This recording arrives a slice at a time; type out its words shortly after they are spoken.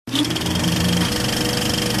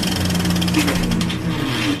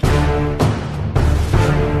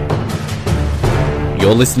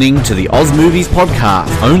You're listening to the Oz Movies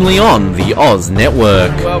Podcast, only on the Oz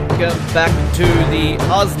Network. Welcome back to the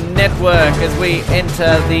Oz Network as we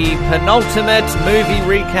enter the penultimate movie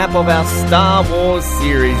recap of our Star Wars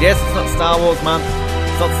series. Yes, it's not Star Wars month,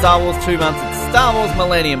 it's not Star Wars 2 months, it's Star Wars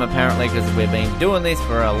Millennium apparently, because we've been doing this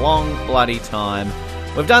for a long bloody time.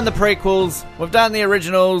 We've done the prequels, we've done the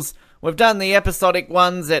originals, we've done the episodic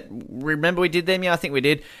ones that, remember we did them? Yeah, I think we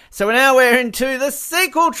did. So now we're into the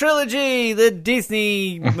sequel trilogy, the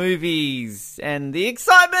Disney movies. And the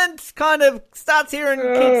excitement kind of starts here and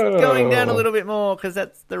keeps going down a little bit more, because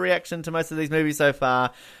that's the reaction to most of these movies so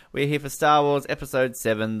far. We're here for Star Wars Episode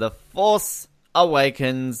 7, The Force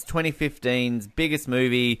Awakens, 2015's biggest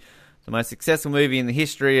movie, the most successful movie in the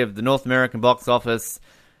history of the North American box office.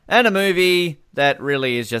 And a movie that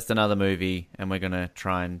really is just another movie, and we're going to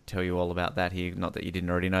try and tell you all about that here. Not that you didn't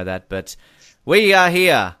already know that, but we are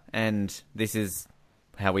here, and this is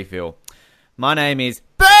how we feel. My name is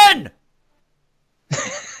Ben!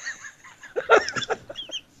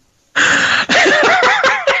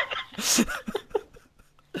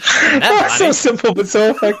 That's so simple but so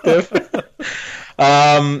effective.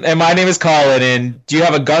 And my name is Colin, and do you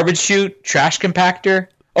have a garbage chute, trash compactor?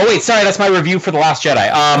 Oh, wait, sorry, that's my review for The Last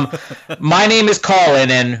Jedi. My name is Colin,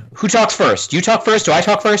 and who talks first? You talk first? Do I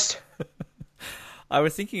talk first? I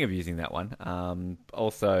was thinking of using that one. I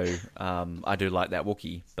do like that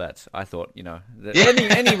Wookiee, but I thought,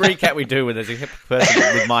 any recap we do where there's a person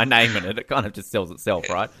with my name in it, it kind of just sells itself,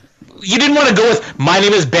 right? You didn't want to go with, my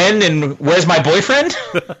name is Ben, and where's my boyfriend?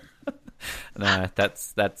 No,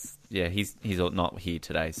 he's not here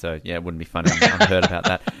today, so yeah, it wouldn't be funny. I've heard about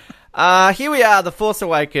that. Here we are, The Force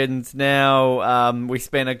Awakens. Now, we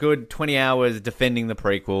spent a good 20 hours defending the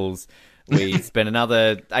prequels. We spent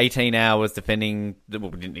another 18 hours defending...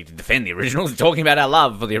 Well, we didn't need to defend the originals, talking about our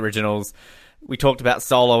love for the originals. We talked about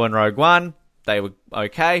Solo and Rogue One. They were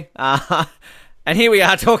okay. And here we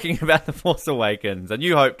are talking about The Force Awakens, A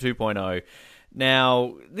New Hope 2.0.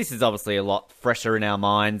 Now, this is obviously a lot fresher in our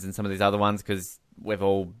minds than some of these other ones, because we've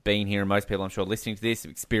all been here, and most people, I'm sure, listening to this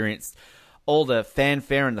have experienced all the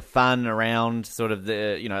fanfare and the fun around sort of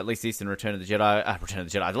the, at least this and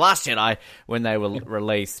The Last Jedi, when they were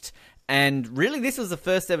released. And really, this was the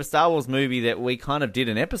first ever Star Wars movie that we kind of did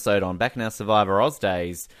an episode on back in our Survivor Oz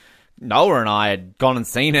days. Noah and I had gone and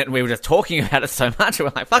seen it, and we were just talking about it so much. We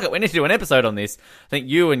were like, fuck it, we need to do an episode on this. I think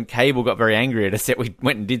you and Cable got very angry at us that we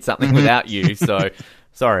went and did something without you, so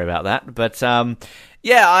sorry about that. But,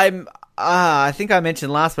 I think I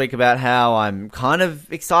mentioned last week about how I'm kind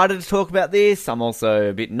of excited to talk about this. I'm also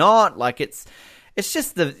a bit not. Like, it's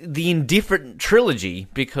just the indifferent trilogy,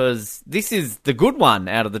 because this is the good one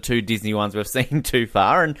out of the two Disney ones we've seen too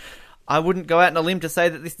far, and I wouldn't go out on a limb to say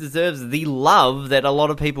that this deserves the love that a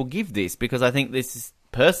lot of people give this, because I think this is,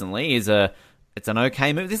 personally, it's an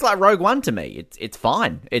okay movie. This is like Rogue One to me. It's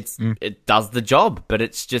fine. It does the job, but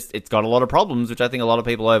it's got a lot of problems, which I think a lot of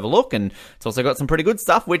people overlook, and it's also got some pretty good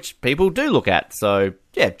stuff, which people do look at. So,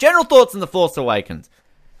 yeah, general thoughts on The Force Awakens.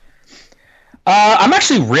 I'm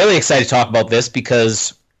actually really excited to talk about this,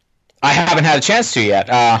 because I haven't had a chance to yet.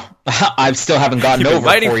 I still haven't gotten over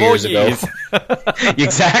 4 years ago.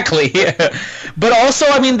 Exactly. Yeah. But also,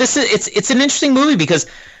 I mean, it's an interesting movie, because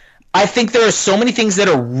I think there are so many things that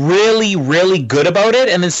are really, really good about it,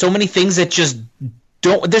 and then so many things that just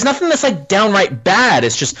don't. There's nothing that's like downright bad.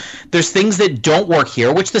 It's just there's things that don't work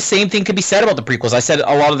here, which the same thing could be said about the prequels. I said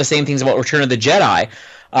a lot of the same things about Return of the Jedi.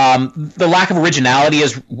 The lack of originality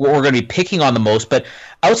is what we're going to be picking on the most, but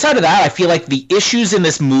outside of that, I feel like the issues in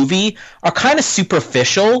this movie are kind of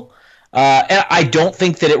superficial, and I don't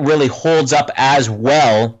think that it really holds up as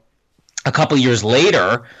well a couple years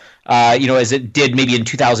later, as it did maybe in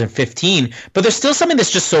 2015. But there's still something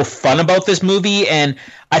that's just so fun about this movie, and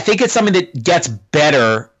I think it's something that gets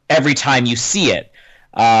better every time you see it.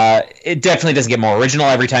 It definitely doesn't get more original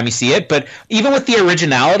every time you see it, but even with the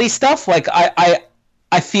originality stuff, like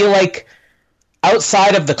I feel like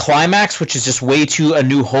outside of the climax, which is just way too A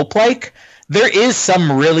New Hope-like, there is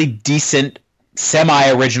some really decent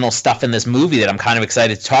semi-original stuff in this movie that I'm kind of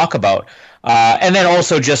excited to talk about. And then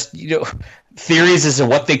also just, theories as to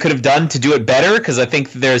what they could have done to do it better, because I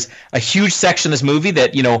think there's a huge section of this movie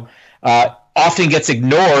that, often gets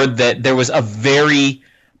ignored, that there was a very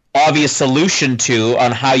obvious solution to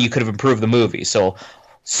on how you could have improved the movie. So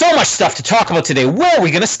much stuff to talk about today. Where are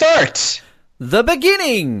we going to start? The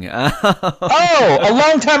beginning! A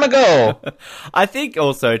long time ago! I think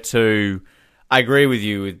also, too, I agree with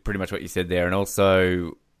you with pretty much what you said there, and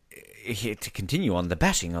also, to continue on the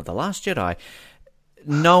bashing of The Last Jedi,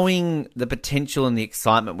 knowing the potential and the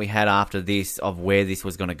excitement we had after this of where this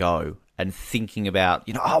was going to go, and thinking about,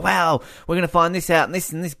 oh, wow, we're going to find this out and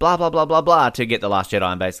this, blah, blah, blah, blah, blah, to get The Last Jedi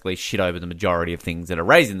and basically shit over the majority of things that are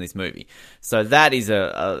raised in this movie. So that is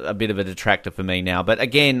a bit of a detractor for me now. But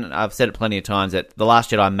again, I've said it plenty of times that The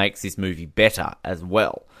Last Jedi makes this movie better as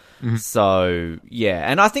well. Mm-hmm. So, yeah.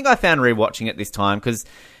 And I think I found rewatching it this time, because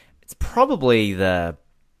it's probably the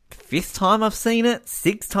 5th time I've seen it,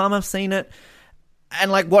 6th time I've seen it.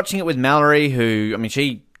 And, like, watching it with Mallory, who, I mean,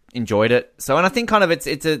 she enjoyed it. So, and I think kind of it's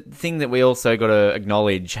a thing that we also got to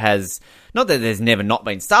acknowledge has, not that there's never not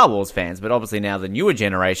been Star Wars fans, but obviously now the newer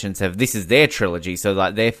generations this is their trilogy, so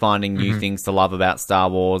like they're finding new things to love about Star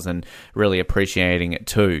Wars and really appreciating it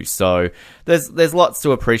too. So there's lots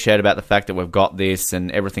to appreciate about the fact that we've got this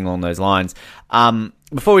and everything along those lines.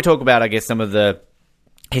 Before we talk about, I guess, some of the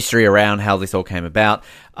history around how this all came about,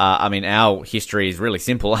 I mean, our history is really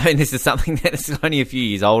simple. I mean, this is something that's only a few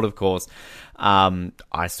years old, of course.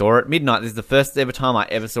 I saw it at midnight. This is the first ever time I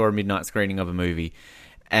ever saw a midnight screening of a movie.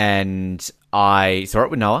 And I saw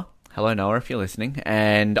it with Noah. Hello, Noah, if you're listening.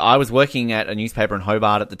 And I was working at a newspaper in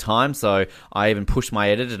Hobart at the time, so I even pushed my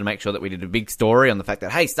editor to make sure that we did a big story on the fact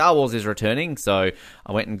that, hey, Star Wars is returning. So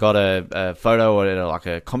I went and got a photo at like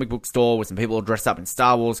a comic book store with some people dressed up in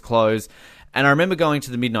Star Wars clothes. And I remember going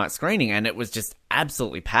to the midnight screening, and it was just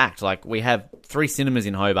absolutely packed. Like, we have 3 cinemas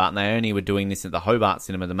in Hobart, and they only were doing this at the Hobart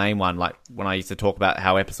cinema, the main one. Like, when I used to talk about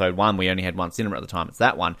how episode 1, we only had 1 cinema at the time, it's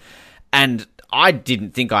that one. And I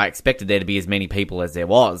didn't think I expected there to be as many people as there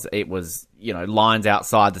was. It was, lines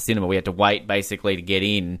outside the cinema. We had to wait, basically, to get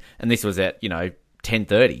in. And this was at,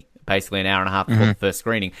 10:30. Basically an hour and a half before the first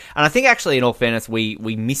screening. And I think, actually, in all fairness, we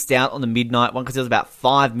missed out on the midnight one, because there was about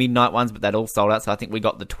 5 midnight ones, but they'd all sold out. So I think we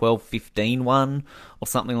got the 12:15 one or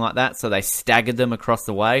something like that. So they staggered them across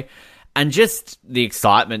the way. And just the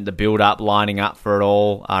excitement, the build-up, lining up for it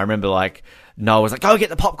all. I remember, like, Noah was like, go get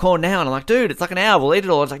the popcorn now. And I'm like, dude, it's like an hour, we'll eat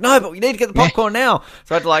it all. I was like, no, but we need to get the popcorn now.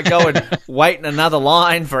 So I had to, like, go and wait in another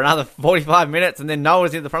line for another 45 minutes. And then Noah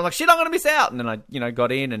was in the front. I'm like, shit, I'm going to miss out. And then I,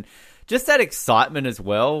 got in, and just that excitement as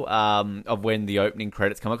well, of when the opening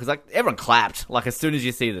credits come up, because, like, everyone clapped. Like, as soon as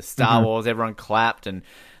you see the Star Wars, everyone clapped, and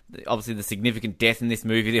obviously the significant death in this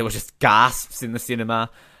movie, there was just gasps in the cinema,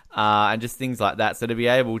 and just things like that. So to be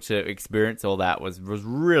able to experience all that was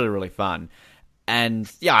really, really fun.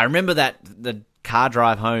 And yeah, I remember that the car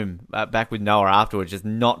drive home back with Noah afterwards, just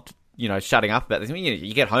not, shutting up about this. I mean,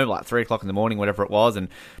 you get home like 3 o'clock in the morning, whatever it was, and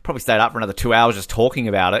probably stayed up for another 2 hours just talking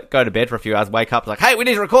about it, go to bed for a few hours, wake up, like, hey, we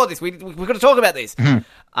need to record this. We've got to talk about this. And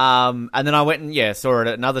then I went and, saw it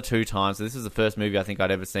another 2 times. So this is the first movie I think I'd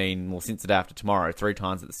ever seen, well, since The Day After Tomorrow, 3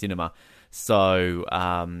 times at the cinema. So,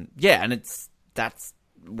 and that's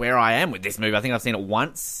where I am with this movie. I think I've seen it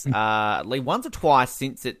once, at least once or twice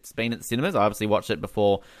since it's been at the cinemas. I obviously watched it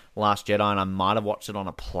before Last Jedi, and I might have watched it on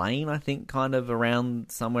a plane, I think, kind of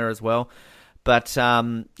around somewhere as well. But, I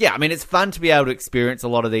mean, it's fun to be able to experience a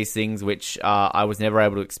lot of these things, which I was never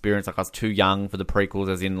able to experience. Like, I was too young for the prequels,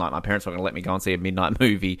 as in, like, my parents weren't going to let me go and see a midnight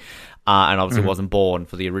movie, and obviously wasn't born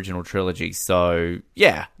for the original trilogy. So,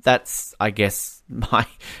 yeah, that's, I guess, my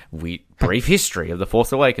brief history of The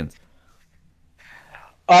Force Awakens.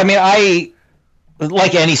 I mean,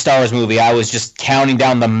 like any Star Wars movie, I was just counting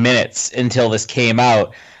down the minutes until this came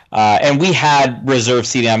out. And we had reserved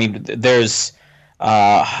seating. I mean, there's,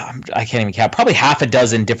 I can't even count, probably half a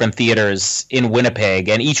dozen different theaters in Winnipeg,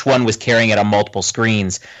 and each one was carrying it on multiple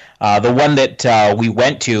screens. The one that we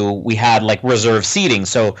went to, we had like reserved seating.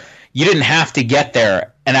 So you didn't have to get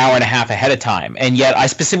there an hour and a half ahead of time. And yet I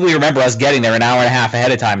specifically remember us getting there an hour and a half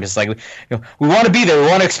ahead of time. Just like, we want to be there. We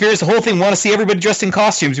want to experience the whole thing. We want to see everybody dressed in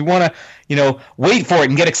costumes. We want to, wait for it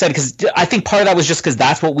and get excited. Because I think part of that was just because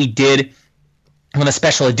that's what we did when the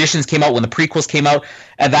special editions came out, when the prequels came out.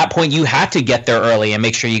 At that point, you had to get there early and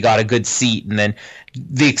make sure you got a good seat. And then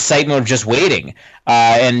the excitement of just waiting.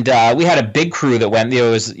 And we had a big crew that went. It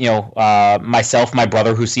was, myself, my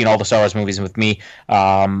brother, who's seen all the Star Wars movies with me,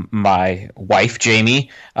 my wife, Jamie,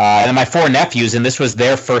 and then my 4 nephews. And this was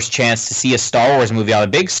their first chance to see a Star Wars movie on a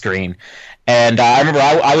big screen. And I remember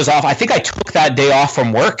I was off. I think I took that day off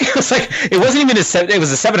from work. It was like, it wasn't even it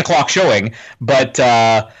was a 7 o'clock showing, but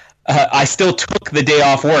I still took the day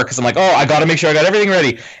off work because I'm like, I got to make sure I got everything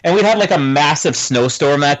ready. And we had like a massive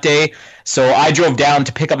snowstorm that day. So I drove down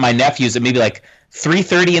to pick up my nephews at maybe like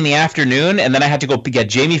 3:30 in the afternoon. And then I had to go get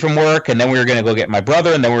Jamie from work. And then we were going to go get my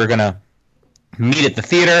brother. And then we were going to meet at the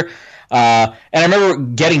theater. And I remember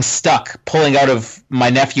getting stuck pulling out of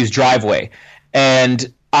my nephew's driveway.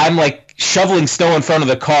 And I'm like shoveling snow in front of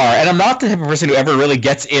the car. And I'm not the type of person who ever really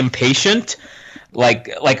gets impatient.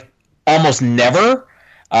 Like almost never.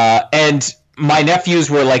 And my nephews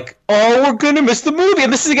were like, "Oh, we're gonna miss the movie,"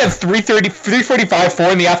 and this is again 3:45,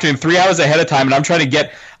 4 in the afternoon, 3 hours ahead of time, and I'm trying to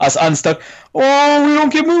get us unstuck. Oh, we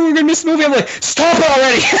don't get moving, we're gonna miss the movie. I'm like, stop it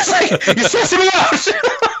already! It's like, you're stressing me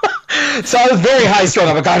out. So I was very high strung.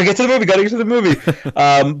 I'm like, gotta get to the movie.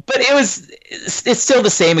 But it's still the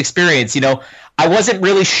same experience, you know. I wasn't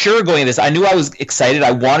really sure going into this. I knew I was excited.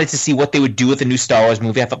 I wanted to see what they would do with the new Star Wars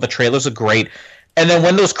movie. I thought the trailers were great. And then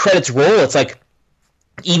when those credits roll, it's like,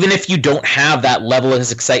 even if you don't have that level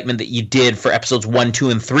of excitement that you did for episodes 1, 2,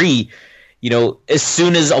 and 3, you know, as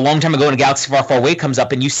soon as A Long Time Ago in a Galaxy Far, Far Away comes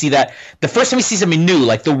up and you see that, the first time you see something new,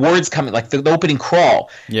 like the words coming, like the opening crawl,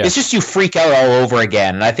 it's just you freak out all over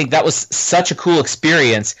again. And I think that was such a cool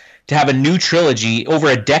experience to have a new trilogy over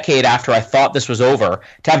a decade after I thought this was over,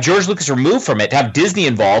 to have George Lucas removed from it, to have Disney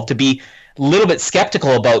involved, to be a little bit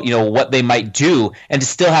skeptical about, you know, what they might do, and to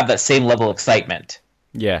still have that same level of excitement.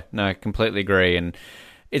 Yeah, no, I completely agree. And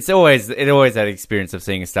It's always that experience of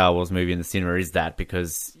seeing a Star Wars movie in the cinema is that,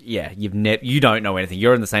 because you don't know anything.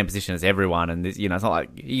 You're in the same position as everyone, and this, you know, it's not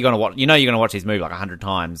like you're gonna watch this movie like 100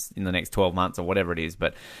 times in the next 12 months or whatever it is.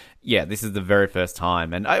 But yeah, this is the very first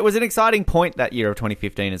time, and it was an exciting point that year of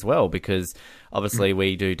 2015 as well, because obviously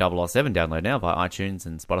we do 007 download now via iTunes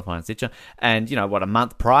and Spotify and Stitcher, and you know what, a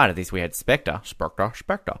month prior to this we had Spectre.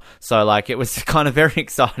 So like it was kind of very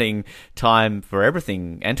exciting time for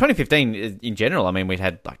everything, and 2015 in general. I mean, we'd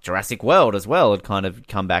had like Jurassic World as well had kind of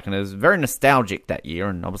come back, and it was very nostalgic that year.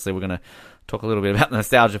 And obviously we're going to talk a little bit about the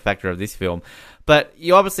nostalgia factor of this film. But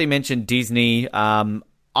you obviously mentioned Disney.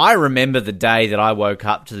 I remember the day that I woke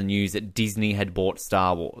up to the news that Disney had bought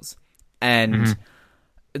Star Wars. And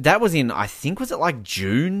that was in, I think, was it like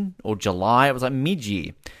June or July? It was like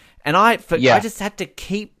mid-year. And I just had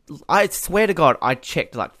to I swear to God, I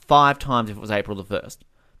checked like 5 times if it was April the 1st.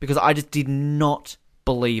 Because I just did not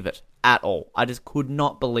believe it at all. I just could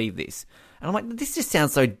not believe this. And I'm like, this just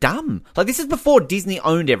sounds so dumb. Like, this is before Disney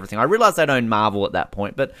owned everything. I realized they'd owned Marvel at that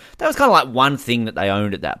point, but that was kind of like one thing that they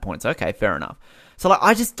owned at that point. So, okay, fair enough. So, like,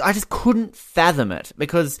 I just couldn't fathom it,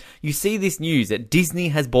 because you see this news that Disney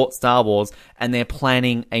has bought Star Wars and they're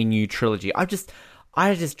planning a new trilogy. I just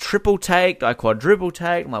triple-taked, I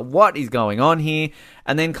quadruple-taked. I'm like, what is going on here?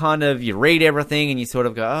 And then kind of you read everything and you sort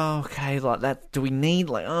of go, oh, okay, like that, do we need,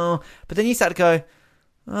 like, oh. But then you start to go,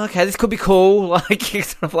 okay, this could be cool. Like,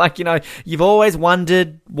 sort of like, you know, you've always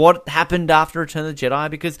wondered what happened after Return of the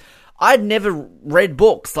Jedi, because I'd never read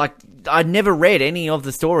books. Like, I'd never read any of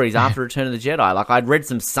the stories after Return of the Jedi. Like, I'd read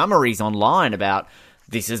some summaries online about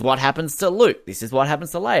this is what happens to Luke, this is what happens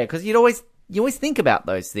to Leia, because you always think about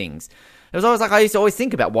those things. It was always like, I used to always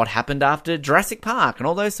think about what happened after Jurassic Park and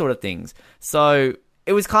all those sort of things. So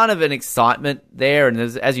it was kind of an excitement there, and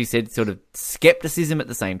there's, as you said, sort of skepticism at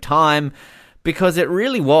the same time, because it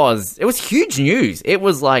was huge news. It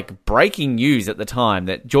was like breaking news at the time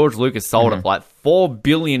that George Lucas sold it for like $4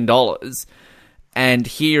 billion. And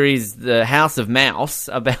here is the House of Mouse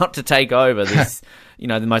about to take over this, you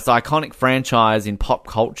know, the most iconic franchise in pop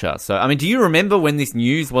culture. So, I mean, do you remember when this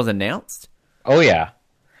news was announced? Oh, yeah.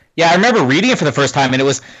 Yeah, I remember reading it for the first time, and it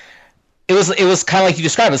was kind of like you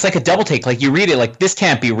described. It's like a double take. Like, you read it like, this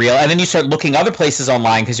can't be real. And then you start looking other places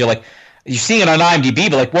online, because you're like, you're seeing it on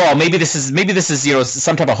IMDb, but like, well, maybe this is, you know,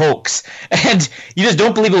 some type of hoax. And you just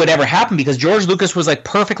don't believe it would ever happen, because George Lucas was like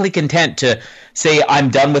perfectly content to say,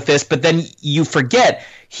 I'm done with this. But then you forget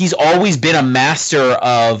he's always been a master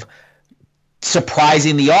of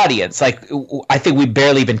surprising the audience. Like, I think we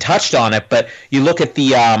barely even touched on it, but you look at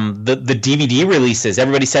the DVD releases.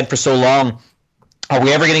 Everybody said for so long, are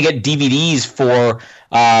we ever going to get DVDs for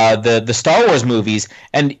the Star Wars movies?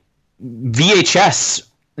 And VHS,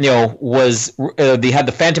 you know, was they had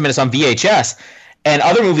the Phantom Menace on VHS, and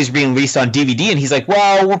other movies being released on DVD. And he's like,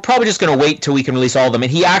 well, we're probably just going to wait till we can release all of them.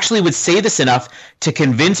 And he actually would say this enough to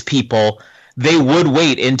convince people they would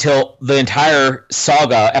wait until the entire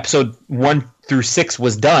saga, episode 1 through 6,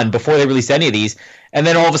 was done before they released any of these. And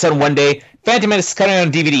then all of a sudden one day, Phantom Menace is coming out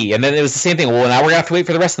on DVD. And then it was the same thing. Well, now we're going to have to wait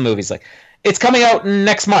for the rest of the movies. Like, it's coming out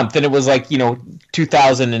next month. And it was like, you know,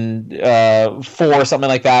 2004 or something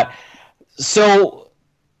like that. So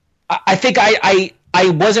I think I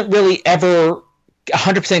wasn't really ever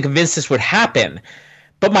 100% convinced this would happen.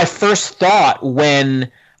 But my first thought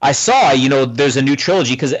when I saw, you know, there's a new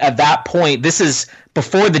trilogy, because at that point, this is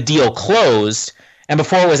before the deal closed and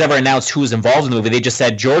before it was ever announced who was involved in the movie. They just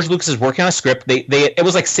said George Lucas is working on a script. It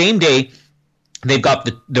was like same day. They've got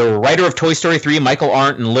the writer of Toy Story 3, Michael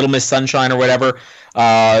Arndt, and Little Miss Sunshine or whatever,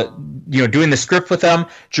 you know, doing the script with them.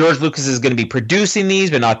 George Lucas is going to be producing these,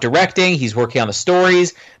 but not directing. He's working on the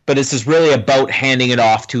stories, but this is really about handing it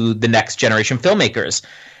off to the next generation filmmakers.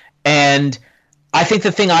 And I think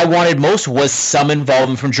the thing I wanted most was some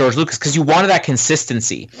involvement from George Lucas, because you wanted that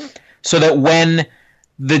consistency, so that when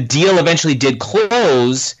the deal eventually did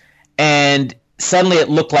close and suddenly it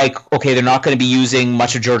looked like, okay, they're not going to be using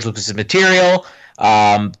much of George Lucas's material.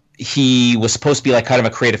 He was supposed to be like kind of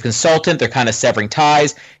a creative consultant. They're kind of severing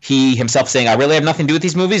ties. He himself saying, I really have nothing to do with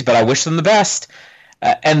these movies, but I wish them the best.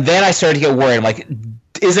 And then I started to get worried. I'm like,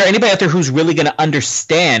 is there anybody out there who's really going to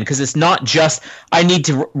understand? Because it's not just, I need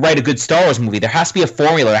to write a good Star Wars movie. There has to be a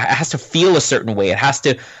formula. It has to feel a certain way. It has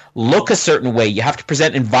to look a certain way. You have to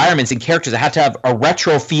present environments and characters that have to have a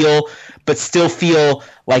retro feel, but still feel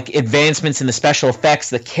like advancements in the special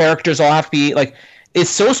effects. The characters all have to be like, it's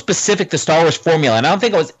so specific, the Star Wars formula. And I don't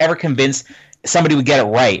think I was ever convinced somebody would get it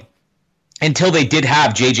right until they did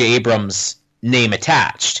have JJ Abrams' name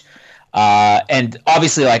attached. And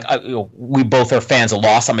obviously, like, we both are fans of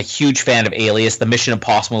Lost. I'm a huge fan of Alias, the Mission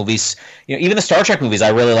Impossible movies, even the Star Trek movies. I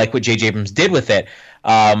really like what J.J. Abrams did with it.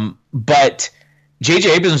 But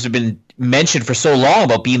J.J. Abrams has been mentioned for so long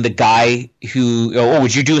about being the guy who,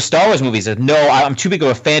 would you do a Star Wars movie? He said, no, I'm too big of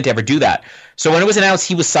a fan to ever do that. So when it was announced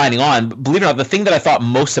he was signing on, believe it or not, the thing that I thought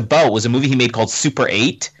most about was a movie he made called Super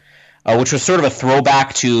 8, which was sort of a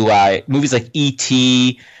throwback to movies like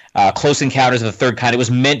E.T., Close Encounters of the Third Kind. It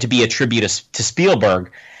was meant to be a tribute to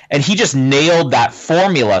Spielberg, and he just nailed that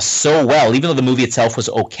formula so well. Even though the movie itself was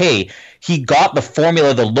okay, he got the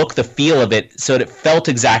formula, the look, the feel of it, so that it felt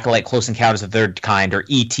exactly like Close Encounters of the Third Kind or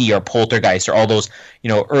E.T. or Poltergeist or all those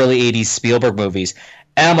early 80s Spielberg movies.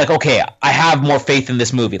 And I'm like, okay, I have more faith in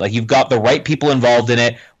this movie. Like, you've got the right people involved in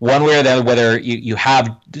it, one way or the other, whether you have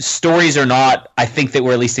stories or not. I think that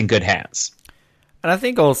we're at least in good hands. And I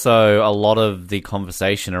think also a lot of the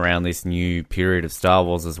conversation around this new period of Star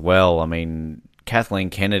Wars as well. I mean,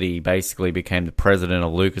 Kathleen Kennedy basically became the president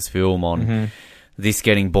of Lucasfilm on this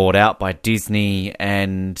getting bought out by Disney.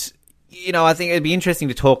 And, I think it'd be interesting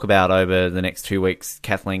to talk about over the next 2 weeks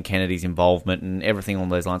Kathleen Kennedy's involvement and everything along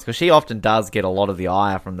those lines, because she often does get a lot of the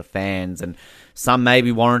ire from the fans, and some may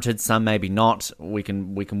be warranted, some maybe not. We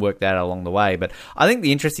can work that out along the way. But I think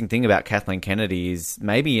the interesting thing about Kathleen Kennedy is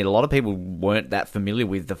maybe a lot of people weren't that familiar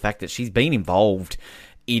with the fact that she's been involved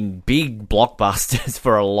in big blockbusters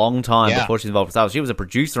for a long time before she's involved with Star Wars. She was a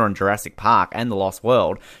producer on Jurassic Park and The Lost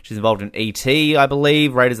World. She's involved in E.T., I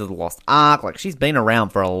believe, Raiders of the Lost Ark. Like, she's been around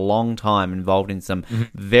for a long time, involved in some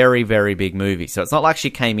very, very big movies. So it's not like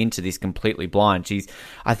she came into this completely blind. She's,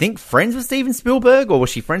 I think, friends with Steven Spielberg, or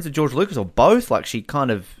was she friends with George Lucas, or both? Like, she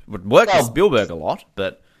kind of would work with Spielberg a lot,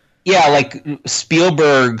 but... Yeah, like,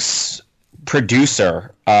 Spielberg's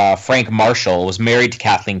producer, Frank Marshall, was married to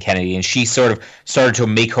Kathleen Kennedy, and she sort of started to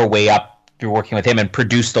make her way up through working with him and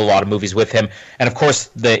produced a lot of movies with him. And of course,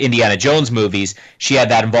 the Indiana Jones movies, she had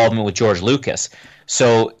that involvement with George Lucas.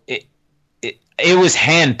 So it was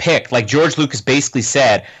handpicked. Like, George Lucas basically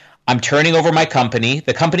said, I'm turning over my company.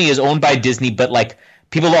 The company is owned by Disney, but like,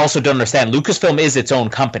 people also don't understand, Lucasfilm is its own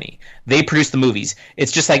company. They produce the movies.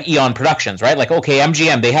 It's just like Eon Productions, right? Like, okay,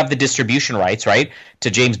 MGM, they have the distribution rights, right,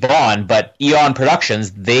 to James Bond, but Eon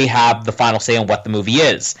Productions, they have the final say on what the movie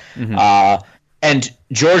is. And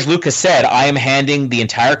George Lucas said, I am handing the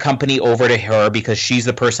entire company over to her because she's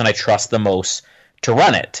the person I trust the most to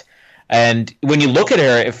run it. And when you look at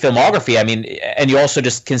her filmography, I mean, and you also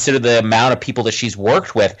just consider the amount of people that she's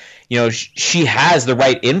worked with, she has the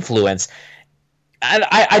right influence. And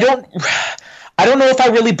I don't know if I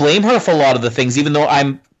really blame her for a lot of the things, even though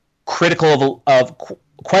I'm critical of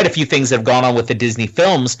quite a few things that have gone on with the Disney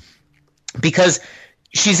films, because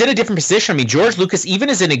she's in a different position. I mean, George Lucas,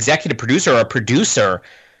 even as an executive producer or a producer,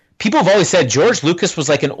 people have always said George Lucas was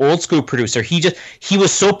like an old school producer. He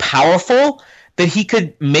was so powerful that he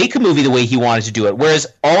could make a movie the way he wanted to do it, whereas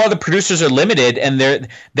all other producers are limited, and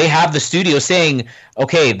they have the studio saying,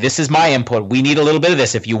 okay, this is my input. We need a little bit of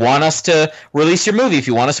this. If you want us to release your movie, if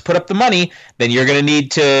you want us to put up the money, then you're going to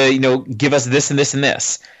need to, give us this and this and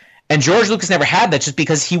this. And George Lucas never had that, just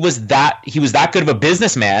because he was that good of a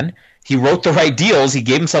businessman. He wrote the right deals. He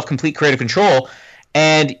gave himself complete creative control,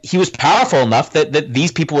 and he was powerful enough that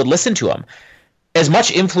these people would listen to him. As much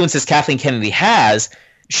influence as Kathleen Kennedy has,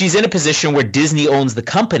 she's in a position where Disney owns the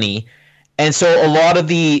company, and so a lot of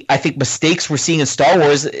the, I think, mistakes we're seeing in Star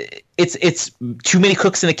Wars, it's too many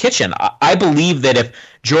cooks in the kitchen. I believe that if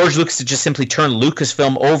George Lucas had just simply turned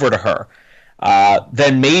Lucasfilm over to her,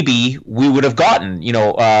 then maybe we would have gotten,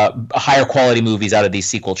 higher quality movies out of the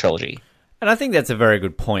sequel trilogy. And I think that's a very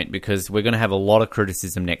good point, because we're going to have a lot of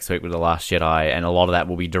criticism next week with The Last Jedi, and a lot of that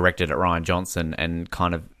will be directed at Rian Johnson and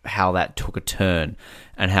kind of how that took a turn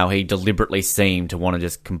and how he deliberately seemed to want to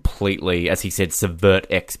just completely, as he said, subvert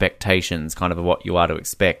expectations, kind of what you are to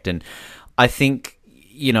expect. And I think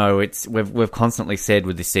we've constantly said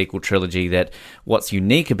with the sequel trilogy that what's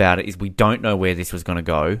unique about it is we don't know where this was going to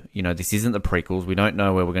go. This isn't the prequels. We don't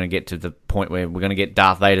know where we're going to get to the point where we're going to get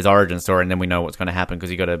Darth Vader's origin story and then we know what's going to happen because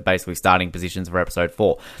you've got to basically starting positions for episode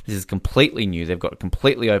 4. This is completely new. They've got a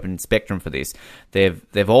completely open spectrum for this.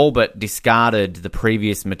 They've all but discarded the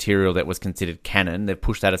previous material that was considered canon. They've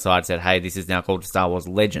pushed that aside and said, hey, this is now called Star Wars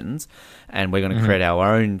Legends and we're going to create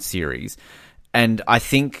our own series. And I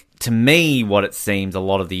think, to me, what it seems, a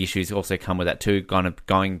lot of the issues also come with that too, kind of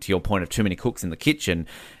going to your point of too many cooks in the kitchen,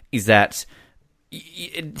 is that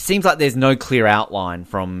it seems like there's no clear outline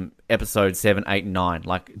from episode 7, 8, and 9.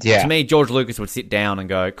 To me, George Lucas would sit down and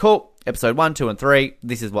go, cool, episode 1, 2, and 3,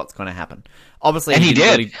 this is what's going to happen. Obviously, and he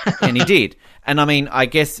did. And he did. And I mean, I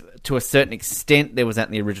guess to a certain extent, there was that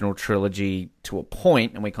in the original trilogy to a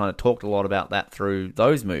point, and we kind of talked a lot about that through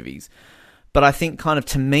those movies. But I think kind of,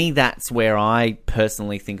 to me, that's where I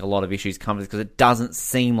personally think a lot of issues come from, because it doesn't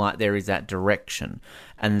seem like there is that direction.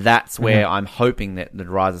 And that's where I'm hoping that The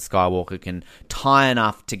Rise of Skywalker can tie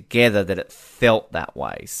enough together that it felt that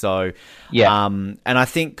way. So, and I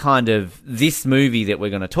think kind of this movie that we're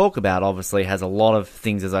going to talk about obviously has a lot of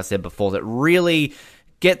things, as I said before, that really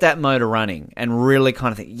get that motor running and really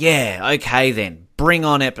kind of think, yeah, okay then, bring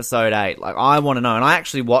on episode 8. I want to know. And I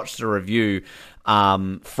actually watched a review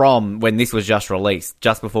from when this was just released,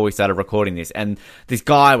 just before we started recording this, and this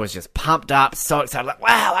guy was just pumped up, so excited,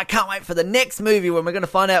 wow, I can't wait for the next movie when we're going to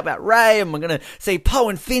find out about Rey and we're going to see Poe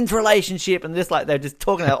and Finn's relationship, and they're just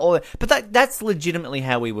talking about all that. But that's legitimately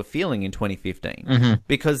how we were feeling in 2015,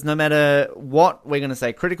 because no matter what we're going to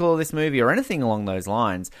say critical of this movie or anything along those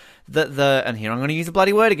lines, and here I'm going to use a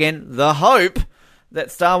bloody word again, the hope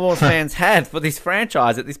that Star Wars fans had for this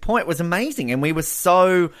franchise at this point was amazing, and we were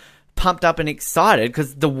so pumped up and excited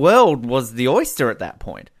because the world was the oyster at that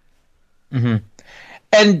point.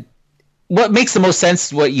 And what makes the most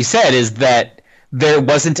sense, what you said, is that there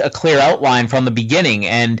wasn't a clear outline from the beginning,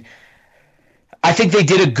 and I think they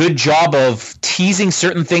did a good job of teasing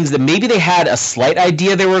certain things that maybe they had a slight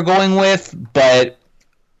idea they were going with, but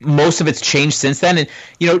most of it's changed since then. And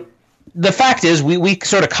the fact is, we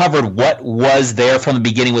sort of covered what was there from the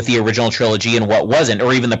beginning with the original trilogy and what wasn't,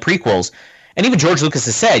 or even the prequels. And even George Lucas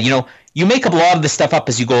has said, you make up a lot of this stuff up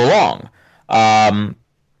as you go along.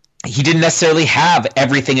 He didn't necessarily have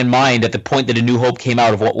everything in mind at the point that A New Hope came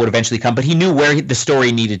out of what would eventually come, but he knew where the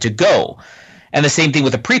story needed to go. And the same thing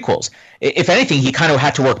with the prequels. If anything, he kind of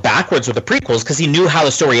had to work backwards with the prequels because he knew how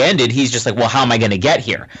the story ended. He's just like, well, how am I going to get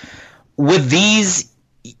here? With these,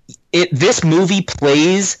 this movie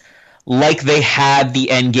plays like they had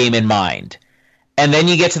the end game in mind. And then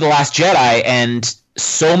you get to The Last Jedi, and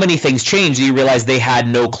so many things changed that you realize they had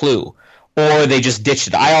no clue, or they just ditched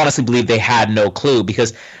it. I honestly believe they had no clue,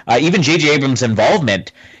 because even JJ Abrams'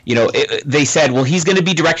 involvement, they said, well, he's going to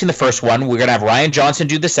be directing the first one. We're going to have Rian Johnson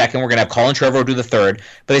do the second. We're going to have Colin Trevorrow do the third.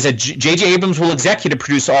 But they said JJ Abrams will executive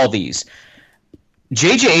produce all these.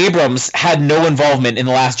 JJ Abrams had no involvement in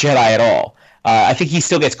The Last Jedi at all. I think he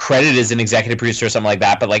still gets credited as an executive producer or something like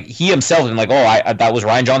that, but he himself is that was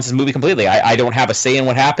Rian Johnson's movie completely. I don't have a say in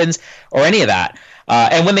what happens or any of that.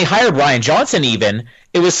 And when they hired Rian Johnson, even,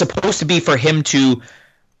 it was supposed to be for him to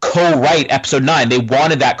co-write episode 9. They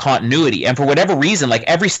wanted that continuity, and for whatever reason,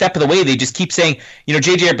 every step of the way, they just keep saying,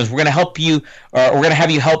 JJ Abrams, we're going to help you, or we're going to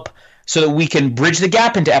have you help so that we can bridge the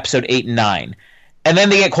gap into episode 8 and 9. And then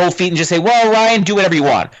they get cold feet and just say, well, Ryan, do whatever you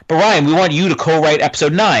want, but Ryan, we want you to co-write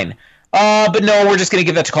episode 9. But no, we're just going to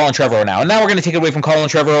give that to Colin Trevorrow now. And now we're going to take it away from Colin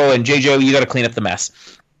Trevorrow, and JJ, you got to clean up the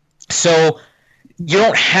mess. So you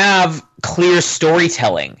don't have clear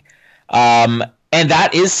storytelling. And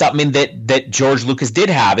that is something that George Lucas did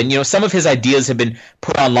have. And, some of his ideas have been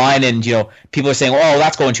put online, and, people are saying, oh,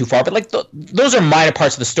 that's going too far. But, those are minor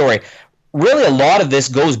parts of the story. Really, a lot of this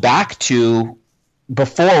goes back to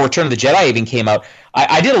before Return of the Jedi even came out.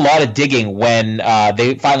 I did a lot of digging when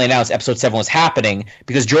they finally announced Episode 7 was happening,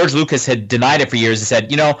 because George Lucas had denied it for years and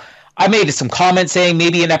said, I made some comments saying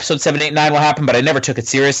maybe in Episode 7, 8, 9 will happen, but I never took it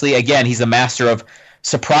seriously. Again, he's a master of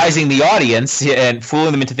surprising the audience and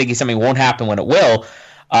fooling them into thinking something won't happen when it will.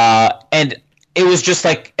 And it was just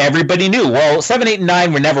everybody knew, well, 7, 8, and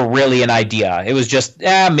 9 were never really an idea. It was just,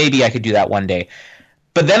 maybe I could do that one day.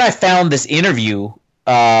 But then I found this interview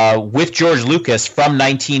with George Lucas from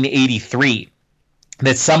 1983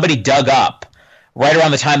 that somebody dug up right around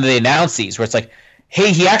the time that they announced these, where it's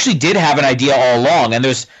hey, he actually did have an idea all along, and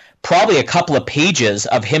there's probably a couple of pages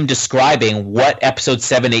of him describing what Episode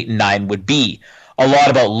 7, 8, and 9 would be. A lot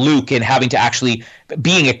about Luke and having to actually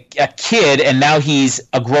being a kid, and now he's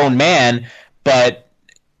a grown man, but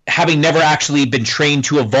having never actually been trained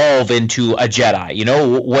to evolve into a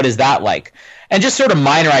Jedi. What is that like? and just sort of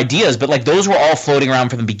minor ideas, but like those were all floating around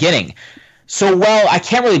from the beginning. So, well, I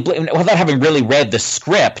can't really blame, without having really read the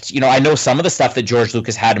script, I know some of the stuff that George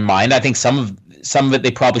Lucas had in mind. I think some of it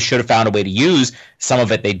they probably should have found a way to use. Some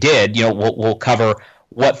of it they did. We'll cover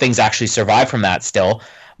what things actually survive from that still.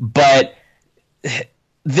 But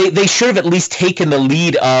they should have at least taken the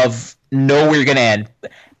lead of know where you're going to end.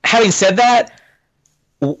 Having said that,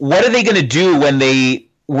 what are they going to do when they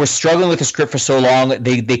were struggling with the script for so long?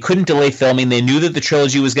 They couldn't delay filming. They knew that the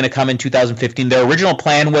trilogy was going to come in 2015. Their original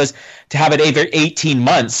plan was to have it 18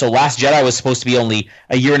 months. So Last Jedi was supposed to be only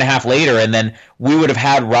a year and a half later, and then we would have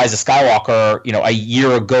had Rise of Skywalker, a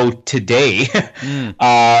year ago today.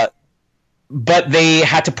 But they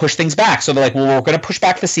had to push things back. So they're like, well, we're going to push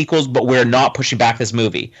back the sequels, but we're not pushing back this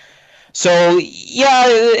movie. So, yeah,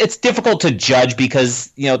 it's difficult to judge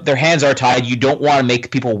because, their hands are tied. You don't want to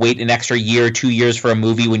make people wait an extra year, 2 years for a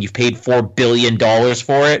movie when you've paid $4 billion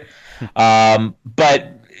for it.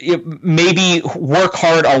 But maybe work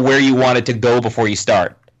hard on where you want it to go before you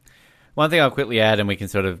start. One thing I'll quickly add, and we can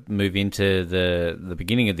sort of move into the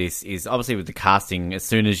beginning of this, is obviously with the casting, as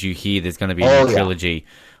soon as you hear there's going to be a new trilogy,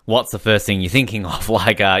 what's the first thing you're thinking of?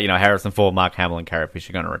 Like, Harrison Ford, Mark Hamill, and Carrie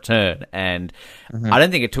Fisher are going to return. And I don't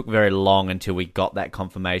think it took very long until we got that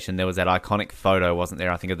confirmation. There was that iconic photo, wasn't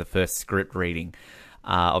there, I think, of the first script reading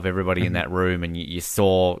of everybody in that room. And you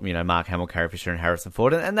saw, Mark Hamill, Carrie Fisher, and Harrison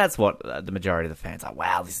Ford. And that's what the majority of the fans are.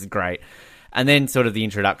 Wow, this is great. And then sort of the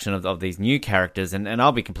introduction of these new characters. And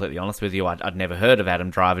I'll be completely honest with you, I'd never heard of Adam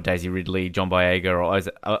Driver, Daisy Ridley, John Boyega, or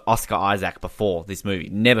Oscar Isaac before this movie.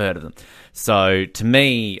 Never heard of them. So to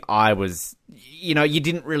me, I was, you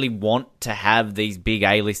didn't really want to have these big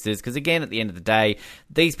A-listers because, again, at the end of the day,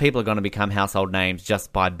 these people are going to become household names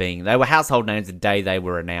just by being. They were household names the day they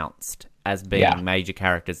were announced as being major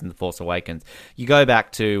characters in The Force Awakens. You go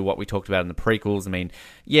back to what we talked about in the prequels. I mean,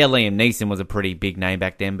 Liam Neeson was a pretty big name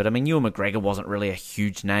back then, but I mean, Ewan McGregor wasn't really a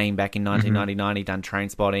huge name back in 1999. He'd done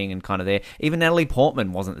Trainspotting and kind of there. Even Natalie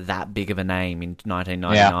Portman wasn't that big of a name in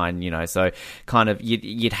 1999, so kind of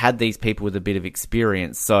you'd had these people with a bit of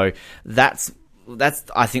experience. So that's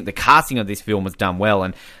I think the casting of this film was done well.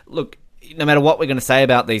 And look, no matter what we're going to say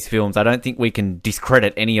about these films, I don't think we can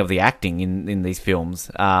discredit any of the acting in these films.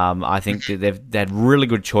 I think that they've had really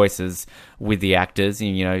good choices with the actors.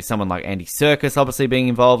 Someone like Andy Serkis obviously being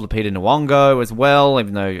involved, Lupita Nyong'o as well,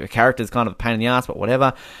 even though a character's kind of a pain in the ass, but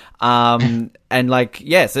whatever. So I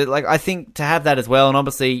think to have that as well, and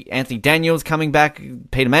obviously Anthony Daniels coming back,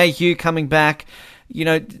 Peter Mayhew coming back,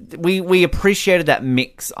 we appreciated that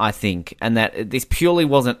mix, I think, and that this purely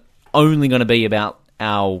wasn't only going to be about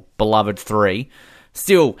our beloved three.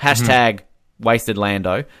 Still, hashtag wasted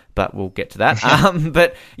Lando, but we'll get to that.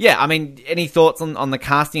 But yeah, I mean, any thoughts on the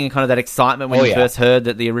casting and kind of that excitement when you first heard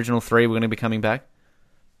that the original three were going to be coming back?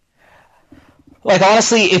 Like,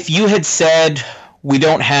 honestly, if you had said we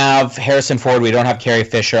don't have Harrison Ford, we don't have Carrie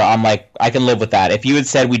Fisher, I'm like, I can live with that. If you had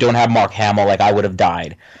said we don't have Mark Hamill, like, I would have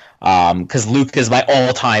died. Because Luke is my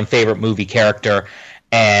all-time favorite movie character,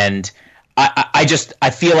 and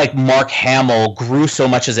I feel like Mark Hamill grew so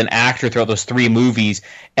much as an actor throughout those three movies,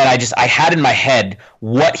 and I had in my head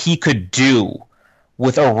what he could do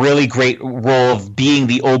with a really great role of being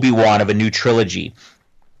the Obi-Wan of a new trilogy.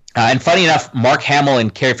 And funny enough, Mark Hamill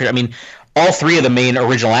and Carrie Fisher, I mean, all three of the main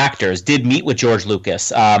original actors did meet with George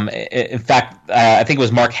Lucas. In fact, I think it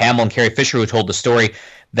was Mark Hamill and Carrie Fisher who told the story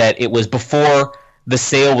that it was before the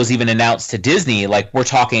sale was even announced to Disney, like we're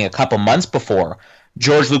talking a couple months before.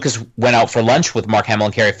 George Lucas went out for lunch with Mark Hamill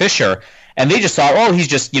and Carrie Fisher, and they just thought, oh, he's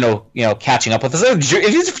just, catching up with us.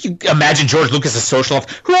 If you imagine George Lucas' social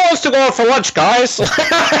life, who wants to go out for lunch, guys?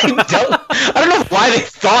 I don't know why they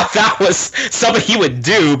thought that was something he would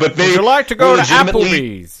do, but they... Would you like to go to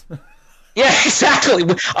Applebee's? Yeah, exactly.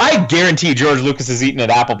 I guarantee George Lucas is eating at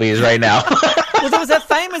Applebee's right now. Well, there was that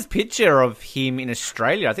famous picture of him in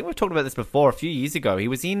Australia. I think we've talked about this before a few years ago. He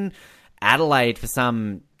was in Adelaide for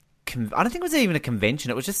some... I don't think it was even a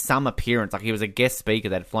convention. It was just some appearance. Like, he was a guest speaker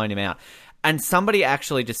that had flown him out. And somebody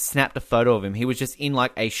actually just snapped a photo of him. He was just in,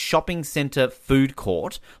 like, a shopping centre food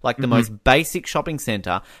court, like the most basic shopping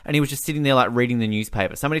centre, and he was just sitting there, like, reading the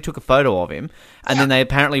newspaper. Somebody took a photo of him, and then they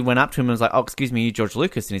apparently went up to him and was like, oh, excuse me, you George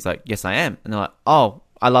Lucas? And he's like, yes, I am. And they're like, oh,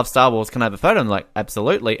 I love Star Wars. Can I have a photo? And they're like,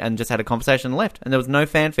 absolutely. And just had a conversation and left. And there was no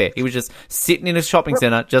fanfare. He was just sitting in a shopping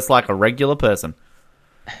centre just like a regular person.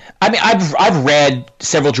 I mean, I've read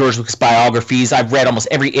several George Lucas biographies. I've read almost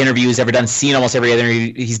every interview he's ever done, seen almost every other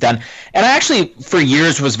interview he's done. And I actually, for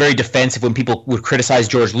years, was very defensive when people would criticize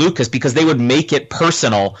George Lucas because they would make it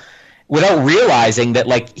personal without realizing that,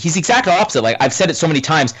 like, he's exactly opposite. Like, I've said it so many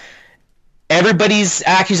times. everybody's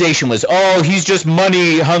accusation was, oh, he's just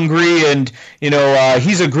money hungry, and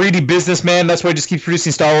he's a greedy businessman. That's why he just keeps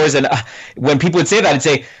producing Star Wars. And when people would say that, I'd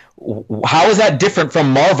say, how is that different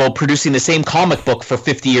from Marvel producing the same comic book for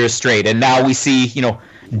 50 years straight? And now we see,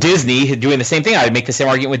 Disney doing the same thing. I would make the same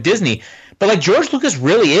argument with Disney. But like George Lucas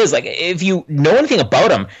really is, like, if you know anything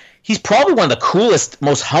about him, he's probably one of the coolest,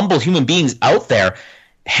 most humble human beings out there.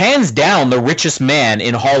 Hands down, the richest man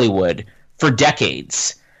in Hollywood for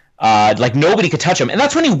decades. Like nobody could touch him. And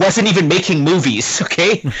that's when he wasn't even making movies,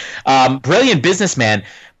 okay? Brilliant businessman.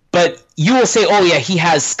 But you will say, oh, yeah, he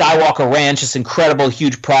has Skywalker Ranch, this incredible,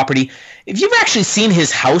 huge property. If you've actually seen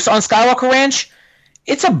his house on Skywalker Ranch,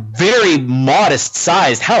 it's a very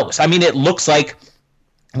modest-sized house. I mean, it looks like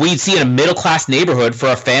we'd see in a middle-class neighborhood for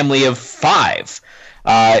a family of 5.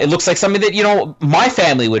 It looks like something that, my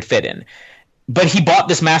family would fit in. But he bought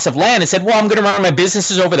this massive land and said, well, I'm going to run my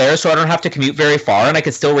businesses over there so I don't have to commute very far and I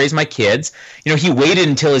can still raise my kids. He waited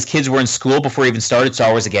until his kids were in school before he even started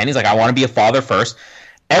Star Wars again. He's like, I want to be a father first.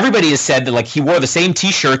 Everybody has said that, like, he wore the same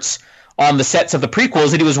T-shirts on the sets of the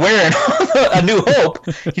prequels that he was wearing A New Hope.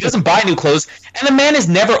 He doesn't buy new clothes. And the man has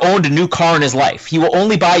never owned a new car in his life. He will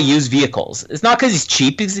only buy used vehicles. It's not because he's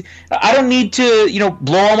cheap. I don't need to,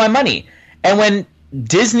 blow all my money. And when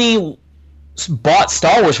Disney bought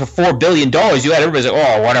Star Wars for $4 billion, you had everybody say,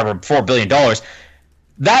 oh, whatever, $4 billion.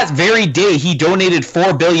 That very day, he donated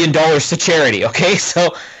 $4 billion to charity, okay?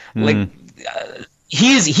 So,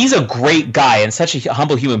 he's a great guy and such a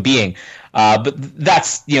humble human being. But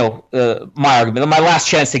that's, my argument. My last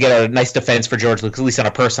chance to get a nice defense for George Lucas, at least on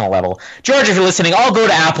a personal level. George, if you're listening, I'll go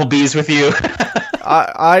to Applebee's with you.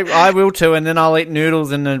 I will too, and then I'll eat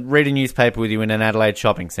noodles and read a newspaper with you in an Adelaide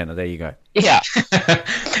shopping centre. There you go. Yeah.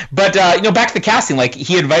 But, back to the casting, like,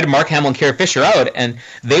 he invited Mark Hamill and Carrie Fisher out, and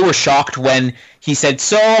they were shocked when he said,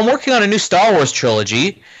 so I'm working on a new Star Wars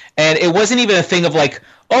trilogy, and it wasn't even a thing of like,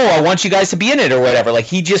 oh, I want you guys to be in it or whatever. Like,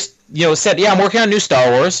 he just, said, yeah, I'm working on new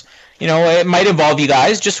Star Wars. It might involve you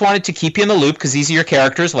guys. Just wanted to keep you in the loop because these are your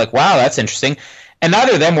characters. Like, wow, that's interesting. And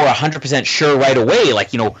neither of them were 100% sure right away.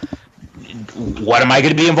 Like, what am I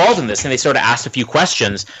going to be involved in this? And they sort of asked a few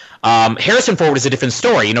questions. Harrison Ford is a different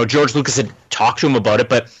story. George Lucas had talked to him about it,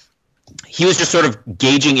 but he was just sort of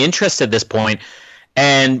gauging interest at this point.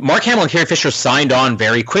 And Mark Hamill and Carrie Fisher signed on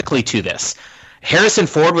very quickly to this. Harrison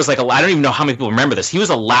Ford was like, I don't even know how many people remember this. He was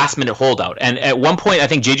a last-minute holdout. And at one point, I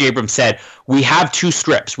think JJ Abrams said, we have 2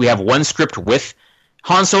 scripts. We have one script with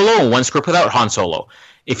Han Solo and one script without Han Solo.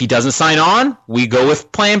 If he doesn't sign on, we go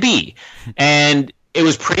with Plan B. And it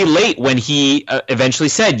was pretty late when he eventually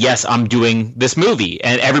said, yes, I'm doing this movie.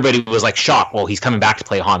 And everybody was like shocked. Well, he's coming back to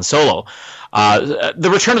play Han Solo. The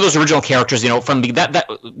return of those original characters, from that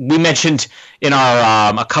we mentioned in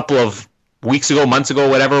our a couple of weeks ago, months ago,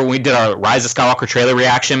 whatever, when we did our Rise of Skywalker trailer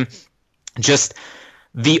reaction, just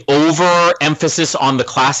the over-emphasis on the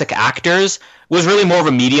classic actors was really more of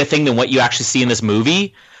a media thing than what you actually see in this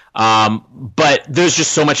movie. But there's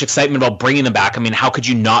just so much excitement about bringing them back. I mean, how could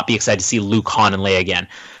you not be excited to see Luke, Han, and Leia again?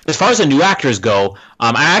 As far as the new actors go,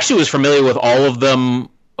 I actually was familiar with all of them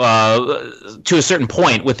to a certain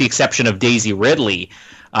point, with the exception of Daisy Ridley.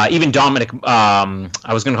 Even Dominic,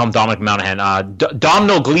 I was going to call him Dominic Monaghan.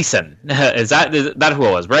 Domhnall Gleeson. Is that who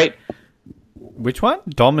it was, right? Which one?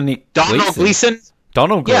 Domhnall Gleeson?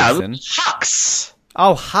 Donald Gleeson? Yeah, Hux.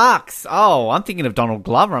 Oh, Hux. Oh, I'm thinking of Donald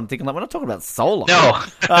Glover. I'm thinking, like, we're not talking about Solo. No.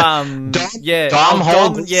 Dom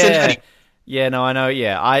Gleeson. Yeah. Yeah, no, I know.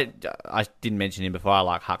 Yeah, I didn't mention him before. I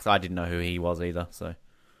like Hux. I didn't know who he was either, so...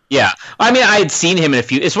 Yeah, I mean, I had seen him in a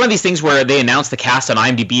few. It's one of these things where they announce the cast on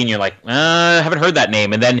IMDb, and you're like, I haven't heard that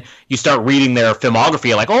name. And then you start reading their filmography,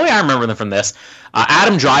 you're like, oh yeah, I remember them from this.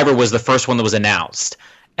 Adam Driver was the first one that was announced,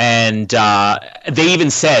 and they even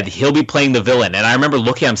said he'll be playing the villain. And I remember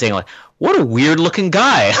looking at him saying, like, what a weird looking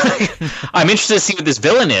guy. I'm interested to see what this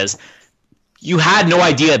villain is. You had no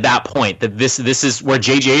idea at that point that this is where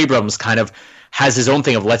JJ Abrams kind of has his own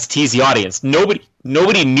thing of let's tease the audience.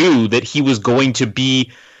 Nobody knew that he was going to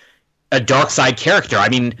be a dark side character. I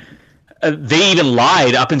mean, they even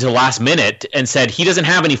lied up until the last minute and said he doesn't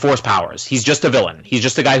have any force powers. He's just a villain. He's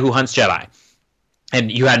just a guy who hunts Jedi.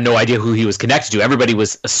 And you had no idea who he was connected to. Everybody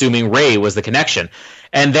was assuming Rey was the connection.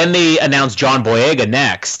 And then they announced John Boyega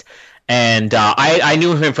next. And I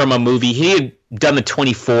knew him from a movie. He had done the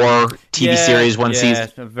 24 TV series one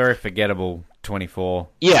season. Yeah, a very forgettable 24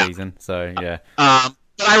 season. So, yeah.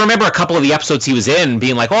 But I remember a couple of the episodes he was in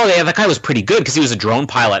being like, oh, yeah, that guy was pretty good because he was a drone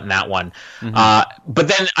pilot in that one. Mm-hmm. But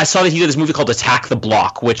then I saw that he did this movie called Attack the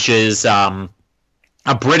Block, which is a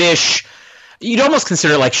British you'd almost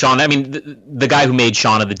consider it like Shaun. I mean, the guy who made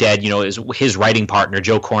Shaun of the Dead, is his writing partner,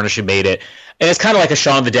 Joe Cornish, who made it. And it's kind of like a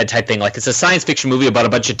Shaun of the Dead type thing. Like, it's a science fiction movie about a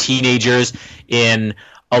bunch of teenagers in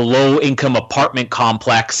a low-income apartment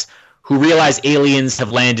complex who realize aliens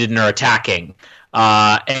have landed and are attacking.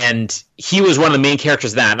 And he was one of the main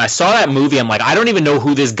characters in that. And I saw that movie, I'm like, I don't even know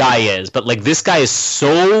who this guy is. But, like, this guy is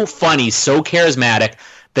so funny, so charismatic,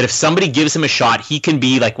 that if somebody gives him a shot, he can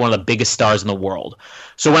be like one of the biggest stars in the world.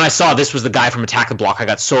 So when I saw this was the guy from Attack the Block, I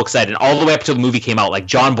got so excited. And all the way up until the movie came out, like,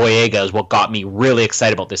 John Boyega is what got me really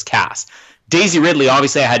excited about this cast. Daisy Ridley,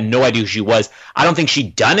 obviously, I had no idea who she was. I don't think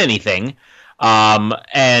she'd done anything.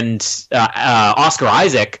 And Oscar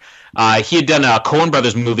Isaac, he had done a Coen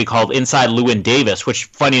Brothers movie called Inside Llewyn Davis, which,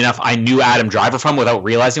 funny enough, I knew Adam Driver from without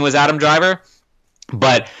realizing it was Adam Driver.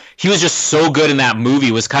 But he was just so good in that movie.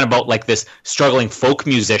 It was kind of about like this struggling folk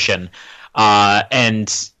musician.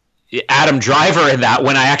 And Adam Driver in that,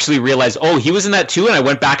 when I actually realized, oh, he was in that too, and I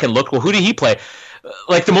went back and looked, well, who did he play?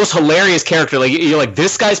 Like the most hilarious character. Like, you're like,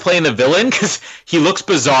 this guy's playing the villain because he looks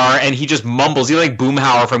bizarre and he just mumbles. He's like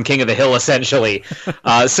Boomhauer from King of the Hill, essentially.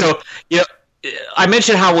 So, I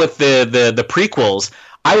mentioned how with the prequels,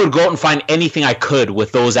 I would go out and find anything I could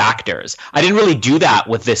with those actors. I didn't really do that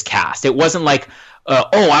with this cast. It wasn't like,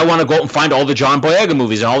 I want to go out and find all the John Boyega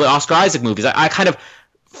movies and all the Oscar Isaac movies. I kind of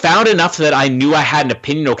found enough that I knew I had an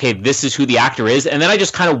opinion, okay, this is who the actor is, and then I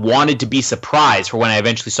just kind of wanted to be surprised for when I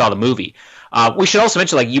eventually saw the movie. We should also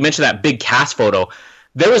mention, like you mentioned that big cast photo,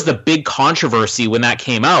 there was the big controversy when that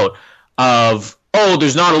came out of,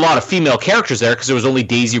 there's not a lot of female characters there because there was only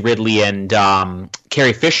Daisy Ridley and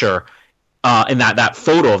Carrie Fisher in that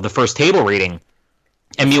photo of the first table reading.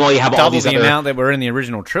 And meanwhile, you have all these double the amount that were in the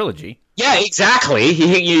original trilogy. Yeah, exactly.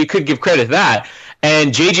 You could give credit to that.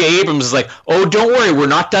 And JJ Abrams is like, oh, don't worry, we're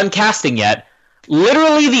not done casting yet.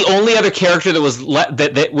 Literally, the only other character that was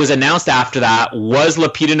that was announced after that was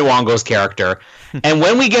Lupita Nyong'o's character. And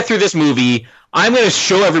when we get through this movie, I'm going to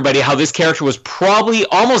show everybody how this character was probably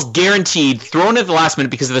almost guaranteed thrown at the last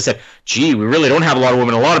minute because they said, gee, we really don't have a lot of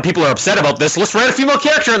women. A lot of people are upset about this. Let's write a female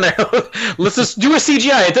character in there. Let's just do a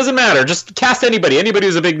CGI. It doesn't matter. Just cast anybody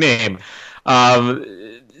who's a big name.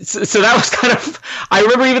 So that was kind of, I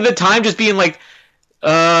remember even the time just being like,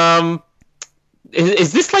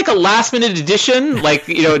 is this like a last minute addition? Like,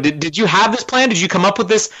 did you have this plan? Did you come up with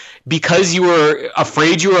this because you were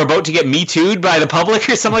afraid you were about to get Me Too'd by the public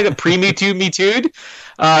or something like that? Me Too'd?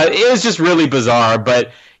 It was just really bizarre,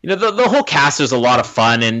 but the whole cast was a lot of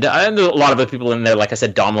fun, and a lot of the people in there, like I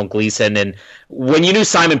said, Donald Gleason, and when you knew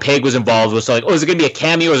Simon Pegg was involved, it was like, is it going to be a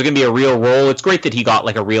cameo? Is it going to be a real role? It's great that he got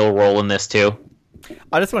like a real role in this too.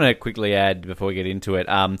 I just want to quickly add before we get into it.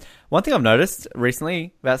 One thing I've noticed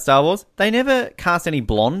recently about Star Wars, they never cast any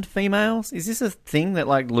blonde females. Is this a thing that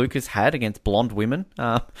like Lucas had against blonde women?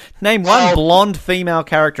 Name one blonde female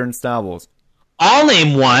character in Star Wars. I'll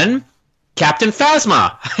name one. Captain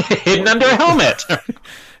Phasma, hidden under a helmet.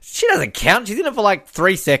 She doesn't count. She's in it for like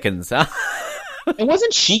 3 seconds. And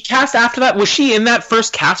wasn't she cast after that? Was she in that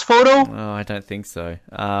first cast photo? Oh, I don't think so.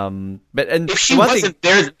 But if she wasn't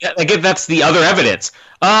there, I guess that's the other evidence.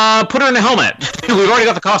 Put her in a helmet. We've already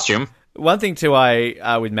got the costume. One thing too,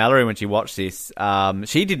 with Mallory when she watched this,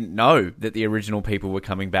 she didn't know that the original people were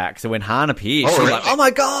coming back. So when Han appeared, she was like, "Oh my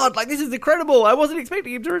god! Like this is incredible! I wasn't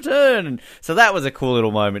expecting him to return." And so that was a cool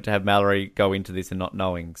little moment to have Mallory go into this and not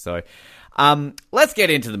knowing. So. Let's get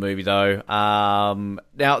into the movie, though.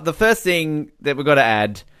 Now, the first thing that we've got to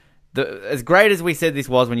add, as great as we said this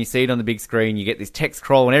was when you see it on the big screen, you get this text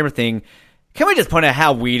scroll and everything. Can we just point out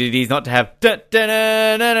how weird it is not to have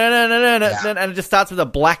and it just starts with a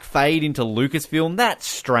black fade into Lucasfilm? That's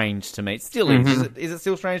strange to me. It still is. Is it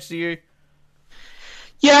still strange to you?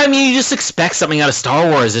 Yeah, I mean, you just expect something out of Star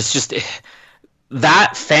Wars. It's just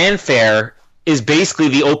that fanfare is basically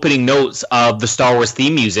the opening notes of the Star Wars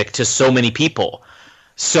theme music to so many people.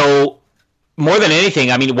 So more than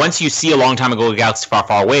anything, I mean, once you see A Long Time Ago, A Galaxy Far,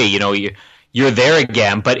 Far Away, you're there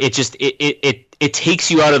again, but it just it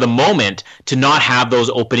takes you out of the moment to not have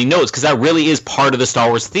those opening notes, because that really is part of the Star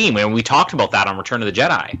Wars theme, and we talked about that on Return of the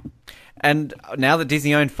Jedi. And now that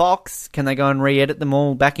Disney own Fox, can they go and re-edit them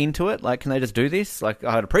all back into it? Like, can they just do this? Like,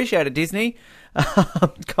 I'd appreciate it, Disney.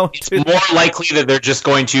 It's more likely that they're just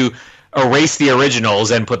going to erase the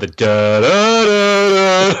originals and put the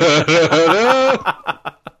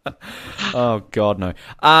da-da-da-da-da-da. Oh, God, no.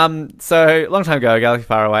 So, long time ago, Galaxy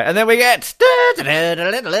Far Away. And then we get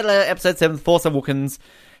Episode 7, Force Awakens.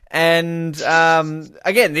 And,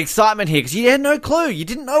 again, the excitement here, because you had no clue. You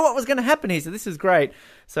didn't know what was going to happen here, so this is great.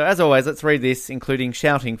 So, as always, let's read this, including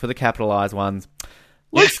shouting for the capitalized ones.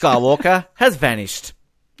 Luke Skywalker has vanished.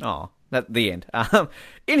 Oh. At the end.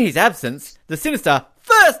 In his absence, the sinister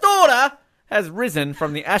First Order has risen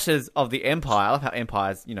from the ashes of the Empire. I love how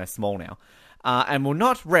Empire's, small now. And will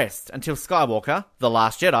not rest until Skywalker, The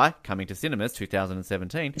Last Jedi, coming to cinemas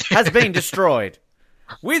 2017, has been destroyed.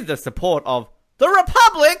 With the support of the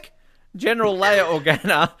Republic, General Leia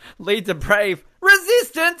Organa leads a brave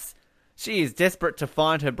resistance. She is desperate to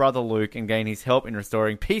find her brother Luke and gain his help in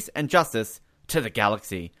restoring peace and justice to the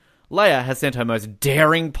galaxy. Leia has sent her most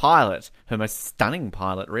daring pilot, her most stunning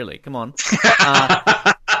pilot, really, come on,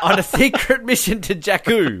 on a secret mission to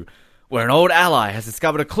Jakku, where an old ally has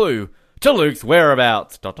discovered a clue to Luke's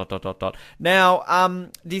whereabouts. ... Now,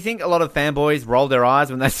 do you think a lot of fanboys rolled their eyes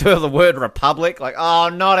when they saw the word Republic? Like, oh,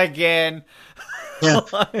 not again. Yeah.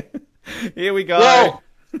 Here we go. Well,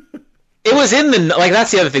 it was in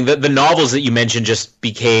that's the other thing. The novels that you mentioned just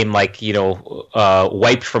became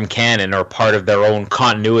wiped from canon or part of their own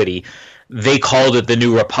continuity. They called it the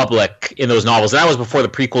New Republic in those novels. And that was before the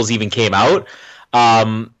prequels even came out.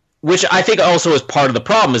 Which I think also is part of the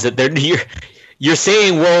problem, is that you're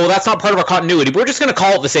saying, well, that's not part of our continuity, but we're just going to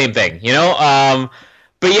call it the same thing,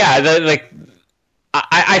 But yeah,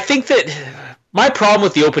 I think that my problem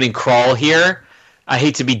with the opening crawl here, I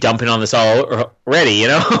hate to be dumping on this already,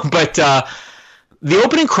 but the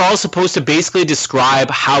opening crawl is supposed to basically describe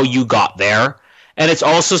how you got there, and it's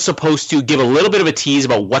also supposed to give a little bit of a tease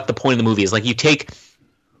about what the point of the movie is. Like, you take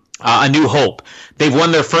A New Hope. They've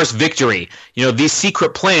won their first victory. These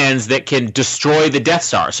secret plans that can destroy the Death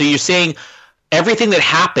Star. So you're saying everything that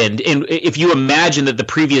happened, and if you imagine that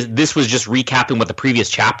this was just recapping what the previous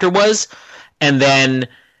chapter was, and then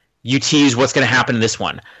you tease what's going to happen in this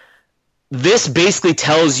one. This basically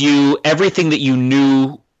tells you everything that you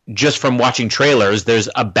knew just from watching trailers. There's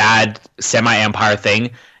a bad semi-empire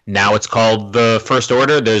thing. Now it's called the First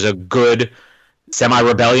Order. There's a good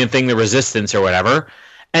semi-rebellion thing, the Resistance or whatever.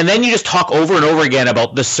 And then you just talk over and over again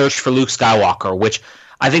about the search for Luke Skywalker, which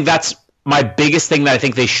I think that's my biggest thing that I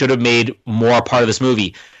think they should have made more a part of this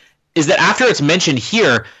movie, is that after it's mentioned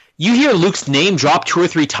here, you hear Luke's name drop 2 or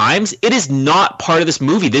 3 times. It is not part of this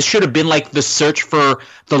movie. This should have been like the search for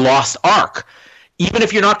the Lost Ark. Even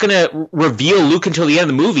if you're not going to reveal Luke until the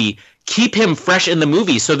end of the movie, keep him fresh in the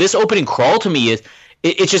movie. So this opening crawl to me is,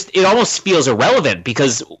 it almost feels irrelevant,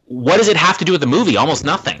 because what does it have to do with the movie? Almost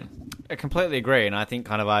nothing. I completely agree, and I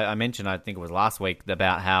think I mentioned, I think it was last week,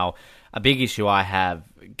 about how a big issue I have,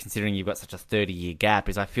 considering you've got such a 30-year gap,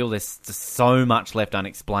 is I feel there's just so much left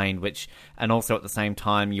unexplained, and also at the same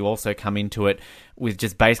time, you also come into it with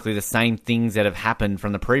just basically the same things that have happened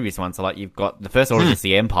from the previous one. So, like, you've got the First Order is just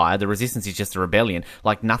the Empire, the Resistance is just a rebellion.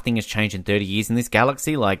 Like, nothing has changed in 30 years in this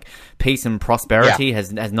galaxy. Like, peace and prosperity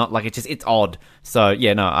has not, like, it's odd. So,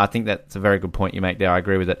 yeah, no, I think that's a very good point you make there. I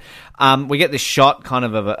agree with it. We get this shot kind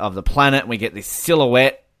of the planet, and we get this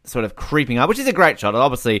silhouette sort of creeping up, which is a great shot.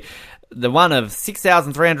 Obviously, the one of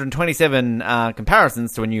 6,327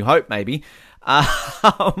 comparisons to A New Hope, maybe.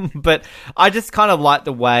 But I just kind of like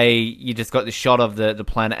the way you just got this shot of the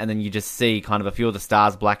planet, and then you just see kind of a few of the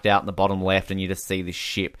stars blacked out in the bottom left, and you just see this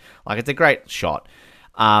ship. Like, it's a great shot.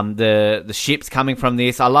 The ships coming from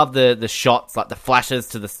this, I love the shots, like the flashes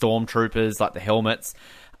to the stormtroopers, like the helmets.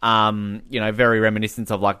 Very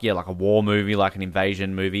reminiscent of like a war movie, like an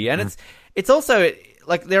invasion movie, and it's also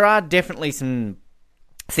like there are definitely some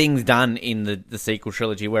things done in the sequel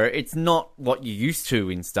trilogy where it's not what you're used to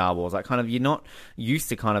in Star Wars. Like, kind of, you're not used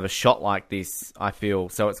to kind of a shot like this, I feel.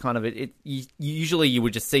 So it's kind of usually you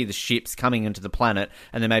would just see the ships coming into the planet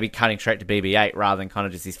and then maybe cutting straight to BB-8 rather than kind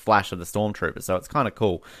of just this flash of the stormtroopers. So it's kind of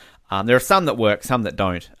cool. There are some that work, some that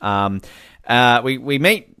don't. We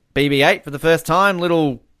meet BB-8 for the first time,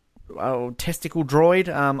 little testicle droid.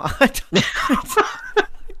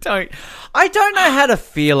 I don't know how to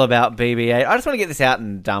feel about BB-8. I just want to get this out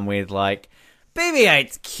and done with. Like,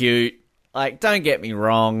 BB-8's cute. Like, don't get me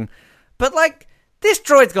wrong. But, like, this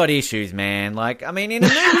droid's got issues, man. Like, I mean, in a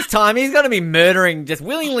movie's time, he's going to be just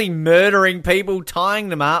willingly murdering people, tying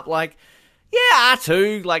them up. Like, yeah,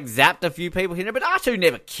 R2, like, zapped a few people here, but R2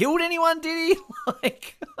 never killed anyone, did he?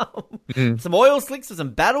 Like, some oil slicks for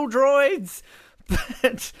some battle droids.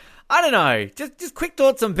 But I don't know. Just quick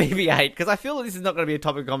thoughts on BB-8, because I feel that this is not going to be a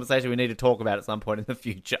topic of conversation we need to talk about at some point in the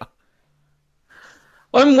future.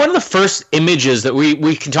 Well, I mean, one of the first images that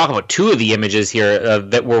we can talk about, 2 of the images here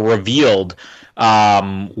that were revealed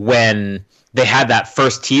when they had that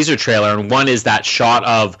first teaser trailer, and one is that shot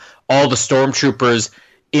of all the stormtroopers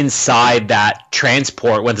inside that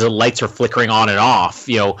transport when the lights are flickering on and off,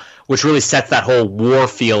 which really sets that whole war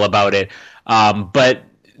feel about it. But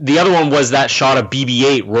the other one was that shot of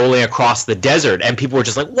BB-8 rolling across the desert, and people were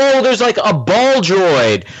just like, whoa, there's like a ball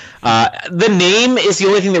droid. The name is the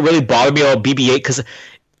only thing that really bothered me about BB-8, because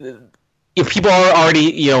if people are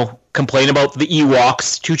already, complain about the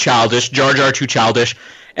Ewoks, too childish, Jar Jar too childish,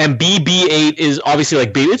 and BB-8 is obviously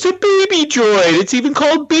like, baby, it's a baby droid. It's even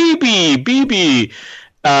called BB.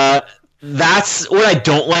 That's what I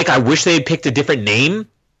don't like. I wish they had picked a different name.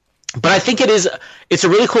 But I think it's a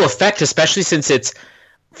really cool effect, especially since it's,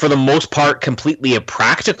 for the most part, completely a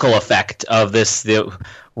practical effect of the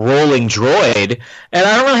rolling droid. And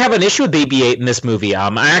I don't really have an issue with BB-8 in this movie. I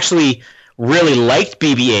actually really liked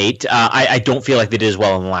BB-8. I don't feel like they did as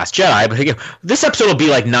well in The Last Jedi. But again, this episode will be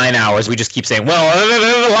like 9 hours. We just keep saying,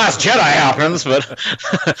 well, The Last Jedi happens.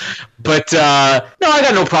 But no, I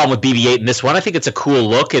got no problem with BB-8 in this one. I think it's a cool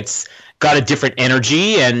look. It's got a different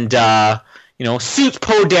energy and, suits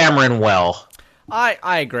Poe Dameron well.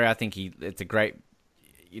 I agree. I think it's a great,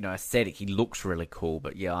 aesthetic. He looks really cool.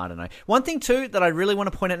 But yeah, I don't know. One thing, too, that I really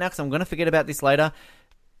want to point out now, because I'm going to forget about this later.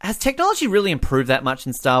 Has technology really improved that much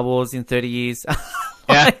in Star Wars in 30 years?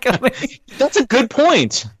 That's a good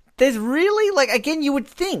point. There's really, again, you would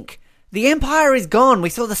think the Empire is gone. We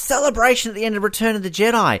saw the celebration at the end of Return of the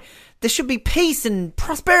Jedi. There should be peace and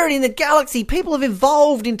prosperity in the galaxy. People have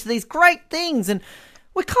evolved into these great things, and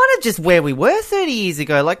we're kind of just where we were 30 years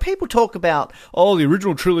ago. People talk about, the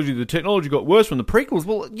original trilogy, the technology got worse from the prequels.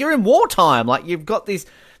 Well, you're in wartime. You've got this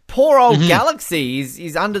poor old galaxy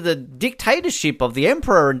is under the dictatorship of the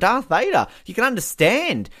Emperor and Darth Vader. You can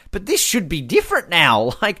understand. But this should be different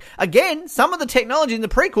now. Again, some of the technology in the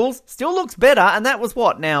prequels still looks better, and that was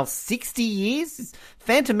what, now 60 years?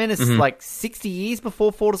 Phantom Menace is 60 years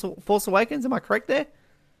before Force Awakens. Am I correct there?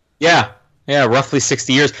 Yeah, roughly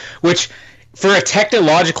 60 years, which for a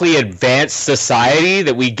technologically advanced society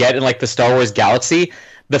that we get in the Star Wars galaxy,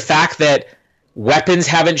 the fact that weapons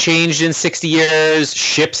haven't changed in 60 years,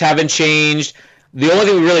 ships haven't changed. The only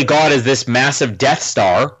thing we really got is this massive Death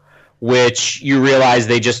Star, which you realize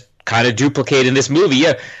they just kind of duplicate in this movie.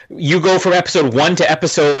 Yeah, you go from episode 1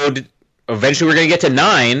 to eventually we're going to get to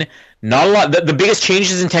 9. Not a lot. The biggest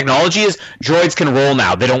changes in technology is droids can roll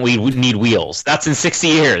now. They don't need wheels. That's in 60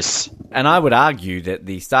 years. And I would argue that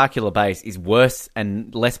the Starkiller base is worse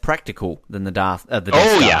and less practical than the Death Star.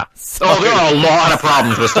 Yeah. So, there are a lot of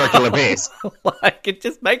problems with Starkiller base. It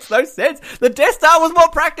just makes no sense. The Death Star was more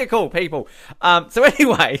practical, people. So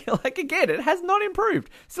anyway, again, it has not improved.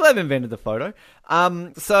 Still haven't invented the photo.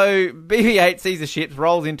 So BB-8 sees the ships,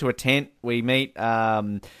 rolls into a tent. We meet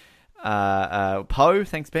Poe,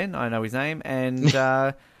 thanks Ben, I know his name, and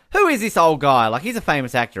who is this old guy? He's a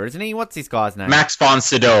famous actor, isn't he? What's this guy's name? Max von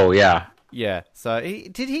Sydow, yeah. Yeah, so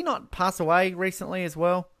did he not pass away recently as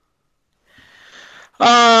well?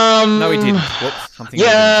 No, he didn't. Whoops,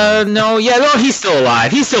 no, he's still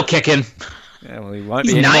alive. He's still kicking. Yeah, well, he won't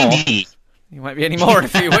be anymore. 90. He won't be anymore in a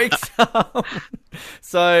few weeks.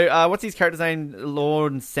 So, what's his character's name?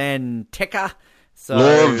 Lord San Tekka.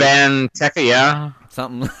 Lord Van Tekka, yeah.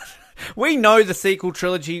 Something. We know the sequel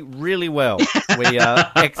trilogy really well. We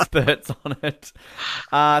are experts on it.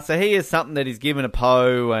 So he is something that is given a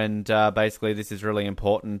Poe, and basically this is really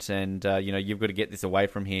important, and you've got to get this away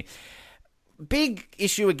from here. Big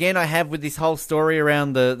issue again I have with this whole story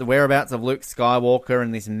around the whereabouts of Luke Skywalker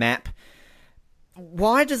and this map.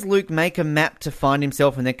 Why does Luke make a map to find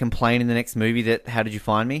himself and then complain in the next movie that, how did you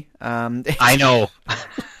find me? I know.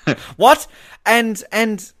 What? And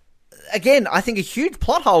again, I think a huge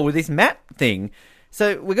plot hole with this map thing.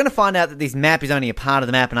 So we're going to find out that this map is only a part of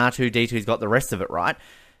the map and R2-D2's got the rest of it, right?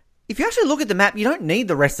 If you actually look at the map, you don't need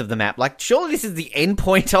the rest of the map. Surely this is the end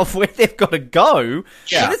point of where they've got to go.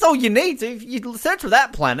 Yeah. So that's all you need. So if you search for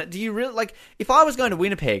that planet, do you really, if I was going to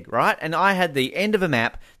Winnipeg, right, and I had the end of a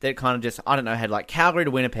map that kind of just, I don't know, had Calgary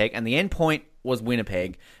to Winnipeg, and the end point was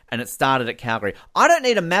Winnipeg, and it started at Calgary. I don't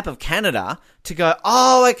need a map of Canada to go,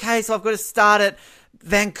 okay, so I've got to start at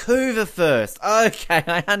Vancouver first. Okay,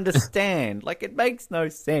 I understand. It makes no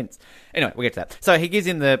sense. Anyway, we'll get to that. So he gives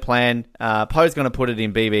him the plan. Poe's going to put it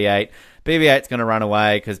in BB-8. BB-8's going to run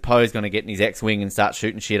away because Poe's going to get in his X-Wing and start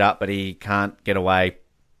shooting shit up, but he can't get away.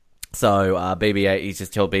 So BB-8, he's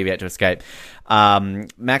just told BB-8 to escape.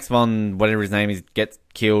 Max von, whatever his name is, gets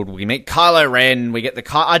killed. We meet Kylo Ren. We get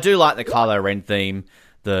I do like the Kylo Ren theme.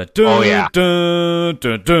 The dun, dun,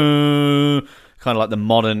 dun, dun. Kind of like the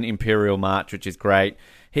modern Imperial March, which is great.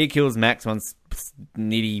 He kills Max von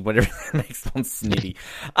Snitty, whatever, Max von Snitty.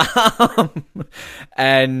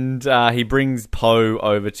 And he brings Poe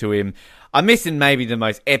over to him. I'm missing maybe the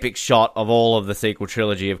most epic shot of all of the sequel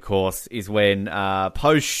trilogy, of course, is when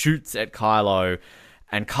Poe shoots at Kylo,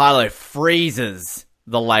 and Kylo freezes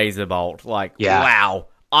the laser bolt. Wow.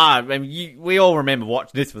 We all remember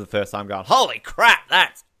watching this for the first time going, holy crap,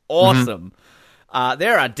 that's awesome.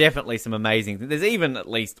 There are definitely some amazing... There's even at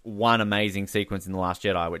least one amazing sequence in The Last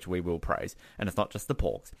Jedi, which we will praise. And it's not just the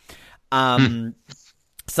porks.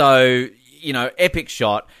 So, epic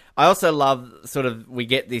shot. I also love we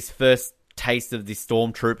get this first taste of this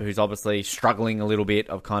stormtrooper who's obviously struggling a little bit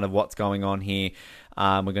of kind of what's going on here.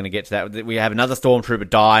 We're going to get to that. We have another stormtrooper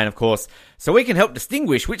die, and of course, so we can help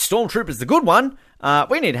distinguish which stormtrooper's the good one,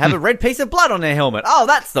 we need to have a red piece of blood on their helmet. Oh,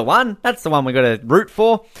 that's the one. That's the one we got to root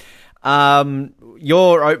for.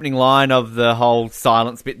 Your opening line of the whole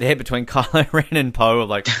silence bit there between Kylo Ren and Poe,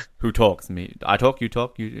 like, who talks? Me, I talk, you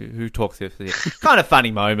talk, who talks? Kind of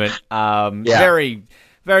funny moment. Very,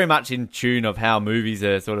 very much in tune of how movies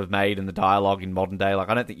are sort of made and the dialogue in modern day. Like,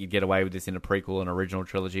 I don't think you'd get away with this in a prequel and original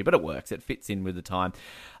trilogy, but it works. It fits in with the time.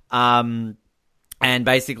 And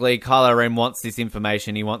basically, Kylo Ren wants this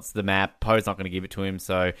information. He wants the map. Poe's not going to give it to him,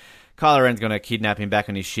 so Kylo Ren's going to kidnap him back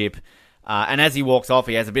on his ship. And as he walks off,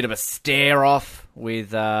 he has a bit of a stare-off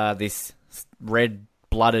with this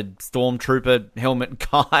red-blooded stormtrooper helmet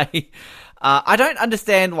guy. I don't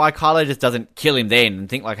understand why Kylo just doesn't kill him then and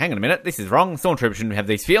think, like, hang on a minute, this is wrong. Stormtrooper shouldn't have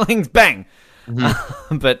these feelings. Bang!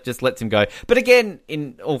 Mm-hmm. But just lets him go. But again,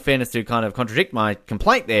 in all fairness, to kind of contradict my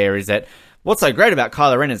complaint there, is that what's so great about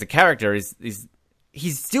Kylo Ren as a character is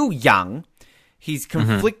he's still young. He's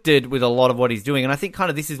conflicted with a lot of what he's doing, and I think kind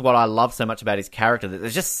of this is what I love so much about his character, that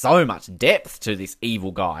there's just so much depth to this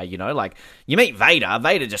evil guy, Like, you meet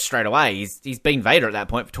Vader just straight away, he's been Vader at that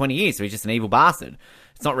point for 20 years, so he's just an evil bastard.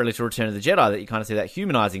 It's not really to Return of the Jedi that you kind of see that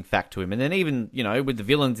humanizing fact to him. And then even, with the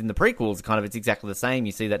villains in the prequels, kind of it's exactly the same.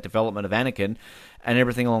 You see that development of Anakin and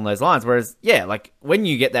everything along those lines. Whereas, like, when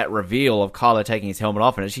you get that reveal of Kylo taking his helmet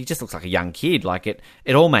off and he just looks like a young kid, like, it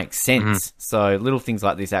all makes sense. So little things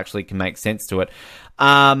like this actually can make sense to it.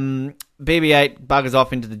 BB-8 buggers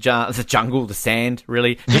off into the jungle, the sand,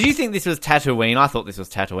 really. Did you think this was Tatooine? I thought this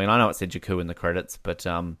was Tatooine. I know it said Jakku in the credits, but,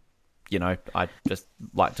 I just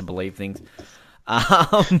like to believe things.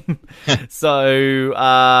 And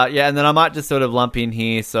then I might just sort of lump in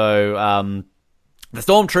here. So, the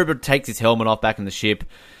stormtrooper takes his helmet off back in the ship.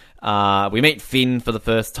 We meet Finn for the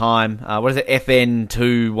first time. What is it? FN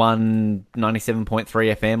 2197.3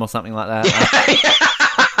 FM or something like that.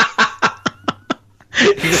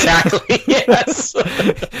 Exactly, yes.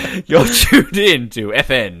 You're tuned in to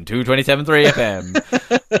FN 227.3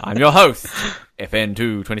 FM. I'm your host, FN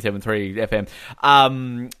 227.3 FM.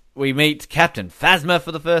 We meet Captain Phasma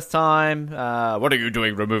for the first time. What are you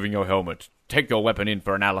doing removing your helmet? Take your weapon in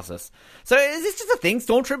for analysis. So is this just a thing?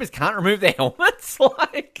 Stormtroopers can't remove their helmets?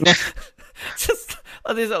 Like, just...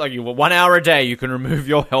 There's like 1 hour a day you can remove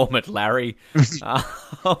your helmet, Larry. So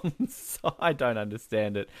I don't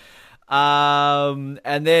understand it. And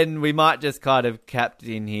then we might just kind of capped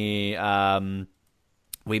in here.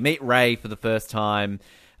 We meet Rey for the first time.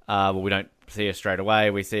 We don't see her straight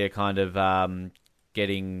away. We see her kind of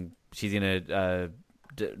she's in a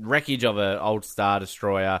wreckage of an old Star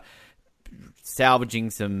Destroyer, salvaging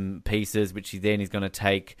some pieces, which she then is going to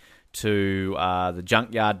take to the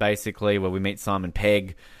junkyard, basically, where we meet Simon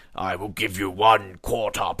Pegg. I will give you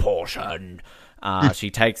 1/4 portion. She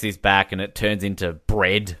takes this back and it turns into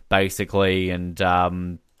bread, basically,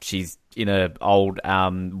 and she's in an old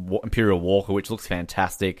Imperial Walker, which looks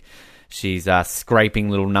fantastic. She's scraping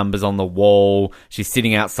little numbers on the wall. She's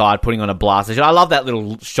sitting outside putting on a blaster shield. I love that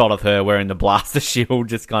little shot of her wearing the blaster shield,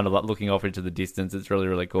 just kind of like looking off into the distance. It's really,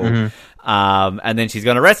 really cool. And then she's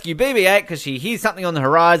going to rescue BB-8 because she hears something on the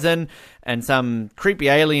horizon, and some creepy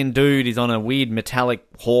alien dude is on a weird metallic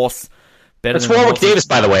horse. It's Warwick Davis,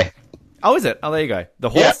 by the way. Oh, is it? Oh, there you go. The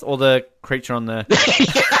horse or the creature on the...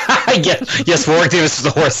 Yes, Warwick Davis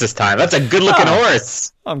was the horse this time. That's a good-looking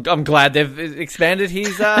horse. I'm glad they've expanded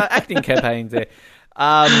his acting campaigns there.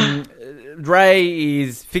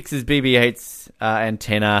 Rey fixes BB-8's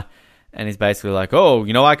antenna and is basically like, oh,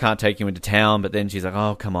 I can't take you into town. But then she's like,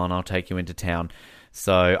 oh, come on, I'll take you into town.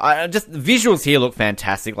 So the visuals here look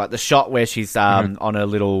fantastic. Like the shot where she's on a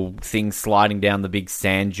little thing sliding down the big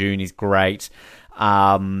sand dune is great.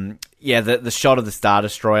 The shot of the Star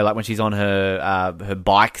Destroyer, like when she's on her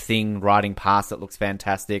bike thing riding past, it looks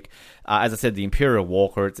fantastic. As I said, the Imperial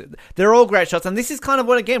Walker, they're all great shots. And this is kind of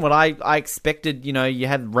what I expected. You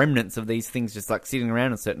had remnants of these things just like sitting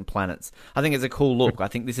around on certain planets. I think it's a cool look. I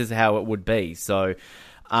think this is how it would be. So,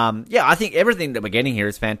 I think everything that we're getting here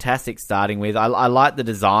is fantastic, starting with. I like the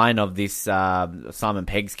design of this Simon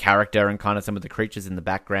Pegg's character and kind of some of the creatures in the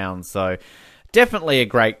background. So, definitely a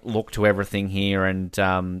great look to everything here, and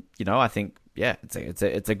I think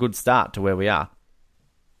it's a good start to where we are.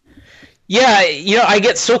 Yeah, I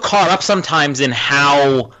get so caught up sometimes in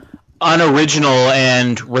how unoriginal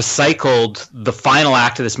and recycled the final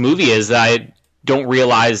act of this movie is that don't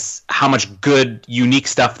realize how much good, unique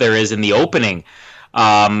stuff there is in the opening.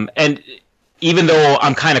 And even though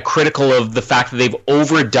I'm kind of critical of the fact that they've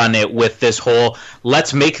overdone it with this whole,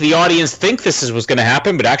 let's make the audience think this is what's going to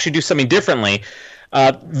happen, but actually do something differently,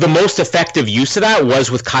 the most effective use of that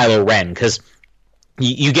was with Kylo Ren, because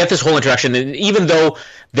you get this whole introduction, and even though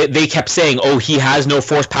they kept saying, oh, he has no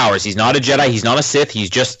Force powers, he's not a Jedi, he's not a Sith, he's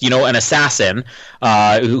just, an assassin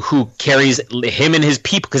who carries him and his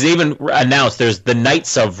people, because they even announced there's the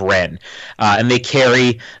Knights of Ren, and they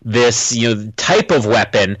carry this type of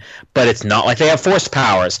weapon, but it's not like they have Force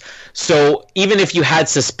powers. So even if you had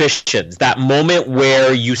suspicions, that moment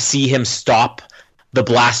where you see him stop the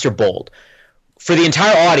blaster bolt, for the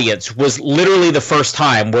entire audience, was literally the first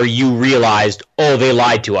time where you realized, oh, they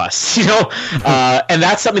lied to us, and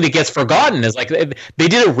that's something that gets forgotten. Is like they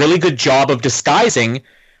did a really good job of disguising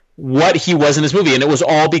what he was in this movie, and it was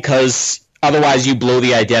all because otherwise you blow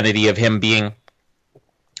the identity of him being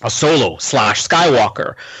a Solo /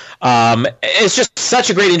 Skywalker. It's just such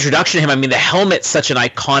a great introduction to him. I mean, the helmet's such an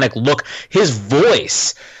iconic look. His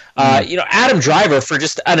voice. Adam Driver, for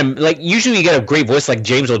just usually you get a great voice like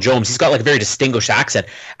James Earl Jones. He's got like a very distinguished accent.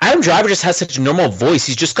 Adam Driver just has such a normal voice.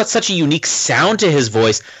 He's just got such a unique sound to his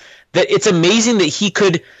voice that it's amazing that he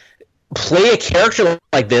could play a character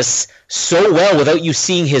like this so well without you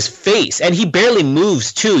seeing his face. And he barely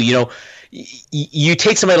moves too. You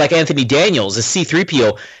take somebody like Anthony Daniels, a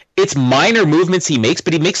C-3PO. It's minor movements he makes,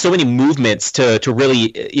 but he makes so many movements to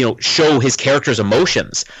really show his character's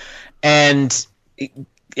emotions. And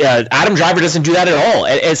Adam Driver doesn't do that at all.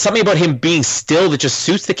 And something about him being still that just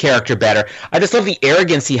suits the character better. I just love the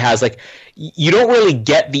arrogance he has. Like, you don't really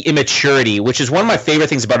get the immaturity, which is one of my favorite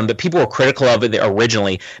things about him that people were critical of it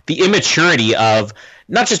originally. The immaturity of,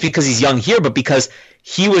 not just because he's young here, but because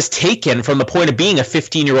he was taken from the point of being a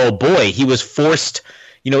 15-year-old boy. He was forced,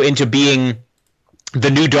 into being the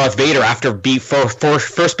new Darth Vader after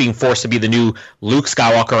first being forced to be the new Luke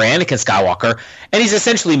Skywalker or Anakin Skywalker, and he's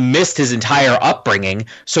essentially missed his entire upbringing,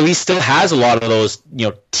 so he still has a lot of those,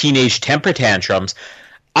 teenage temper tantrums.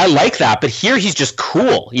 I like that, but here he's just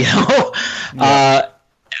cool, Yeah.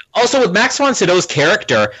 Also, with Max von Sydow's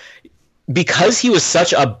character, because he was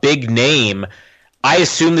such a big name, I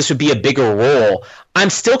assumed this would be a bigger role. I'm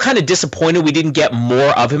still kind of disappointed we didn't get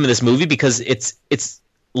more of him in this movie, because it's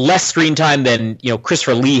less screen time than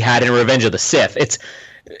Christopher Lee had in Revenge of the Sith. It's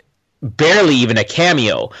barely even a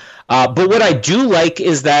cameo. But what I do like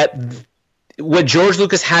is that what George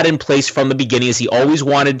Lucas had in place from the beginning is he always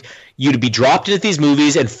wanted you to be dropped into these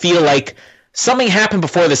movies and feel like something happened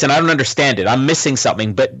before this and I don't understand it. I'm missing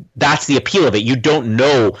something, but that's the appeal of it. You don't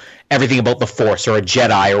know everything about the Force or a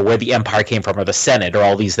Jedi or where the Empire came from or the Senate or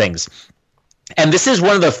all these things. And this is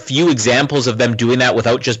one of the few examples of them doing that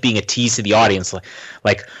without just being a tease to the audience.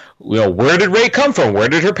 Like, where did Rey come from? Where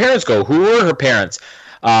did her parents go? Who were her parents?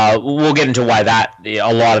 We'll get into why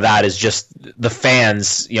a lot of that is just the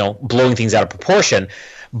fans, blowing things out of proportion.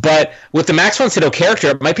 But with the Max von Sydow character,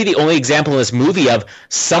 it might be the only example in this movie of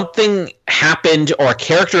something happened or a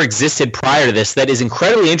character existed prior to this that is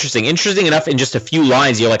incredibly interesting. Interesting enough in just a few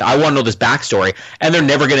lines, you're like, I want to know this backstory, and they're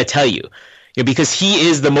never going to tell you. Because he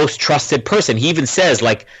is the most trusted person. He even says,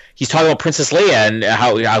 like, he's talking about Princess Leia and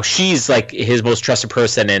how she's like his most trusted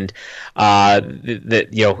person, and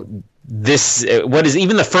this what is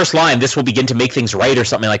even the first line, this will begin to make things right or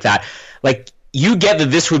something like that. Like, you get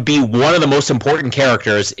that this would be one of the most important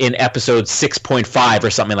characters in episode 6.5 or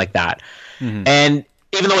something like that. Mm-hmm. And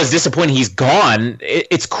even though it's disappointing he's gone,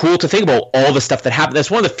 it's cool to think about all the stuff that happened.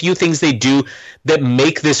 That's one of the few things they do that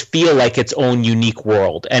make this feel like its own unique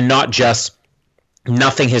world and not just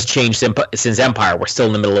nothing has changed since Empire. We're still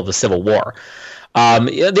in the middle of the Civil War.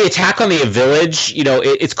 The attack on the village,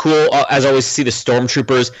 it's cool, as always, to see the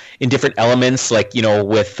stormtroopers in different elements, like,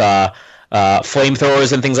 with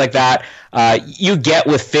flamethrowers and things like that. You get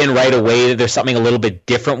with Finn right away that there's something a little bit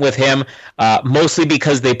different with him, mostly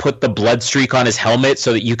because they put the blood streak on his helmet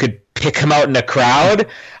so that you could pick him out in a crowd,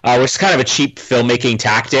 which is kind of a cheap filmmaking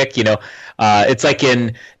tactic. It's like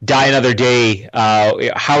in Die Another Day.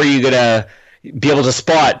 How are you going to be able to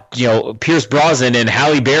spot, Pierce Brosnan and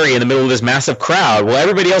Halle Berry in the middle of this massive crowd? Well,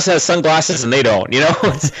 everybody else has sunglasses and they don't,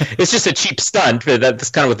 it's just a cheap stunt, but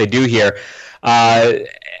that's kind of what they do here.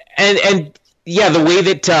 And yeah, the way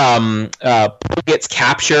that Poe gets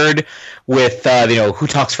captured with, who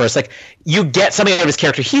talks first, like, you get something out of his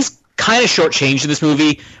character. He's kind of shortchanged in this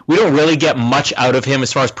movie. We don't really get much out of him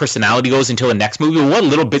as far as personality goes until the next movie. But what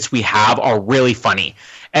little bits we have are really funny,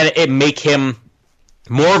 and it make him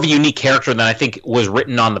more of a unique character than I think was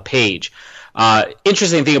written on the page.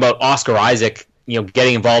 Interesting thing about Oscar Isaac,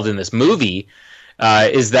 getting involved in this movie,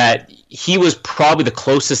 is that he was probably the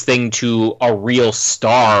closest thing to a real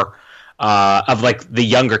star of like the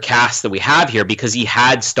younger cast that we have here, because he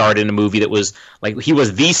had starred in a movie that was like, he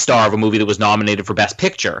was the star of a movie that was nominated for Best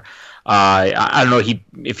Picture. I don't know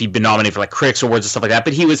if he'd been nominated for like Critics Awards and stuff like that,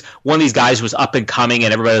 but he was one of these guys who was up and coming,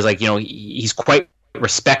 and everybody was like, he's quite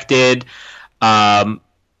respected.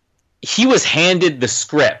 He was handed the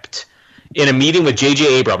script in a meeting with JJ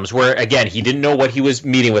Abrams, where, again, he didn't know what he was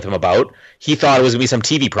meeting with him about. He thought it was going to be some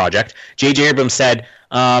TV project. JJ Abrams said,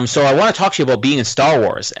 so I want to talk to you about being in Star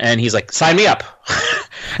Wars. And he's like, sign me up.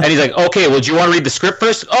 And he's like, okay, well, do you want to read the script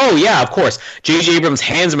first? Oh, yeah, of course. JJ Abrams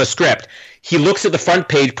hands him a script. He looks at the front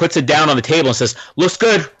page, puts it down on the table, and says, looks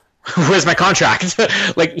good. Where's my contract?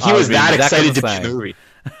 Like, he was that excited to be in the movie.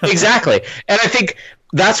 Exactly. And I think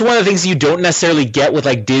that's one of the things you don't necessarily get with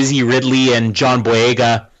like Daisy Ridley and John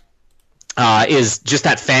Boyega, is just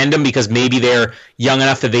that fandom, because maybe they're young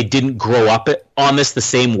enough that they didn't grow up on this the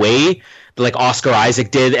same way that like Oscar Isaac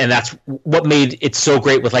did, and that's what made it so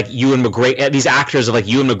great with like Ewan McGregor, these actors of like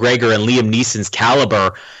Ewan McGregor and Liam Neeson's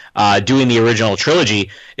caliber doing the original trilogy,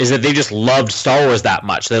 is that they just loved Star Wars that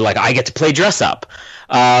much. They're like, I get to play dress up.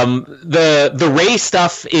 The Rey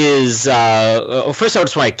stuff is first I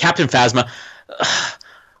just want Captain Phasma.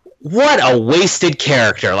 What a wasted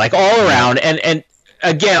character, like all around. And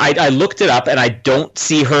again, I looked it up, and I don't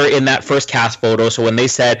see her in that first cast photo. So when they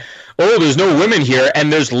said, oh, there's no women here,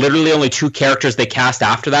 and there's literally only 2 characters they cast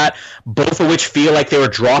after that, both of which feel like they were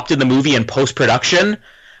dropped in the movie in post-production,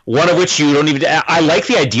 one of which you don't even... I like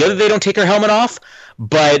the idea that they don't take her helmet off,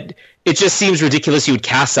 but it just seems ridiculous you would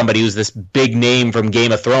cast somebody who's this big name from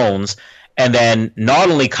Game of Thrones and then not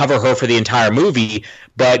only cover her for the entire movie,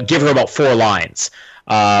 but give her about 4 lines.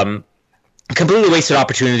 Completely wasted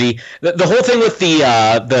opportunity. The whole thing with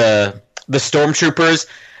the stormtroopers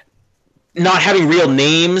not having real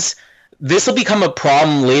names, this will become a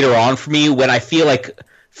problem later on for me, when I feel like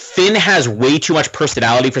Finn has way too much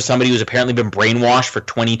personality for somebody who's apparently been brainwashed for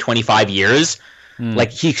 20-25 years.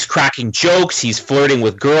 Like, he's cracking jokes, he's flirting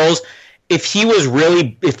with girls. If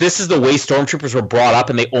this is the way stormtroopers were brought up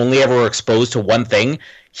and they only ever were exposed to one thing,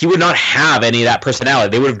 he would not have any of that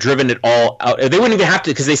personality. They would have driven it all out. They wouldn't even have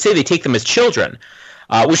to, because they say they take them as children.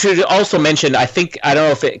 Which we also mentioned, I don't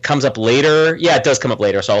know if it comes up later. Yeah, it does come up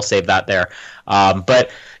later, so I'll save that there.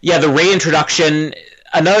 But yeah, the Rey introduction,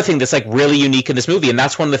 another thing that's like really unique in this movie, and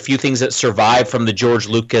that's one of the few things that survived from the George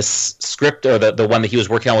Lucas script, or the one that he was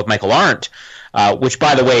working on with Michael Arndt, which,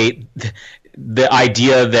 by the way, the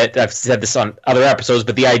idea that, I've said this on other episodes,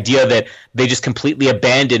 but the idea that they just completely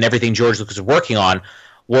abandoned everything George Lucas was working on,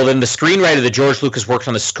 well, then the screenwriter that George Lucas worked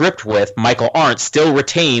on the script with, Michael Arndt, still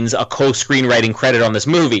retains a co-screenwriting credit on this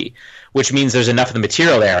movie, which means there's enough of the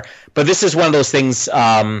material there. But this is one of those things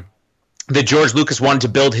that George Lucas wanted to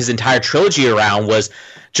build his entire trilogy around, was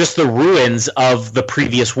just the ruins of the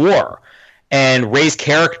previous war. And Rey's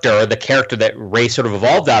character, the character that Rey sort of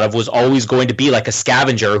evolved out of, was always going to be like a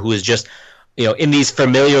scavenger who is just, in these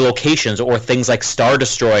familiar locations, or things like Star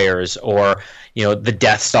Destroyers, or the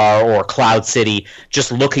Death Star or Cloud City,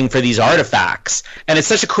 just looking for these artifacts. And it's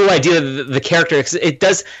such a cool idea that the character,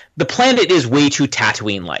 the planet is way too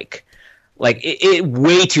Tatooine-like.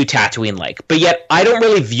 Way too Tatooine-like. But yet, I don't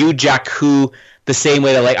really view Jakku the same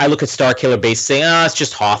way that, like, I look at Starkiller Base saying, it's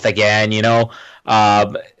just Hoth again,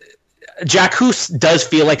 Jakku does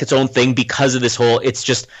feel like its own thing because of this whole, it's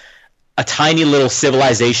just a tiny little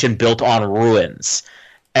civilization built on ruins.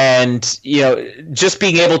 And, just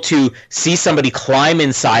being able to see somebody climb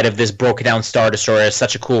inside of this broken down Star Destroyer is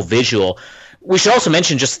such a cool visual. We should also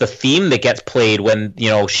mention just the theme that gets played when,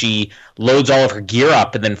 she loads all of her gear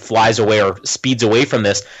up and then flies away or speeds away from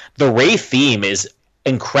this. The Rey theme is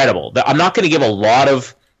incredible. I'm not going to give a lot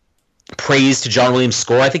of praise to John Williams'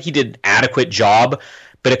 score. I think he did an adequate job,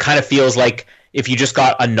 but it kind of feels like if you just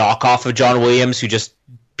got a knockoff of John Williams who just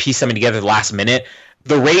pieced something together at the last minute.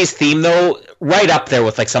 The Rey's theme, though, right up there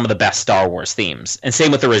with like some of the best Star Wars themes, and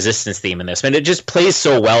same with the Resistance theme in this. And it just plays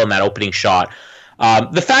so well in that opening shot.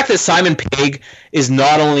 The fact that Simon Pegg is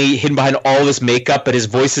not only hidden behind all this makeup, but his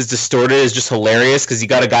voice is distorted is just hilarious, because you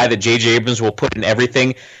got a guy that JJ Abrams will put in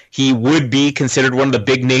everything. He would be considered one of the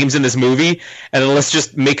big names in this movie, and then let's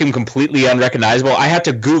just make him completely unrecognizable. I had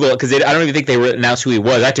to Google it, because I don't even think they announced who he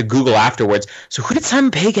was. I had to Google afterwards. So who did Simon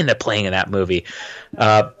Pegg end up playing in that movie?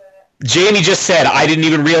 Jamie just said, I didn't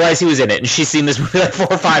even realize he was in it, and she's seen this movie like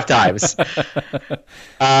 4 or 5 times.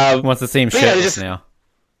 Wants to see him shirtless now.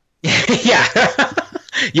 Yeah.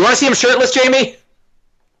 You want to see him shirtless, Jamie?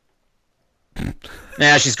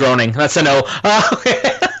 Nah, she's groaning. That's a no.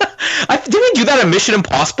 Did we do that in Mission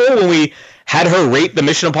Impossible when we had her rate the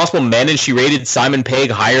Mission Impossible men and she rated Simon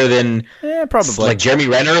Pegg higher than probably like Jeremy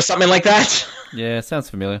Renner or something like that? Yeah, sounds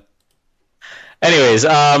familiar. Anyways,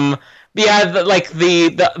 the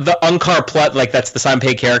Unkar plot, like that's the Simon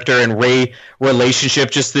Pegg character and Rey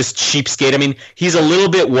relationship, just this cheapskate. I mean, he's a little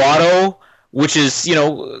bit Watto, which is,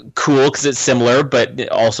 cool because it's similar, but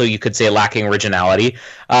also you could say lacking originality.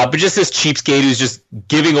 But just this cheapskate who's just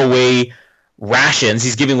giving away rations,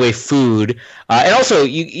 he's giving away food, and also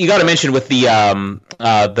you got to mention with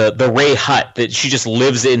the Rey hut that she just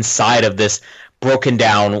lives inside of this broken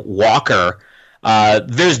down walker.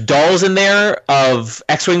 There's dolls in there of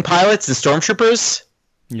X-wing pilots and stormtroopers.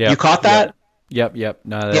 Yeah, you caught that? Yep.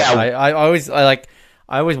 No, yeah. I always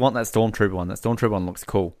want that stormtrooper one. That stormtrooper one looks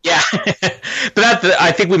cool. Yeah, but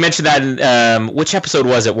I think we mentioned that in which episode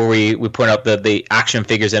was it where we point out the action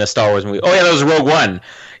figures in a Star Wars movie? Oh yeah, that was Rogue One.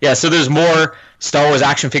 Yeah, so there's more Star Wars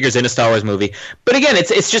action figures in a Star Wars movie. But again,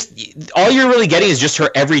 it's just all you're really getting is just her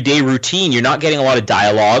everyday routine. You're not getting a lot of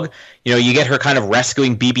dialogue. You get her kind of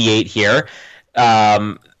rescuing BB-8 here.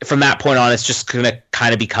 From that point on, it's just going to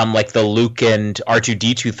kind of become like the Luke and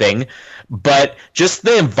R2-D2 thing. But just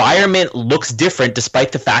the environment looks different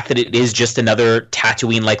despite the fact that it is just another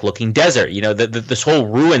Tatooine-like looking desert. This whole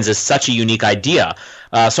ruins is such a unique idea.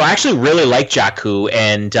 So I actually really like Jakku,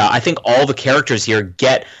 and I think all the characters here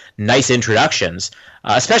get nice introductions,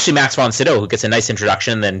 especially Max von Sydow, who gets a nice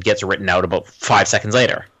introduction and then gets written out about 5 seconds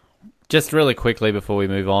later. Just really quickly before we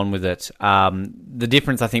move on with it, the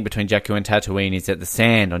difference I think between Jakku and Tatooine is that the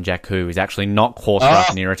sand on Jakku is actually not coarse, rough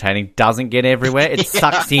and irritating, doesn't get everywhere. It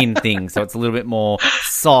sucks in things, so it's a little bit more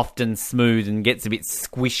soft and smooth and gets a bit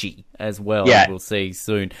squishy as well, as we'll see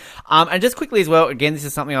soon. And just quickly as well, again, this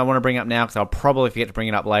is something I want to bring up now because I'll probably forget to bring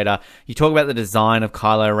it up later. You talk about the design of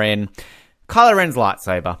Kylo Ren. Kylo Ren's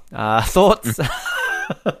lightsaber. Thoughts?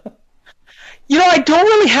 I don't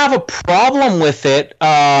really have a problem with it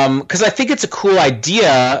because I think it's a cool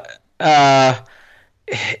idea.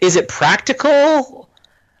 Is it practical?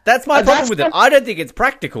 That's my problem with it. I don't think it's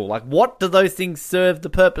practical. Like, what do those things serve the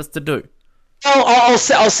purpose to do? I'll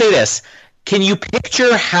say this. Can you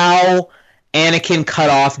picture how Anakin cut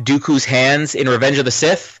off Dooku's hands in Revenge of the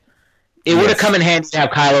Sith? It would have come in handy to have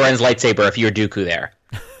Kylo Ren's lightsaber if you were Dooku there.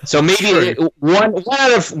 So maybe one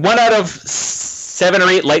out of 7 or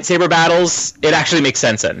 8 lightsaber battles, it actually makes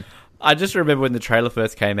sense in. I just remember when the trailer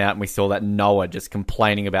first came out and we saw that Noah just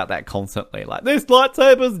complaining about that constantly. Like, this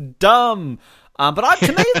lightsaber's dumb. But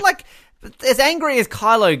to me, like, as angry as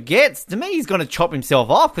Kylo gets, to me he's going to chop himself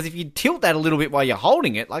off because if you tilt that a little bit while you're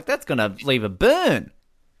holding it, like, that's going to leave a burn.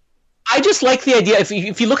 I just like the idea.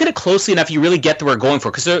 If you look at it closely enough, you really get what we're going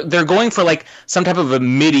for because they're going for like some type of a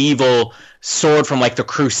medieval sword from like the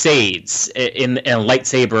Crusades in a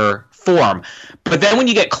lightsaber form. But then when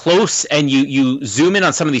you get close and you zoom in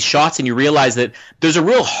on some of these shots and you realize that there's a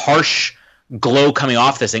real harsh glow coming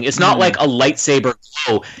off this thing. It's not like a lightsaber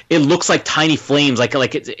glow. It looks like tiny flames, like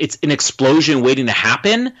it's an explosion waiting to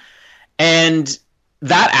happen. And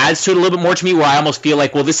that adds to it a little bit more to me where I almost feel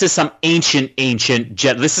like, well, this is some ancient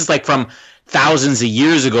jet. This is like from thousands of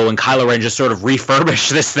years ago when Kylo Ren just sort of refurbished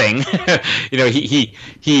this thing.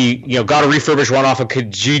 He got a refurbished one off of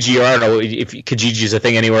Kijiji, or I don't know if Kijiji is a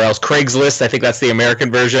thing anywhere else. Craigslist, I think that's the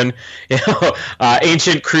American version.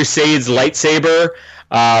 Ancient Crusades lightsaber,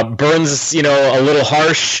 burns, a little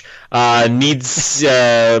harsh, needs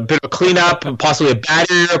a bit of cleanup, possibly a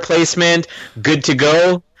battery replacement, good to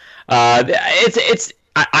go. I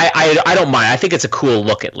don't mind. I think it's a cool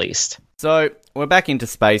look at least. So we're back into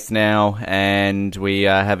space now, and we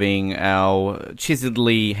are having our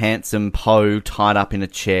chiseledly handsome Poe tied up in a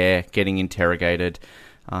chair, getting interrogated.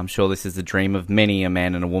 I'm sure this is the dream of many a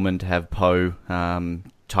man and a woman to have Poe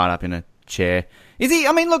tied up in a chair. Is he?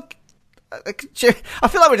 I mean, look, I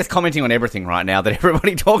feel like we're just commenting on everything right now that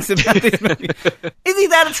everybody talks about this movie. Is he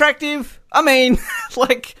that attractive? I mean,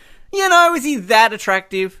 is he that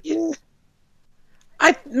attractive? Yeah.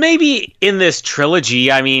 Maybe in this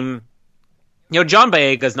trilogy, I mean, John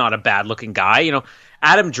Boyega's not a bad-looking guy.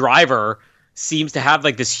 Adam Driver seems to have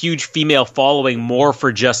like this huge female following more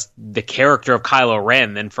for just the character of Kylo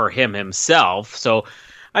Ren than for him himself. So,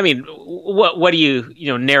 I mean, what do you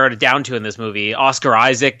narrow it down to in this movie? Oscar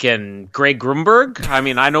Isaac and Greg Grunberg? I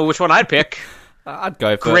mean, I know which one I'd pick. I'd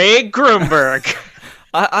go for Greg Grunberg.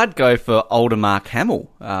 I'd go for older Mark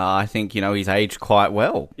Hamill. I think, he's aged quite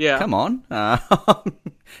well. Yeah. Come on.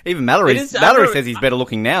 Even Mallory says he's better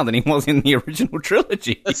looking now than he was in the original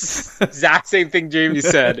trilogy. That's the exact same thing Jamie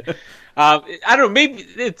said. I don't know,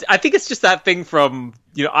 maybe I think it's just that thing from,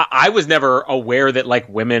 I was never aware that like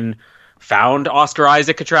women found Oscar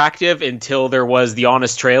Isaac attractive until there was the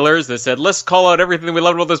honest trailers that said, let's call out everything we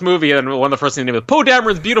loved about this movie. And one of the first things they was Poe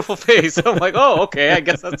Dameron's beautiful face. I'm like, oh, okay, I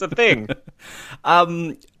guess that's a thing.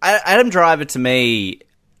 Adam Driver to me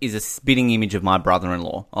is a spitting image of my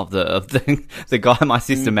brother-in-law, of the guy my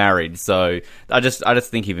sister married. So I just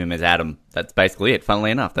think of him as Adam. That's basically it.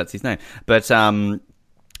 Funnily enough, that's his name. But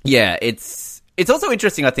yeah, it's also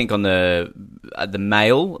interesting, I think, on the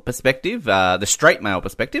male perspective, the straight male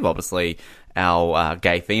perspective. Obviously, our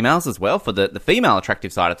gay females as well, for the female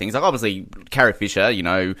attractive side of things. Like, obviously, Carrie Fisher,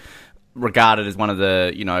 regarded as one of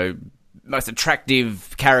the, most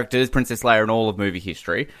attractive characters, Princess Leia, in all of movie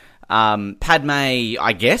history. Padme,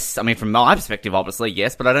 I guess, I mean, from my perspective, obviously,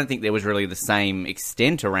 yes, but I don't think there was really the same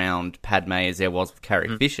extent around Padme as there was with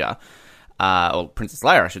Carrie Fisher. Or Princess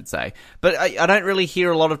Leia, I should say. But I don't really hear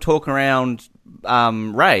a lot of talk around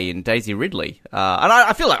Rey and Daisy Ridley. And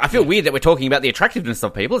I feel weird that we're talking about the attractiveness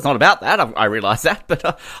of people. It's not about that. I realise that.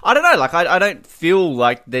 But I don't know. Like, I don't feel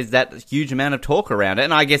like there's that huge amount of talk around it.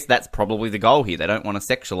 And I guess that's probably the goal here. They don't want to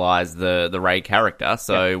sexualise the Rey character,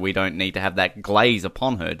 so we don't need to have that glaze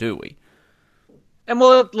upon her, do we? And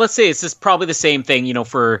well, let's say it's just probably the same thing,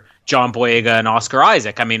 for John Boyega and Oscar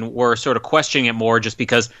Isaac. I mean, we're sort of questioning it more just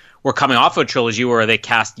because we're coming off of a trilogy where they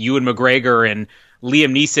cast Ewan McGregor and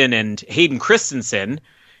Liam Neeson and Hayden Christensen,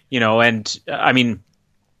 and I mean,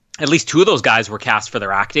 at least two of those guys were cast for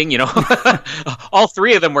their acting, All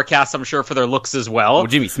three of them were cast, I'm sure, for their looks as well. Well,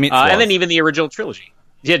 Jimmy Smits and then even the original trilogy.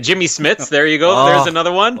 Yeah, Jimmy Smits, there you go. There's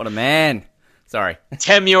another one. What a man. Sorry.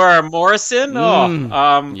 Temuera Morrison.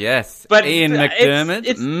 Yes. But Ian McDermott.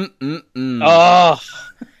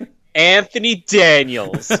 Anthony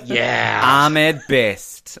Daniels. Yeah. Ahmed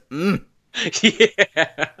Best. Yeah.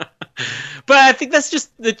 But I think that's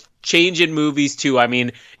just the change in movies too. I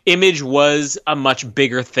mean, image was a much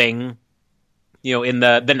bigger thing, in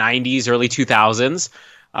the 90s, early 2000s.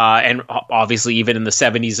 And obviously even in the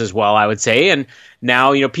 70s as well, I would say. And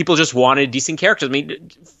now, people just wanted decent characters. I mean,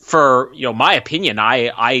 for, my opinion,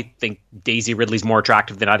 I think Daisy Ridley's more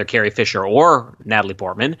attractive than either Carrie Fisher or Natalie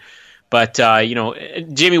Portman. But,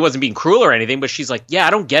 Jamie wasn't being cruel or anything, but she's like, yeah, I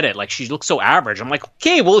don't get it. Like, she looks so average. I'm like,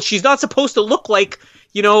 okay, well, she's not supposed to look like,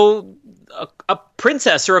 a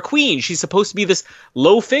princess or a queen. She's supposed to be this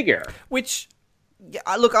low figure. Which,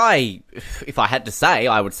 look, if I had to say,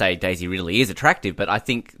 I would say Daisy Ridley is attractive, but I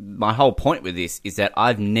think my whole point with this is that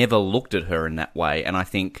I've never looked at her in that way, and I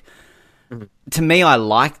think, to me, I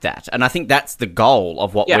like that. And I think that's the goal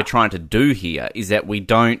of what we're trying to do here, is that we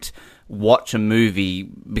don't watch a movie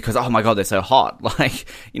because, oh my god, they're so hot. Like,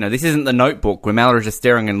 this isn't The Notebook where Mallory's just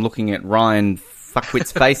staring and looking at Ryan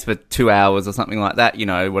Fuckwit's face for 2 hours or something like that, you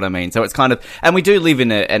know what I mean? So it's kind of, and we do live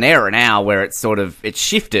in an era now where it's sort of, it's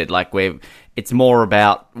shifted, like where it's more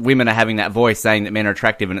about women are having that voice saying that men are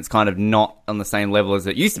attractive, and it's kind of not on the same level as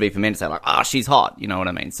it used to be for men to say, like, oh, she's hot, you know what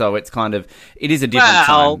I mean? So it's kind of, it is a different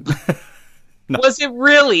time. No. Was it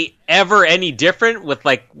really ever any different with,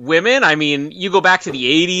 like, women? I mean, you go back to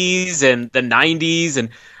the 80s and the 90s, and,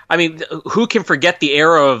 I mean, who can forget the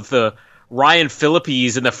era of the Ryan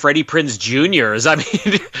Phillippes and the Freddie Prinze Jr.'s? I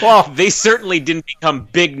mean, well, they certainly didn't become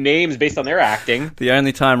big names based on their acting. The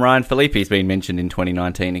only time Ryan Phillippe's been mentioned in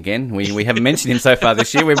 2019 again. We haven't mentioned him so far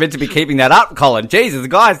this year. We're meant to be keeping that up, Colin. Jesus, the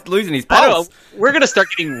guy's losing his pulse. I don't know. We're going to start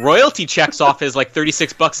getting royalty checks off his, like,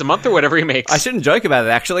 $36 a month or whatever he makes. I shouldn't joke about it,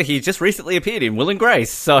 actually. He just recently appeared in Will and Grace.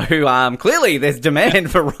 So, clearly there's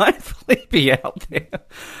demand for Ryan Phillippe out there.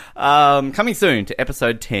 Coming soon to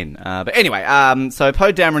episode 10. But anyway, so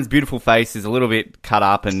Poe Dameron's beautiful face is a little bit cut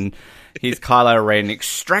up, and here's Kylo Ren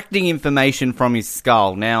extracting information from his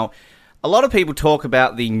skull. Now, a lot of people talk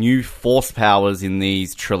about the new force powers in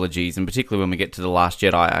these trilogies, and particularly when we get to The Last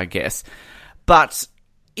Jedi, I guess. But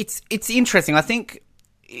it's interesting. I think,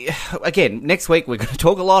 again, next week we're going to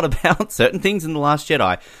talk a lot about certain things in The Last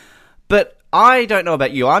Jedi. But I don't know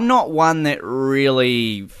about you. I'm not one that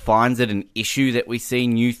really finds it an issue that we see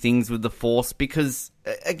new things with the Force because,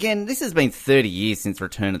 again, this has been 30 years since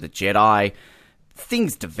Return of the Jedi.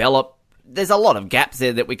 Things develop. There's a lot of gaps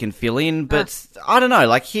there that we can fill in, but I don't know.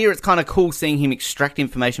 Like here, it's kind of cool seeing him extract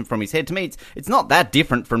information from his head. To me, it's not that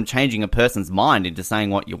different from changing a person's mind into saying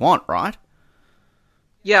what you want, right?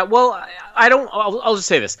 Yeah, well, I'll just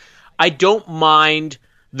say this. I don't mind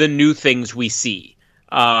the new things we see.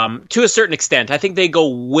 To a certain extent. I think they go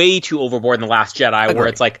way too overboard in The Last Jedi, where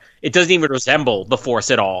it's like, it doesn't even resemble the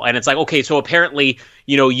Force at all. And it's like, okay, so apparently,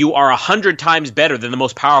 you are 100 times better than the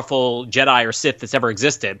most powerful Jedi or Sith that's ever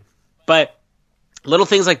existed. But little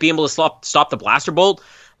things like being able to stop the blaster bolt,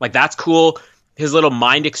 like that's cool. His little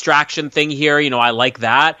mind extraction thing here, I like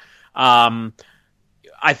that.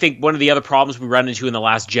 I think one of the other problems we run into in The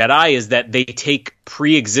Last Jedi is that they take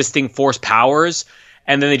pre-existing Force powers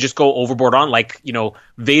and then they just go overboard on, like, you know,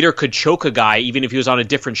 Vader could choke a guy even if he was on a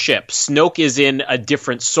different ship. Snoke is in a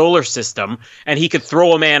different solar system, and he could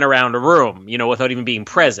throw a man around a room, you know, without even being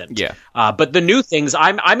present. Yeah. But the new things,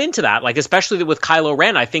 I'm into that. Like, especially with Kylo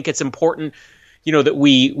Ren, I think it's important, you know, that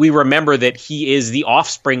we remember that he is the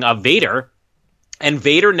offspring of Vader, and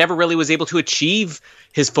Vader never really was able to achieve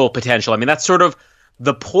his full potential. I mean, that's sort of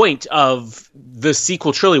the point of the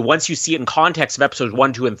sequel trilogy, once you see it in context of episodes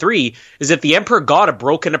 1, 2, and 3, is that the Emperor got a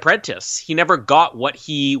broken apprentice. He never got what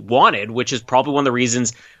he wanted, which is probably one of the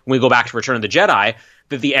reasons, when we go back to Return of the Jedi,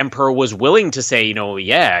 that the Emperor was willing to say, you know,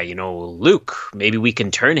 yeah, you know, Luke, maybe we can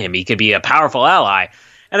turn him. He could be a powerful ally.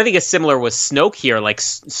 And I think it's similar with Snoke here. Like,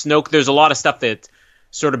 Snoke, there's a lot of stuff that's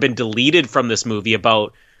sort of been deleted from this movie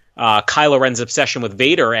about Kylo Ren's obsession with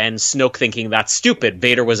Vader and Snoke thinking that's stupid.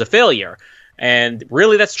 Vader was a failure. And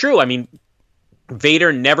really, that's true. I mean,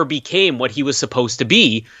 Vader never became what he was supposed to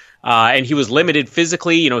be, and he was limited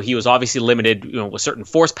physically. You know, he was obviously limited, you know, with certain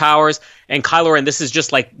Force powers. And Kylo Ren, this is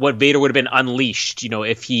just like what Vader would have been unleashed, you know,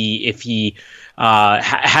 if he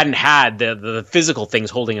hadn't had the physical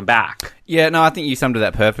things holding him back. Yeah, no, I think you summed it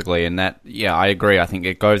that perfectly, and that, yeah, I agree. I think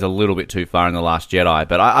it goes a little bit too far in The Last Jedi,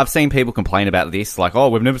 but I've seen people complain about this, like, oh,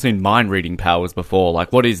 we've never seen mind-reading powers before.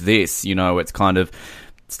 Like, what is this? You know, it's kind of...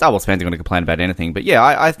 Star Wars fans are going to complain about anything, but yeah,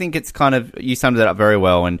 I think it's kind of, you summed it up very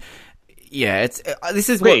well, and yeah, it's this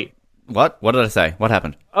is Wait. What did I say? What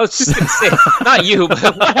happened? I was just going to say, not you,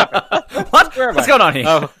 but what? What's going on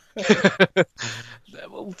here?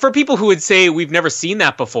 For people who would say we've never seen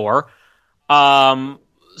that before,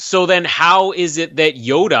 so then how is it that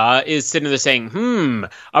Yoda is sitting there saying,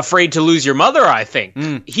 afraid to lose your mother, I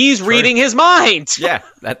think? He's true. reading his mind. Yeah,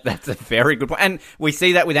 that's a very good point. And we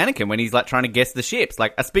see that with Anakin when he's like trying to guess the ships,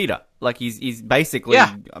 like a speeder. Like he's basically,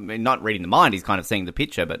 I mean, not reading the mind, he's kind of seeing the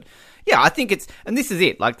picture, but yeah, I think it's, and this is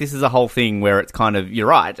it, like this is a whole thing where it's kind of, you're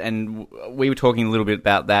right, and we were talking a little bit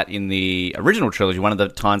about that in the original trilogy, one of the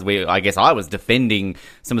times where I guess I was defending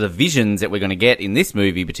some of the visions that we're going to get in this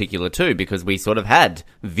movie particular too, because we sort of had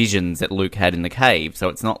visions that Luke had in the cave, so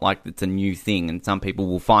it's not like it's a new thing, and some people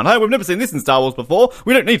will find, hey, we've never seen this in Star Wars before,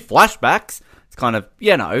 we don't need flashbacks. It's kind of,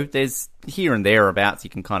 you know, there's here and thereabouts, you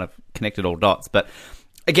can kind of connect it all dots, but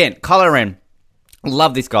again, Kylo Ren,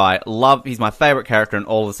 love this guy. He's my favorite character in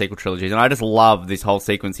all the sequel trilogies, and I just love this whole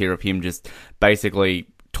sequence here of him just basically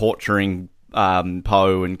torturing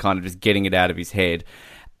Poe and kind of just getting it out of his head.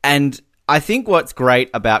 And I think what's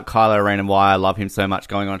great about Kylo Ren and why I love him so much,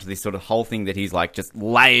 going on to this sort of whole thing that he's like just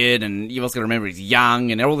layered, and you've also got to remember he's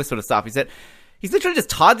young and all this sort of stuff, is that he's literally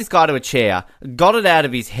just tied this guy to a chair, got it out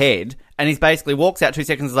of his head, and he's basically walks out 2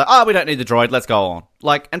 seconds and is like, oh, we don't need the droid, let's go on.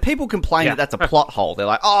 Like, and people complain that that's a plot hole. They're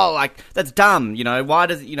like, oh, like, that's dumb, you know, why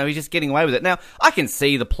does, you know, he's just getting away with it. Now, I can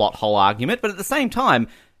see the plot hole argument, but at the same time,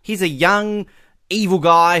 he's a young, evil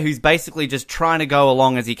guy who's basically just trying to go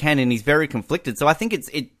along as he can, and he's very conflicted. So I think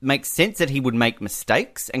it makes sense that he would make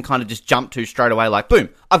mistakes and kind of just jump to straight away, like, boom,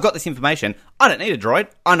 I've got this information, I don't need a droid,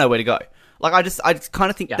 I know where to go. Like, I just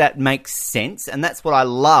kind of think that makes sense, and that's what I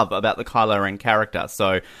love about the Kylo Ren character.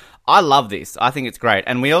 So, I love this. I think it's great.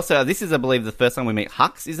 And we also, this is, I believe, the first time we meet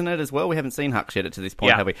Hux, isn't it, as well? We haven't seen Hux yet to this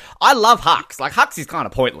point, have we? I love Hux. Like, Hux is kind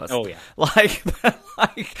of pointless. Oh, yeah. Like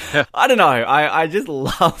I don't know. I just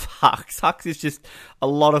love Hux. Hux is just a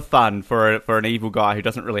lot of fun for an evil guy who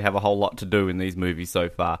doesn't really have a whole lot to do in these movies so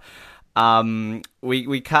far.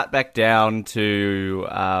 We cut back down to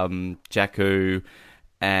Jakku,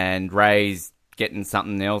 and Rey's getting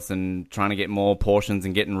something else and trying to get more portions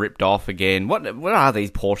and getting ripped off again. What are these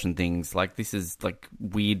portion things? Like, this is like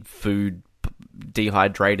weird food,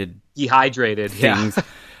 dehydrated things.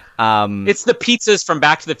 Yeah. It's the pizzas from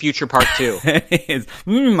Back to the Future Part 2. It is.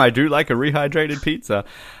 I do like a rehydrated pizza.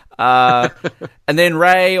 And then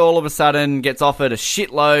Rey all of a sudden gets offered a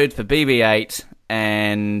shitload for BB-8,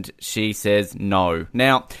 and she says no.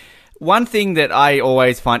 Now, one thing that I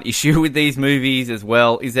always find issue with these movies as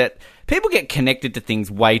well is that people get connected to things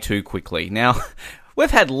way too quickly. Now,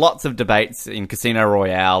 we've had lots of debates in Casino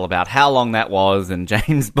Royale about how long that was and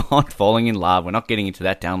James Bond falling in love. We're not getting into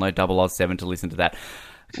that. Download 007 to listen to that.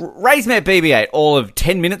 Rey's met BB-8 all of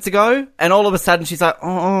 10 minutes ago, and all of a sudden she's like,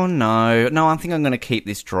 oh, no, I think I'm going to keep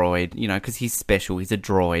this droid, you know, because he's special, he's a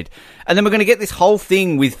droid. And then we're going to get this whole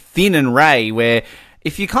thing with Finn and Rey where,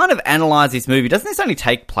 if you kind of analyse this movie, doesn't this only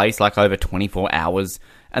take place like over 24 hours?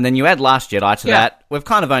 And then you add Last Jedi to that, we've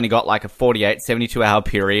kind of only got like a 48, 72-hour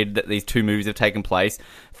period that these two movies have taken place.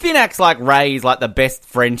 Finn acts like Rey is like the best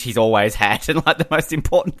friend he's always had and like the most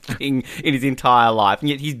important thing in his entire life, and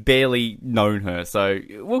yet he's barely known her. So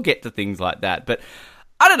we'll get to things like that. But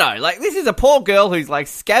I don't know, like, this is a poor girl who's, like,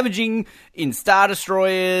 scavenging in Star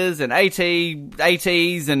Destroyers and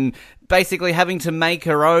ATs and basically having to make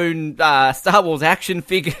her own Star Wars action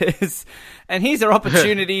figures. And here's her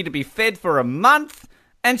opportunity to be fed for a month,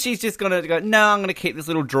 and she's just going to go, no, I'm going to keep this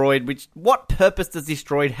little droid, what purpose does this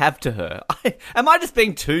droid have to her? Am I just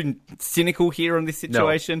being too cynical here on this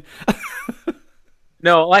situation?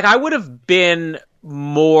 No, like, I would have been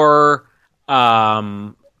more...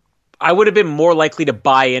 I would have been more likely to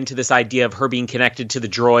buy into this idea of her being connected to the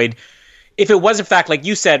droid if it was, in fact, like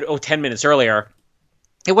you said, 10 minutes earlier,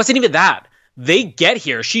 it wasn't even that. They get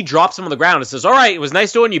here, she drops him on the ground and says, all right, it was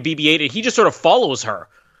nice knowing you, BB-8, and he just sort of follows her.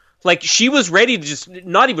 Like, she was ready to just,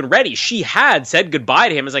 not even ready, she had said goodbye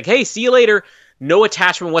to him. It's like, hey, see you later, no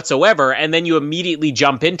attachment whatsoever, and then you immediately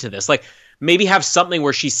jump into this. Like, maybe have something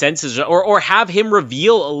where she senses, or have him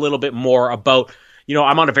reveal a little bit more about,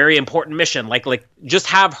 I'm on a very important mission. Like just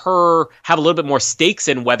have her have a little bit more stakes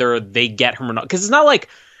in whether they get him or not. Because it's not like,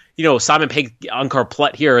 Simon Pegg, Unkar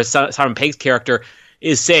Plutt here, Simon Pegg's character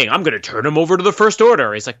is saying, I'm going to turn him over to the First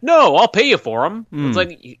Order. He's like, no, I'll pay you for him. It's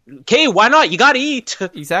like, okay, why not? You got to eat.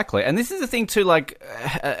 Exactly. And this is the thing too, like,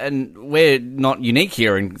 and we're not unique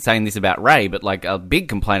here in saying this about Rey, but like a big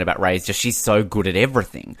complaint about Rey is just she's so good at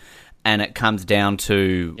everything. And it comes down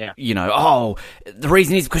to, the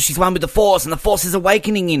reason is because she's one with the Force and the Force is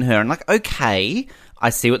awakening in her. And like, okay, I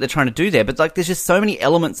see what they're trying to do there. But like, there's just so many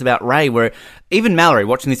elements about Rey where even Mallory,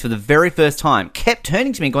 watching this for the very first time, kept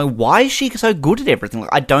turning to me and going, why is she so good at everything? Like,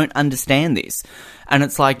 I don't understand this. And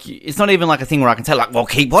it's like, it's not even like a thing where I can say like, well,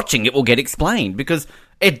 keep watching, it will get explained. Because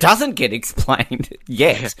it doesn't get explained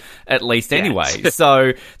yet, at least anyway.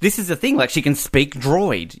 So this is the thing, like she can speak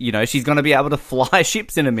droid, she's going to be able to fly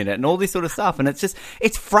ships in a minute and all this sort of stuff. And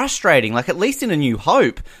it's frustrating. Like at least in A New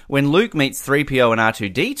Hope, when Luke meets 3PO and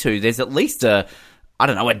R2-D2, there's at least a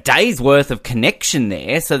day's worth of connection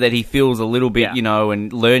there so that he feels a little bit,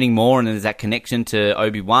 and learning more, and there's that connection to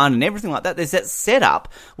Obi-Wan and everything like that. There's that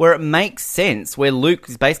setup where it makes sense, where Luke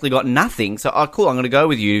has basically got nothing. So, cool, I'm going to go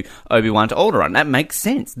with you, Obi-Wan, to Alderaan. That makes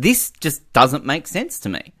sense. This just doesn't make sense to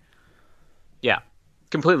me. Yeah,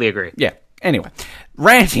 completely agree. Yeah. Anyway,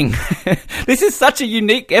 ranting. This is such a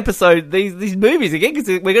unique episode, these movies, again, because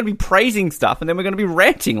we're going to be praising stuff and then we're going to be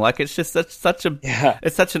ranting. Like, it's just it's such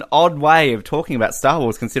an odd way of talking about Star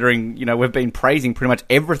Wars, considering, we've been praising pretty much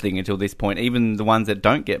everything until this point, even the ones that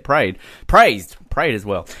don't get praised as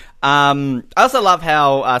well. I also love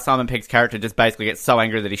how Simon Pegg's character just basically gets so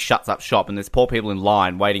angry that he shuts up shop, and there's poor people in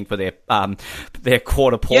line waiting for their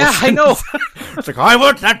quarter portion. Yeah, I know. It's like, I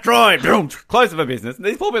want that droid. Close for business. And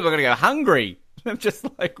these poor people are going to go hungry. They've just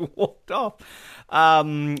like walked off.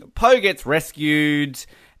 Poe gets rescued,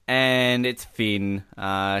 and it's Finn.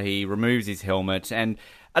 He removes his helmet, and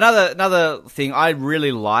Another thing, I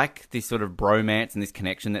really like this sort of bromance and this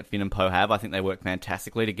connection that Finn and Poe have. I think they work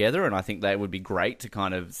fantastically together, and I think they would be great to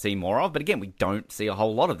kind of see more of. But again, we don't see a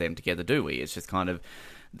whole lot of them together, do we? It's just kind of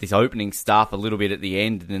this opening stuff a little bit at the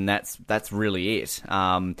end, and then that's really it.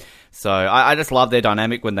 So I just love their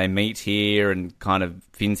dynamic when they meet here, and kind of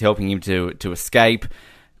Finn's helping him to escape.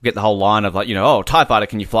 We get the whole line of like, TIE fighter,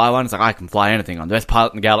 can you fly one? It's like, I can fly anything. I'm the best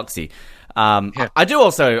pilot in the galaxy. I do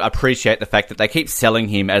also appreciate the fact that they keep selling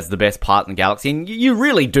him as the best pilot in the galaxy, and you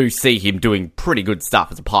really do see him doing pretty good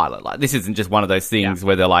stuff as a pilot. Like, this isn't just one of those things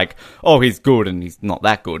where they're like, oh, he's good and he's not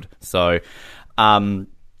that good. So,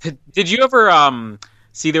 did you ever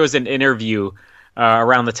see there was an interview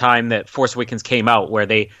around the time that Force Awakens came out where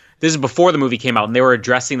this is before the movie came out, and they were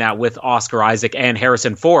addressing that with Oscar Isaac and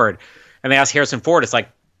Harrison Ford, and they asked Harrison Ford, it's like,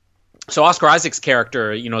 so Oscar Isaac's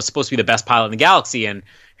character, is supposed to be the best pilot in the galaxy, and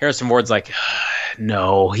Harrison Ford's like,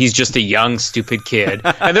 no, he's just a young, stupid kid.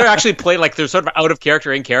 And they're actually played like they're sort of out of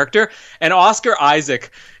character, in character. And Oscar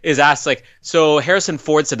Isaac is asked, like, so Harrison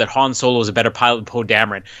Ford said that Han Solo is a better pilot than Poe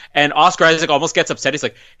Dameron. And Oscar Isaac almost gets upset. He's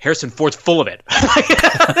like, Harrison Ford's full of it.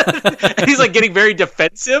 And he's like getting very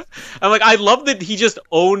defensive. I'm like, I love that he just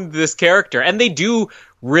owned this character. And they do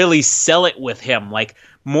really sell it with him, like,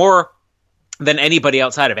 more than anybody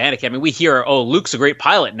outside of Anakin. I mean, we hear, oh, Luke's a great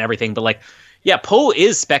pilot and everything, but like, yeah, Poe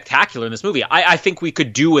is spectacular in this movie. I think we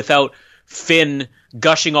could do without Finn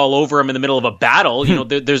gushing all over him in the middle of a battle.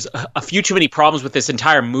 There's a few too many problems with this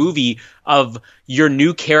entire movie of your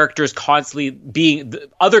new characters constantly being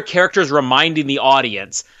other characters reminding the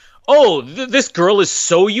audience, oh, this girl is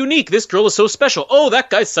so unique. This girl is so special. Oh,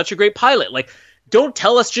 that guy's such a great pilot. Like, don't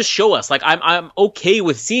tell us, just show us. Like, I'm okay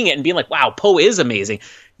with seeing it and being like, wow, Poe is amazing.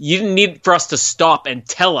 You didn't need for us to stop and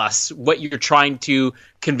tell us what you're trying to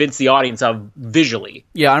convince the audience of visually.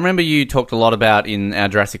 Yeah, I remember you talked a lot about in our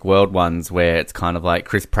Jurassic World ones where it's kind of like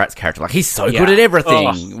Chris Pratt's character, like he's so good at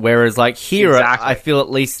everything. Whereas like here, I feel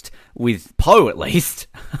at least with Poe, at least,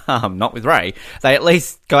 not with Rey, they at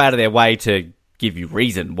least go out of their way to give you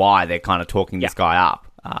reason why they're kind of talking this guy up.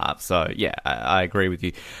 So yeah, I agree with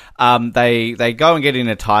you. They go and get in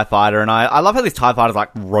a TIE fighter, and I love how this TIE fighter's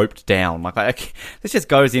like roped down. Like this just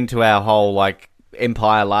goes into our whole like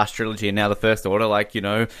Empire, Last Trilogy, and now the First Order, like, you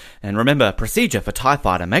know, and remember, procedure for TIE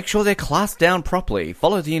fighter, make sure they're clasped down properly,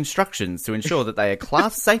 follow the instructions to ensure that they are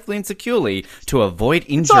clasped safely and securely to avoid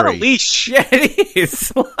injury. It's on a leash. Yeah, it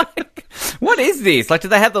is. Like, what is this? Like, do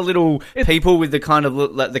they have the little people with the kind of,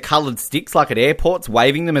 like, the coloured sticks, like at airports,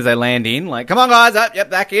 waving them as they land in? Like, come on guys, up, yep,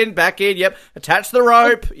 back in, yep, attach the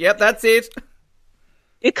rope, yep, that's it.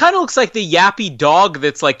 It kind of looks like the yappy dog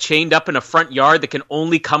that's like chained up in a front yard that can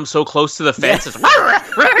only come so close to the fence.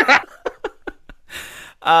 Yeah.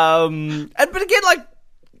 But again, like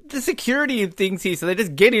the security things here, so they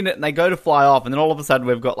just get in it and they go to fly off, and then all of a sudden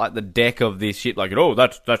we've got like the deck of this ship, like, oh,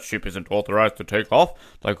 that ship isn't authorized to take off.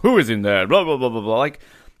 Like, who is in there? Blah blah blah blah blah. Like,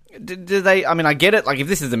 do they? I mean, I get it. Like, if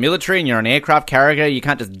this is the military and you're an aircraft carrier, you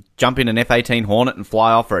can't just jump in an F-18 Hornet and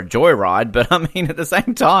fly off for a joyride. But I mean, at the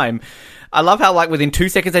same time, I love how, like, within 2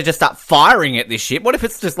 seconds, they just start firing at this ship. What if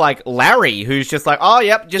it's just, like, Larry, who's just like, oh,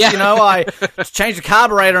 yep, just, you know, I just changed the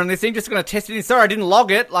carburetor on this thing, just going to test it in. Sorry, I didn't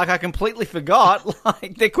log it. Like, I completely forgot.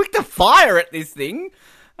 Like, they're quick to fire at this thing.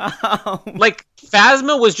 Like,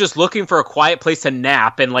 Phasma was just looking for a quiet place to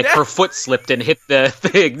nap, and, like, her foot slipped and hit the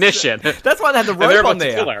ignition. That's why they had the rope on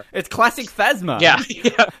there. It's classic Phasma. Yeah.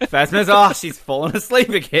 Phasma's, she's fallen asleep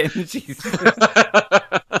again. She's...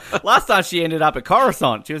 Last time she ended up at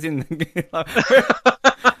Coruscant. She was in...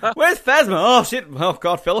 Where's Phasma? Oh, shit. Oh,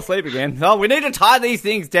 God, fell asleep again. Oh, we need to tie these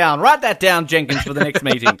things down. Write that down, Jenkins, for the next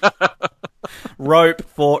meeting. Rope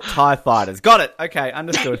for TIE fighters. Got it. Okay,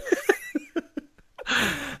 understood.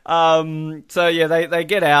 So yeah, they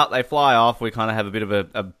get out, they fly off. We kind of have a bit of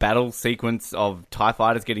a battle sequence of TIE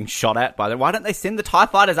fighters getting shot at by them. Why don't they send the TIE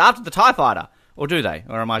fighters after the TIE fighter? Or do they?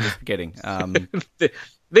 Or am I just forgetting?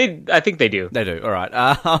 I think they do. They do. All right.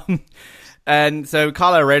 And so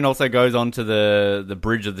Kylo Ren also goes onto the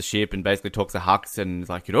bridge of the ship and basically talks to Hux and is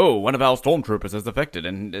like, you know, one of our stormtroopers is affected.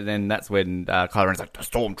 And then that's when Kylo Ren's like, the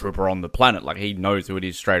stormtrooper on the planet. Like, he knows who it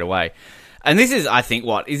is straight away. And this is, I think,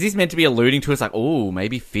 what? Is this meant to be alluding to us? Like, oh,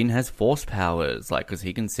 maybe Finn has force powers, like, because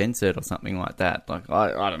he can sense it or something like that. Like,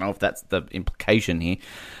 I don't know if that's the implication here.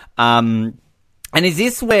 And is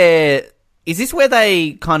this where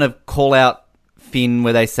they kind of call out Finn,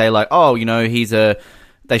 where they say, like, oh, you know,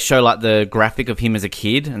 they show, like, the graphic of him as a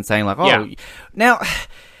kid and saying, like, oh. Yeah. Now,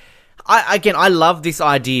 I love this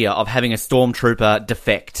idea of having a stormtrooper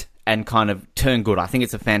defect and kind of turn good. I think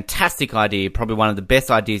it's a fantastic idea, probably one of the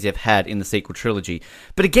best ideas they've had in the sequel trilogy.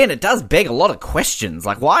 But again, it does beg a lot of questions.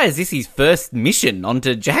 Like, why is this his first mission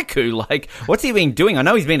onto Jakku? Like, what's he been doing? I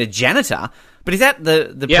know he's been a janitor, but is that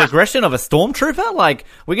the progression of a stormtrooper? Like,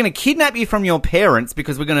 we're going to kidnap you from your parents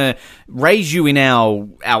because we're going to raise you in our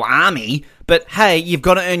army, but hey, you've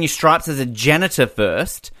got to earn your stripes as a janitor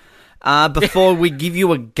first. Before we give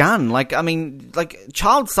you a gun. Like, I mean, like,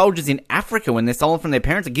 child soldiers in Africa, when they're stolen from their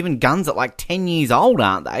parents, are given guns at, like, 10 years old,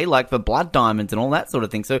 aren't they? Like, for blood diamonds and all that sort of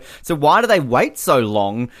thing. So why do they wait so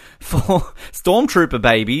long for stormtrooper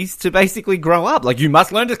babies to basically grow up? Like, you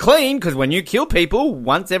must learn to clean, because when you kill people,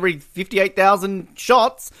 once every 58,000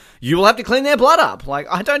 shots, you will have to clean their blood up. Like,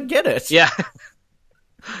 I don't get it. Yeah.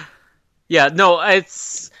 Yeah, no,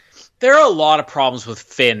 there are a lot of problems with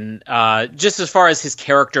Finn, just as far as his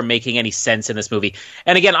character making any sense in this movie.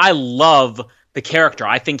 And again, I love the character.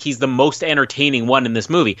 I think he's the most entertaining one in this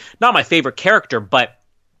movie. Not my favorite character, but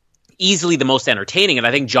easily the most entertaining. And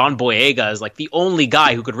I think John Boyega is like the only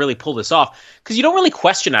guy who could really pull this off, because you don't really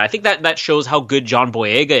question it. I think that shows how good John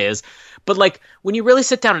Boyega is. But like, when you really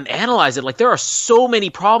sit down and analyze it, like, there are so many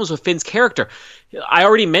problems with Finn's character. I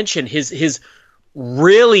already mentioned his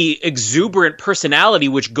really exuberant personality,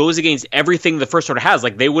 which goes against everything the First Order has.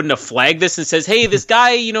 Like, they wouldn't have flagged this and says, hey, this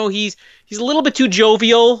guy, you know, he's a little bit too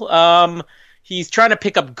jovial. He's trying to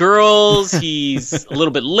pick up girls. He's a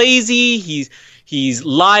little bit lazy. He's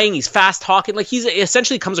lying. He's fast talking. Like, he's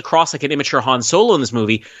essentially comes across like an immature Han Solo in this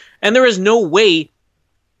movie. And there is no way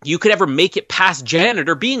you could ever make it past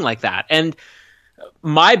janitor being like that. And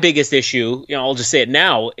my biggest issue, you know, I'll just say it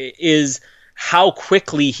now, is how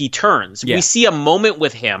quickly he turns. Yeah. We see a moment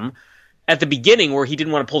with him at the beginning where he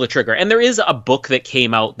didn't want to pull the trigger. And there is a book that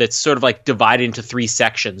came out that's sort of like divided into 3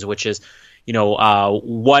 sections, which is, you know,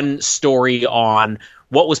 one story on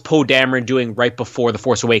what was Poe Dameron doing right before The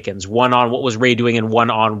Force Awakens, one on what was Rey doing, and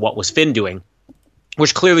one on what was Finn doing.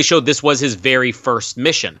 which clearly showed this was his very first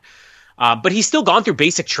mission. But he's still gone through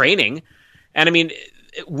basic training. And I mean,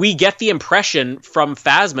 we get the impression from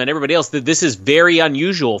Phasma and everybody else that this is very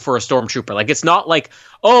unusual for a stormtrooper. Like, it's not like,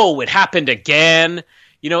 oh, it happened again.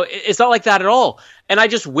 You know, it's not like that at all. And I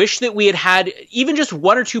just wish that we had even just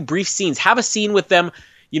one or two brief scenes, have a scene with them,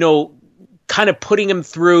 you know, kind of putting him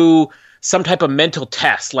through some type of mental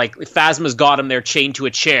test. Like Phasma's got him there chained to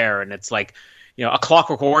a chair, and it's like, you know, A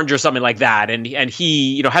Clockwork Orange or something like that. And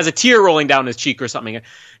he, you know, has a tear rolling down his cheek or something.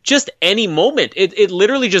 Just any moment. It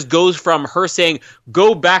literally just goes from her saying,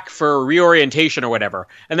 go back for reorientation or whatever.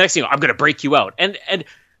 And the next thing, I'm going to break you out. And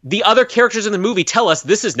the other characters in the movie tell us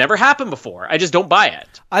this has never happened before. I just don't buy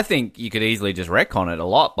it. I think you could easily just retcon it a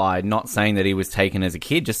lot by not saying that he was taken as a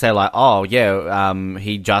kid. Just say like, oh yeah,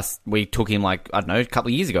 we took him like, I don't know, a couple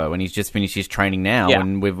of years ago, and he's just finished his training now,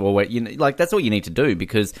 and we've always, you know, like that's all you need to do,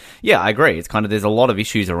 because yeah, I agree. It's kind of, there's a lot of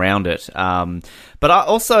issues around it. But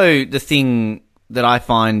also the thing that I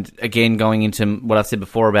find, again, going into what I've said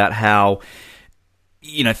before about how,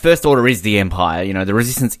 you know, First Order is the Empire, you know, the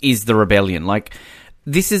Resistance is the Rebellion, like.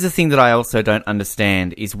 This is a thing that I also don't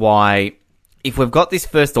understand, is why, if we've got this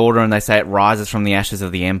First Order and they say it rises from the ashes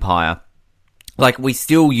of the Empire, like, we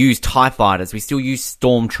still use TIE fighters, we still use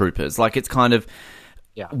stormtroopers, like, it's kind of,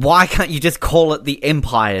 why can't you just call it the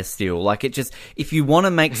Empire still? Like, it just, if you want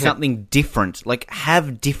to make something different, like,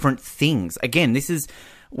 have different things. Again, this is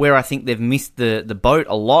where I think they've missed the boat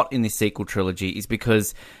a lot in this sequel trilogy, is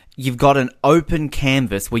because you've got an open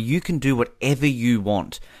canvas where you can do whatever you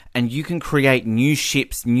want. And you can create new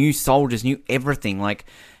ships, new soldiers, new everything. Like,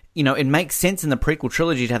 you know, it makes sense in the prequel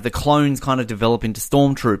trilogy to have the clones kind of develop into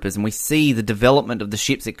stormtroopers, and we see the development of the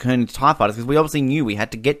ships that turn into TIE fighters, because we obviously knew we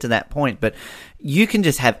had to get to that point. But you can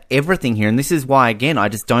just have everything here, and this is why, again, I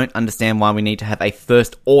just don't understand why we need to have a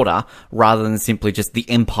First Order rather than simply just the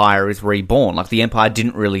Empire is reborn. Like, the Empire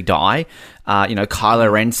didn't really die. You know,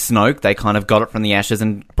 Kylo Ren, Snoke, they kind of got it from the ashes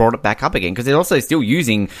and brought it back up again, because they're also still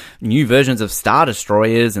using new versions of Star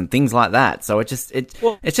Destroyers and things like that. So it's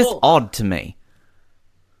just odd to me.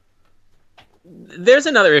 There's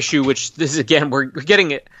another issue, which this is, again, we're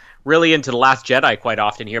getting it really into The Last Jedi quite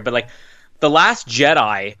often here, but like The Last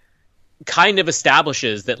Jedi kind of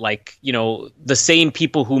establishes that, like, you know, the same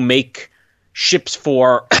people who make ships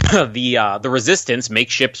for the Resistance make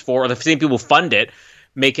ships for, or the same people who fund it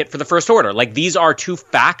make it for the First Order. Like, these are two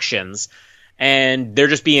factions, and they're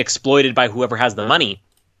just being exploited by whoever has the money.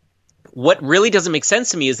 What really doesn't make sense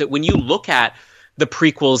to me is that when you look at the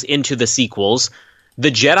prequels into the sequels, the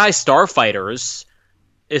Jedi Starfighters,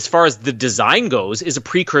 as far as the design goes, is a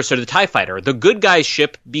precursor to the TIE Fighter. The good guy's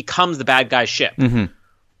ship becomes the bad guy's ship. Mm-hmm.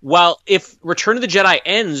 While if Return of the Jedi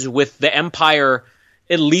ends with the Empire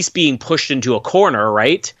at least being pushed into a corner,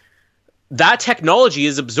 right, that technology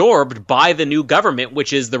is absorbed by the new government,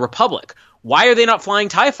 which is the Republic. Why are they not flying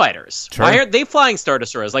TIE fighters? True. Why aren't they flying Star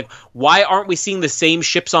Destroyers? Like, why aren't we seeing the same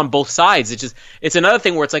ships on both sides? It's another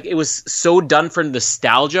thing where it's like, it was so done for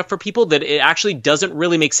nostalgia for people that it actually doesn't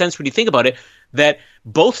really make sense when you think about it, that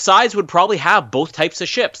both sides would probably have both types of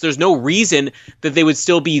ships. There's no reason that they would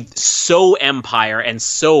still be so Empire and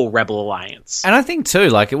so Rebel Alliance. And I think too,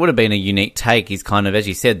 like, it would have been a unique take, is kind of, as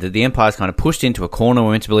you said, that the Empire's kind of pushed into a corner.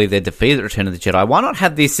 We're meant to believe they're defeated at Return of the Jedi. Why not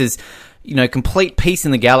have this as, you know, complete peace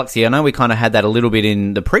in the galaxy? I know we kind of had that a little bit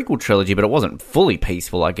in the prequel trilogy, but it wasn't fully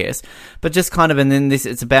peaceful, I guess. But just kind of, and then this,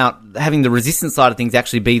 it's about having the Resistance side of things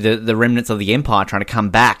actually be the remnants of the Empire trying to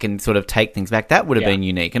come back and sort of take things back. That would have been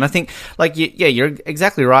unique. And I think, like, you're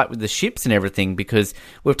exactly right with the ships and everything, because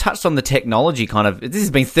we've touched on the technology kind of, this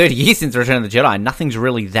has been 30 years since Return of the Jedi, nothing's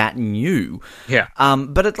really that new. Yeah.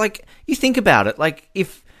 But it's like, you think about it, like,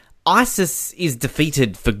 if ISIS is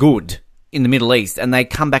defeated for good in the Middle East and they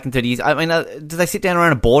come back in 30 years, I mean, do they sit down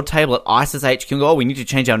around a board table at ISIS HQ and go, oh, we need to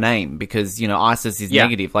change our name because, you know, ISIS is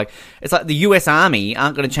negative? Like, it's like the US Army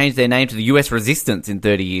aren't going to change their name to the US Resistance in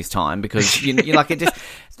 30 years' time, because, you're like, it just,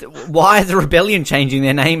 why is the Rebellion changing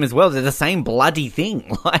their name as well? They're the same bloody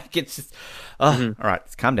thing. Like, it's just, all right,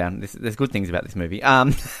 calm down. There's good things about this movie.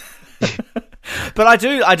 But I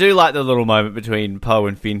do like the little moment between Poe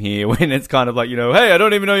and Finn here, when it's kind of like, you know, hey, I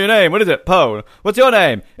don't even know your name. What is it, Poe? What's your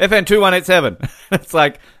name? FN2187. It's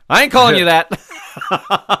like, I ain't calling you that.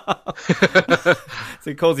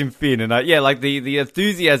 So he calls him Finn, and like the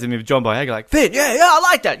enthusiasm of John Boyega, like, Finn, yeah, I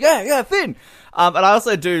like that, yeah, Finn. And I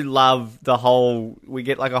also do love we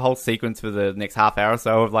get like a whole sequence for the next half hour or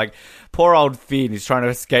so of like, poor old Finn is trying to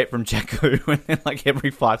escape from Jakku, and then like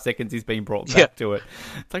every 5 seconds he's being brought back to it.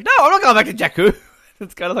 It's like, no, I'm not going back to Jakku.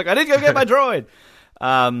 It's kind of like, I need to go get my droid.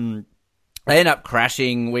 They end up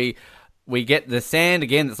crashing. We we get the sand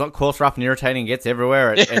again that's not coarse, rough, and irritating. It gets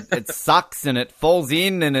everywhere. It sucks and it falls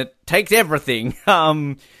in and it takes everything.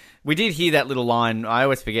 We did hear that little line. I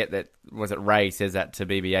always forget that. Was it Rey says that to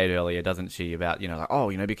BB-8 earlier, doesn't she? About,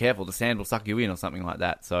 be careful, the sand will suck you in or something like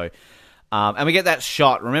that. So, and we get that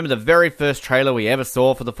shot. Remember the very first trailer we ever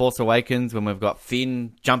saw for The Force Awakens when we've got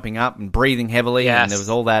Finn jumping up and breathing heavily. Yes. And there was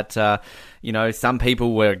all that, some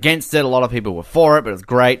people were against it. A lot of people were for it, but it was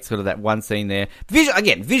great. Sort of that one scene there.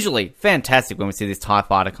 Visually fantastic when we see this TIE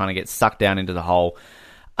fighter kind of get sucked down into the hole.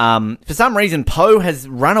 For some reason, Poe has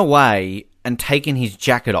run away and taken his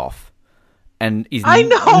jacket off. And I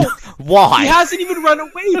know! Why? He hasn't even run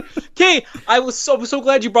away. Okay, I was so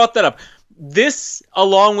glad you brought that up. This,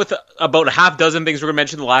 along with about a half dozen things we're going to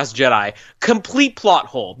mention in The Last Jedi, complete plot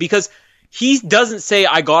hole. Because he doesn't say,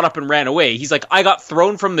 I got up and ran away. He's like, I got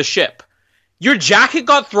thrown from the ship. Your jacket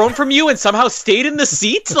got thrown from you and somehow stayed in the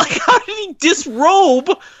seat? Like, how did he disrobe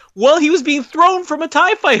while he was being thrown from a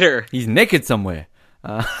TIE fighter? He's naked somewhere.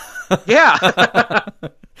 Yeah.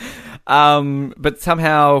 But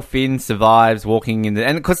somehow Finn survives walking in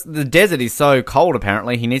and because the desert is so cold,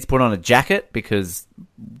 apparently he needs to put on a jacket because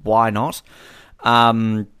why not?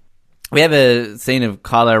 We have a scene of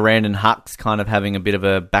Kylo Ren and Hux kind of having a bit of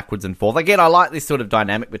a backwards and forth. Again, I like this sort of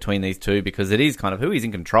dynamic between these two because it is kind of who is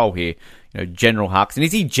in control here. General Hux, and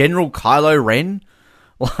is he General Kylo Ren?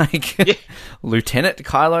 Yeah. Lieutenant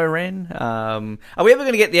Kylo Ren? Are we ever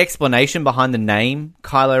going to get the explanation behind the name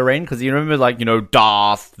Kylo Ren? Because you remember,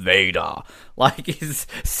 Darth Vader. Is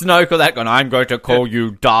Snoke or that going, I'm going to call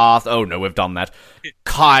you Darth... Oh, no, we've done that.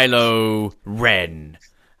 Kylo Ren.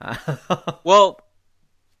 Well,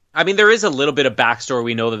 I mean, there is a little bit of backstory.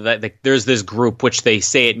 We know that there's this group, which they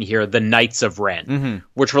say it in here, the Knights of Ren,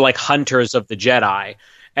 which were like hunters of the Jedi,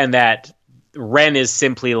 and that... Ren is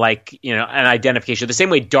simply an identification, the same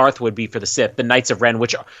way Darth would be for the Sith. The Knights of Ren,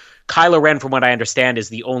 which Kylo Ren, from what I understand, is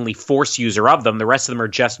the only Force user of them. The rest of them are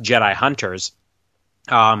just Jedi hunters.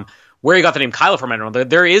 Where he got the name Kylo from, I don't know.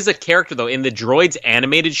 There is a character, though, in the Droids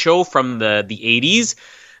animated show from the 80s.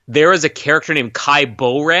 There is a character named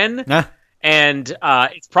Kylo Ren. And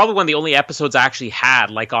it's probably one of the only episodes I actually had,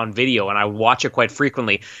 on video, and I watch it quite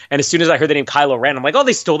frequently. And as soon as I heard the name Kylo Ren, I'm like, oh,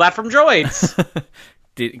 they stole that from Droids.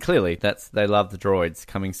 Clearly, they love the Droids.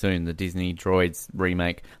 Coming soon, the Disney Droids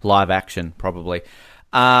remake, live action, probably.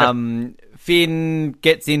 Finn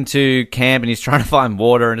gets into camp and he's trying to find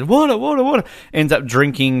water, and water. Ends up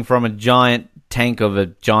drinking from a giant tank of a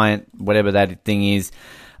giant whatever that thing is.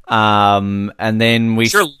 And then we... I'm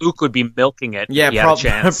sure Luke would be milking it. Yeah,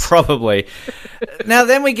 probably. Now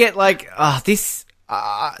then we get this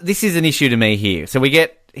is an issue to me here. So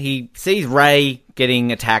he sees Rey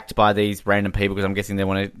getting attacked by these random people because I'm guessing they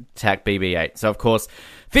want to attack BB-8. So, of course,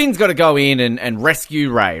 Finn's got to go in and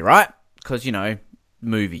rescue Rey, right? Because,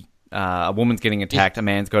 movie. A woman's getting attacked, a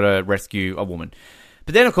man's got to rescue a woman.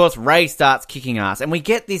 But then, of course, Rey starts kicking ass, and we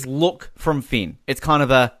get this look from Finn. It's kind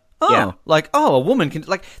of a woman can...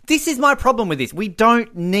 this is my problem with this. We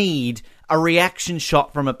don't need a reaction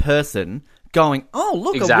shot from a person going, oh,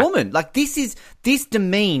 look, exactly. A woman. This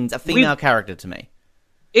demeans a female character to me.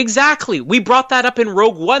 Exactly. We brought that up in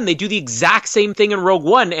Rogue One. They do the exact same thing in Rogue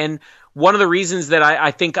One, and one of the reasons that I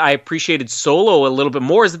think I appreciated Solo a little bit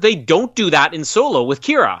more is that they don't do that in Solo with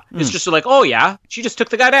Kira. It's just oh yeah, she just took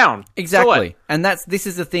the guy down. Exactly. And this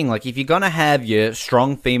is the thing, if you're going to have your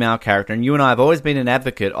strong female character, and you and I have always been an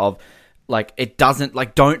advocate of, it doesn't,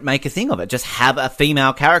 don't make a thing of it. Just have a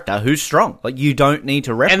female character who's strong. You don't need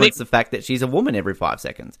to reference the fact that she's a woman every 5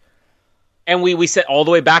 seconds. And we said all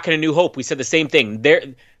the way back in A New Hope, we said the same thing.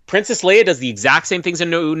 Princess Leia does the exact same things in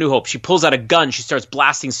New Hope. She pulls out a gun. She starts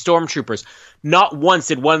blasting stormtroopers. Not once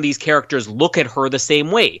did one of these characters look at her the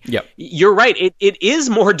same way. Yep. You're right. It is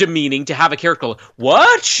more demeaning to have a character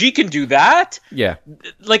what? She can do that? Yeah.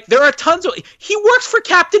 There are tons of... He works for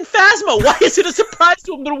Captain Phasma. Why is it a surprise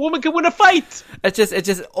to him that a woman can win a fight? It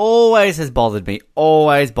just always has bothered me.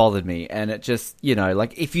 Always bothered me. And it just,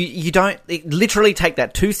 if you don't literally take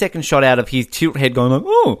that 2-second shot out of his tilt head going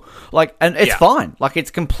and it's fine.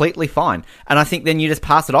 It's completely fine. And I think then you just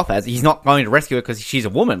pass it off as he's not going to rescue her because she's a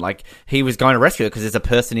woman. He was going to rescue her because there's a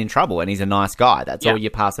person in trouble and he's a nice guy. That's all you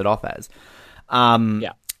pass it off as.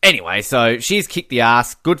 Anyway, so she's kicked the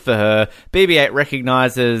ass. Good for her. BB-8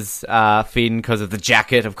 recognizes Finn because of the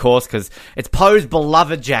jacket, of course, because it's Poe's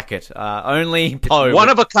beloved jacket. Only Poe. It's one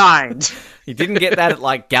of a kind. He didn't get that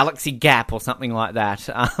at Galaxy Gap or something like that.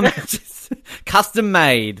 Just custom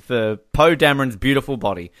made for Poe Dameron's beautiful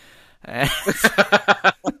body.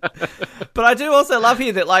 But I do also love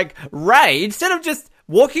here that Rey, instead of just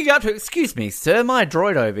walking up to, excuse me, sir, my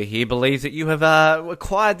droid over here believes that you have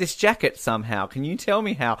acquired this jacket somehow. Can you tell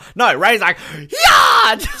me how? No, Rey's like,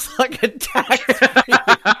 yeah, just like attacks me.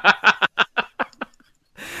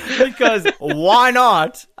 Because why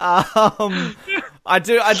not? I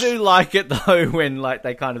do like it though when like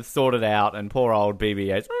they kind of sort it out and poor old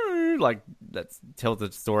BB-8 like that tells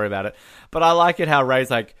a story about it. But I like it how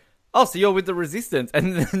Rey's like, oh, so you're with the Resistance,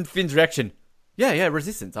 and then Finn's reaction, yeah,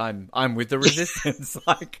 Resistance. I'm with the Resistance.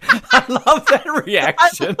 Like, I love that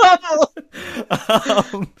reaction.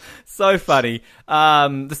 So funny.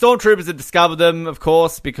 The stormtroopers have discovered them, of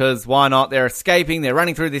course, because why not? They're escaping. They're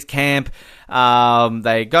running through this camp.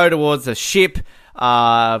 They go towards a ship.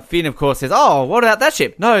 Finn, of course, says, "Oh, what about that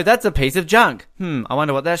ship? No, that's a piece of junk. I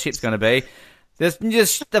wonder what that ship's going to be." There's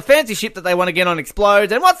just the fancy ship that they want to get on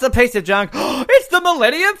explodes, and what's the piece of junk? It's the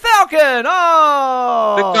Millennium Falcon!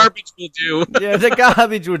 Oh! The garbage will do. Yeah, the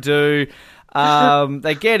garbage will do.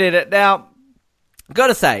 They get it. Now,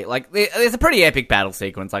 gotta say, like, there's a pretty epic battle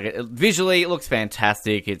sequence. Like, visually, it looks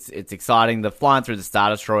fantastic. It's exciting. The flying through the Star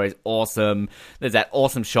Destroyer is awesome. There's that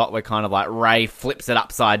awesome shot where kind of like Rey flips it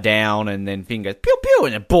upside down, and then Finn goes pew pew,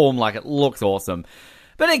 and then boom, like it looks awesome.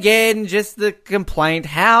 But again, just the complaint,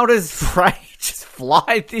 how does Rey just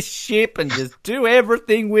fly this ship and just do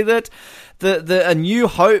everything with it? The A New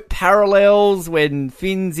Hope parallels when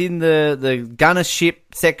Finn's in the gunner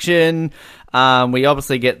ship section. We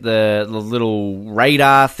obviously get the little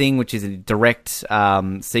radar thing, which is a direct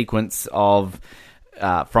sequence of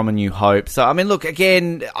from A New Hope. So, I mean, look,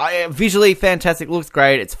 again, visually fantastic, looks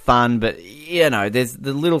great, it's fun, but, you know, there's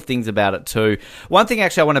the little things about it too. One thing,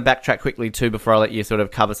 actually, I want to backtrack quickly too before I let you sort of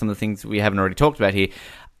cover some of the things we haven't already talked about here.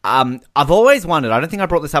 I've always wondered, I don't think I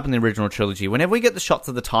brought this up in the original trilogy, whenever we get the shots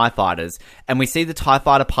of the TIE fighters and we see the TIE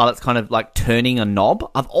fighter pilots kind of like turning a knob,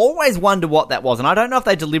 I've always wondered what that was. And I don't know if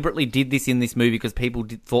they deliberately did this in this movie because people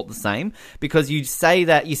thought the same. Because you see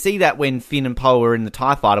that when Finn and Poe are in the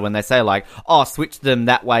TIE fighter, when they say like, oh, switch them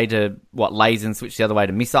that way to lasers and switch the other way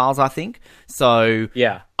to missiles, I think. So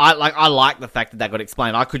yeah. I like the fact that got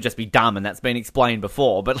explained. I could just be dumb and that's been explained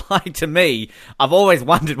before, but like to me, I've always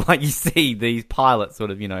wondered why you see these pilots sort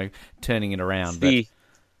of, you know, turning it around.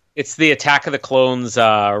 It's the Attack of the Clones,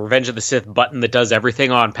 Revenge of the Sith button that does everything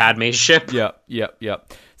on Padme's ship.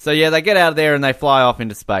 Yep. So yeah, they get out of there and they fly off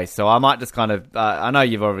into space. So I might just kind of, I know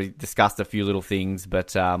you've already discussed a few little things,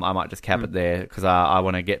 but I might just cap it there because I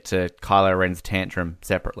want to get to Kylo Ren's tantrum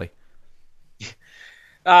separately.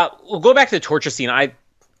 We'll go back to the torture scene.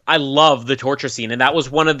 I love the torture scene, and that was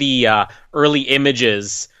one of the early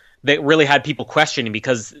images that really had people questioning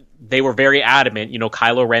because they were very adamant. You know,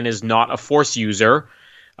 Kylo Ren is not a Force user,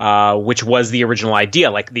 which was the original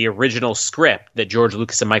idea. Like the original script that George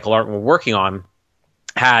Lucas and Michael Arndt were working on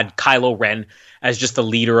had Kylo Ren as just the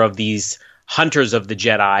leader of these hunters of the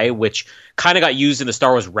Jedi, which kind of got used in the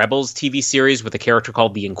Star Wars Rebels TV series with a character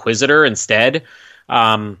called the Inquisitor instead.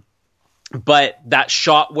 But that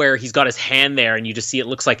shot where he's got his hand there and you just see it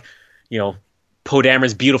looks like, you know, Poe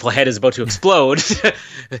Dameron's beautiful head is about to explode.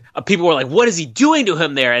 People were like, what is he doing to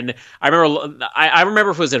him there? And I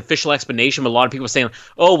remember if it was an official explanation, but a lot of people were saying,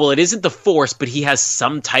 oh, well, it isn't the Force, but he has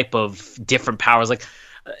some type of different powers. Like,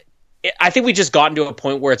 I think we just gotten to a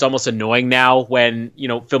point where it's almost annoying now when, you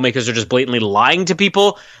know, filmmakers are just blatantly lying to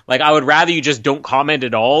people. Like, I would rather you just don't comment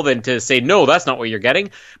at all than to say, no, that's not what you're getting.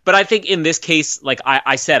 But I think in this case, like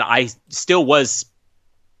I said, I still was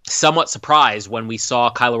somewhat surprised when we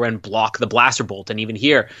saw Kylo Ren block the blaster bolt. And even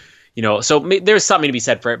here, you know, so there's something to be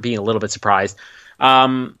said for it being a little bit surprised.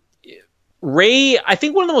 Rey, I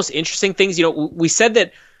think one of the most interesting things, you know, we said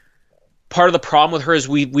that part of the problem with her is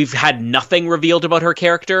we've had nothing revealed about her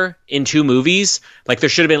character in 2 movies. Like, there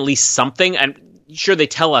should have been at least something. And sure, they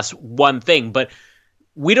tell us one thing, but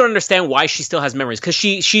we don't understand why she still has memories. Because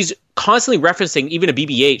she's constantly referencing, even a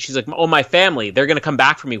BB-8, she's like, oh, my family, they're going to come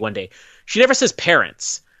back for me one day. She never says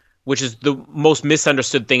parents, which is the most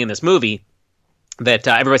misunderstood thing in this movie. That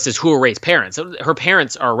everybody says, who are Rey's parents? Her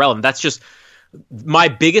parents are irrelevant. That's just my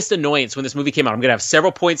biggest annoyance when this movie came out. I'm going to have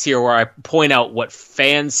several points here where I point out what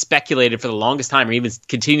fans speculated for the longest time, or even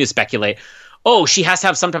continue to speculate. Oh, she has to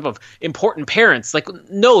have some type of important parents. Like,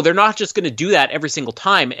 no, they're not just going to do that every single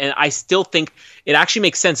time. And I still think it actually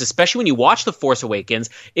makes sense, especially when you watch The Force Awakens.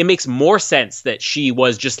 It makes more sense that she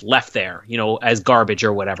was just left there, you know, as garbage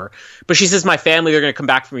or whatever. But she says, my family, they're going to come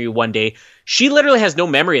back for me one day. She literally has no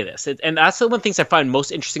memory of this. And that's the one of the things I find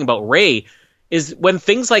most interesting about Rey is when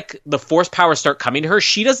things like the Force powers start coming to her,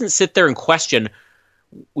 she doesn't sit there and question,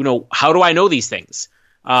 you know, how do I know these things?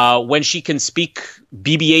 When she can speak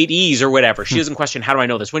BB-8Es or whatever, she doesn't question, how do I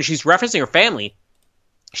know this? When she's referencing her family,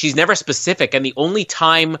 she's never specific. And the only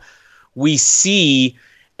time we see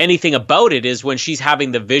anything about it is when she's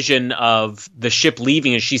having the vision of the ship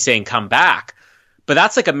leaving and she's saying, come back. But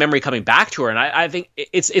that's like a memory coming back to her. And I think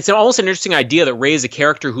it's almost an interesting idea that Rey is a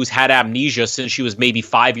character who's had amnesia since she was maybe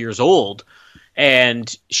 5 years old.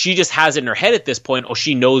 And she just has it in her head at this point. Oh,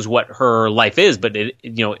 she knows what her life is, but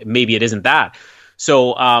maybe it isn't that.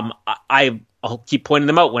 So I'll keep pointing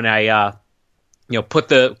them out when I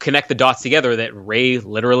connect the dots together that Rey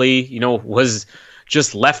literally, was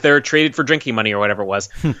just left there, traded for drinking money or whatever it was.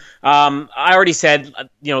 I already said,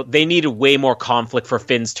 they needed way more conflict for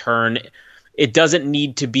Finn's turn. It doesn't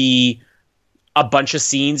need to be a bunch of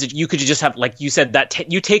scenes. You could just have, like you said,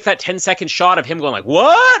 that you take that 10-second shot of him going like,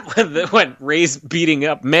 what? when Rey's beating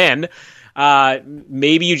up men.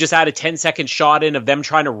 Maybe you just add a 10-second shot in of them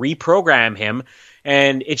trying to reprogram him,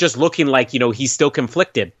 and it just looking like, he's still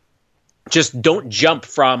conflicted. Just don't jump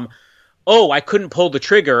from, I couldn't pull the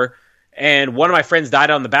trigger, and one of my friends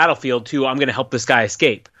died on the battlefield to, I'm going to help this guy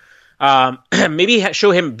escape. Maybe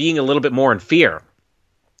show him being a little bit more in fear.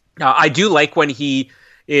 I do like when he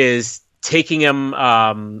is taking him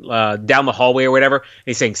down the hallway or whatever, and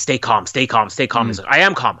he's saying, stay calm, stay calm, stay calm. He's like, I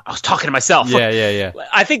am calm. I was talking to myself. Yeah.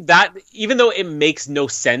 I think that, even though it makes no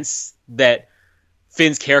sense that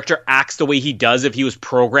Finn's character acts the way he does if he was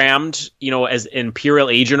programmed, as an Imperial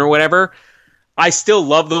agent or whatever, I still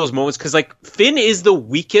love those moments because, like, Finn is the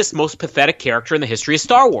weakest, most pathetic character in the history of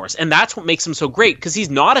Star Wars. And that's what makes him so great, because he's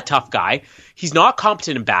not a tough guy. He's not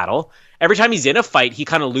competent in battle. Every time he's in a fight, he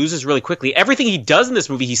kind of loses really quickly. Everything he does in this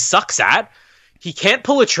movie, he sucks at. He can't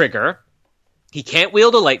pull a trigger. He can't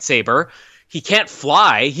wield a lightsaber. He can't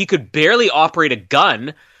fly. He could barely operate a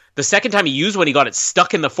gun. The second time he used one, he got it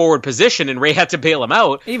stuck in the forward position, and Rey had to bail him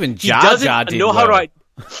out. Even Jar Jar did know how to.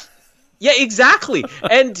 Yeah, exactly.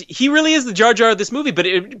 And he really is the Jar Jar of this movie, but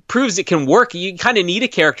it proves it can work. You kind of need a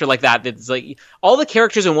character like that. That's like, all the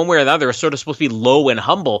characters in one way or the other are sort of supposed to be low and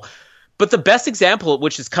humble. But the best example,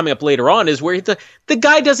 which is coming up later on, is where the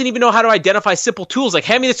guy doesn't even know how to identify simple tools. Like,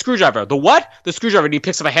 hand me the screwdriver. The what? The screwdriver. And he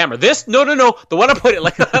picks up a hammer. This? No. The one I put it.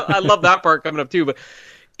 Like, I love that part coming up too. But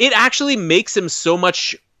it actually makes him so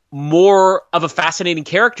much more of a fascinating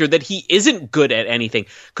character that he isn't good at anything.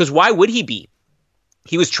 Because why would he be?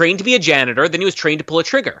 He was trained to be a janitor, then he was trained to pull a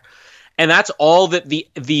trigger. And that's all that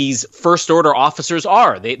these First Order officers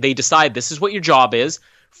are. They decide this is what your job is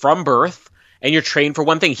from birth, and you're trained for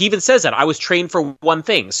one thing. He even says that, I was trained for one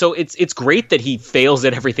thing. So it's great that he fails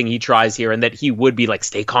at everything he tries here, and that he would be like,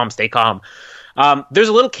 stay calm, stay calm. There's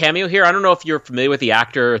a little cameo here. I don't know if you're familiar with the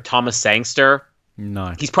actor Thomas Sangster.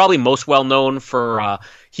 No. He's probably most well known for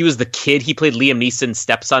he was the kid. He played Liam Neeson's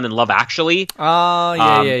stepson in Love Actually. Oh,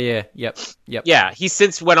 yeah. Yep. Yeah, he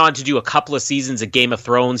since went on to do a couple of seasons of Game of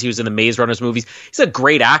Thrones. He was in the Maze Runners movies. He's a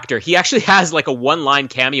great actor. He actually has like a one-line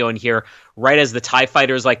cameo in here right as the TIE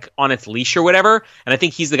fighter is like on its leash or whatever. And I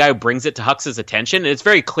think he's the guy who brings it to Hux's attention. And it's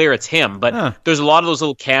very clear it's him. But there's a lot of those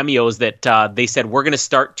little cameos that they said, we're going to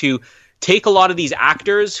start to take a lot of these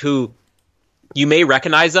actors who... You may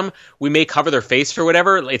recognize them. We may cover their face or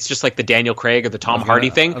whatever. It's just like the Daniel Craig or the Tom Hardy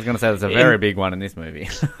thing. I was going to say there's a very big one in this movie.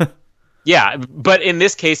 Yeah, but in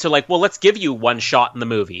this case, they're like, well, let's give you one shot in the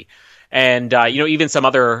movie. And, even some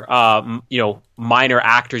other, minor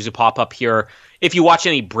actors who pop up here. If you watch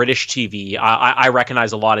any British TV, I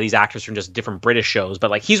recognize a lot of these actors from just different British shows.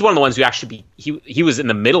 But, like, he's one of the ones who actually he was in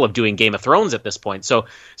the middle of doing Game of Thrones at this point. So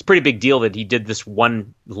it's a pretty big deal that he did this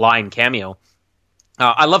one-line cameo.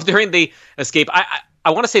 I love during the escape. I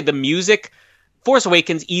want to say the music, Force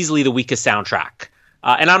Awakens, easily the weakest soundtrack.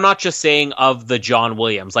 And I'm not just saying of the John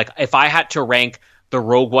Williams. Like, if I had to rank the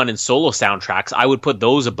Rogue One and Solo soundtracks, I would put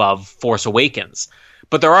those above Force Awakens.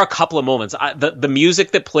 But there are a couple of moments. The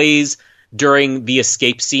music that plays during the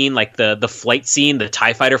escape scene, like the flight scene, the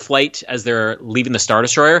TIE fighter flight as they're leaving the Star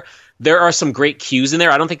Destroyer, there are some great cues in there.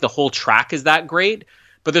 I don't think the whole track is that great,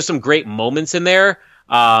 but there's some great moments in there.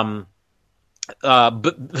 But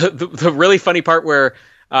the really funny part where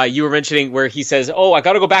you were mentioning where he says, I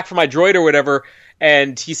got to go back for my droid or whatever.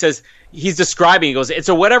 And he says, he's describing, he goes, it's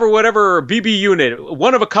a whatever BB unit,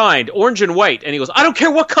 one of a kind, orange and white. And he goes, I don't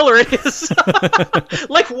care what color it is.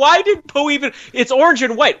 Like, why did Poe even, it's orange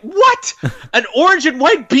and white. What? An orange and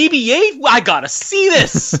white BB-8? I gotta see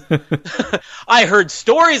this. I heard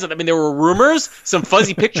stories, there were rumors, some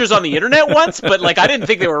fuzzy pictures on the internet once, but like, I didn't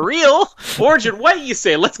think they were real. Orange and white, you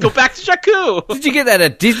say, let's go back to Jakku. Did you get that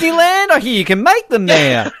at Disneyland? Or here, you can make them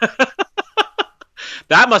there.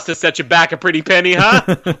 That must have set you back a pretty penny,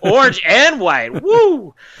 huh? Orange and white.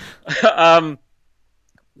 Woo!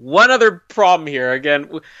 One other problem here.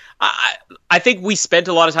 Again, I think we spent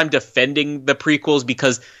a lot of time defending the prequels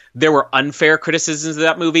because there were unfair criticisms of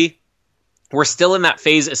that movie. we're still in that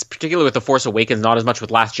phase, particularly with The Force Awakens, not as much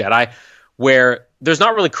with Last Jedi, where there's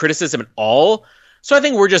not really criticism at all. So I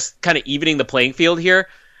think we're just kind of evening the playing field here.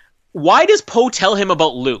 Why does Poe tell him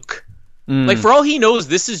about Luke? Like, for all he knows,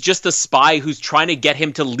 this is just a spy who's trying to get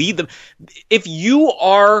him to lead them. If you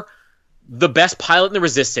are the best pilot in the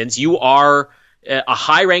Resistance, you are a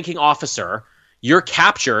high-ranking officer, you're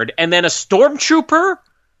captured, and then a stormtrooper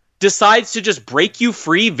decides to just break you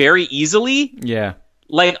free very easily. Yeah.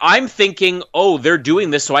 Like, I'm thinking, oh, they're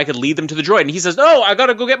doing this so I could lead them to the droid. And he says, oh, I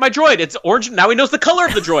gotta go get my droid. It's orange. Now he knows the color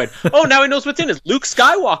of the droid. Oh, now he knows what's in it. It's Luke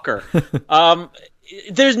Skywalker.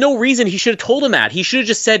 There's no reason he should have told him that. He should have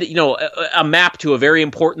just said, a map to a very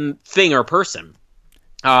important thing or person.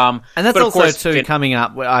 And that's also, too, coming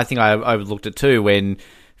up, I think I overlooked it too, when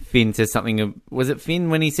Finn says something, was it Finn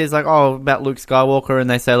when he says, like, oh, about Luke Skywalker, and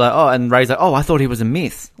they say, like, oh, and Rey's like, oh, I thought he was a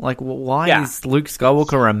myth. Like, why is Luke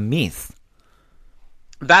Skywalker a myth?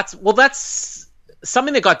 That's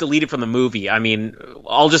something that got deleted from the movie. I mean,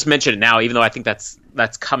 I'll just mention it now, even though I think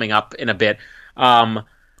that's coming up in a bit.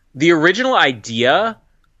 The original idea,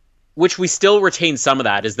 which we still retain some of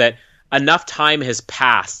that, is that enough time has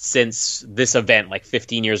passed since this event, like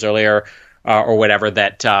 15 years earlier or whatever,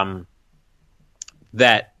 that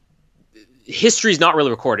history is not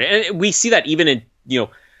really recorded. And we see that even in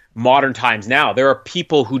modern times now. There are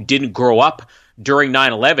people who didn't grow up during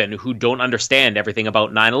 9/11 who don't understand everything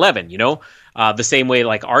about 9/11, the same way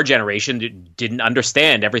like our generation didn't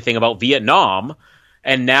understand everything about Vietnam.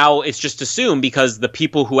 And now it's just assumed because the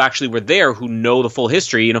people who actually were there, who know the full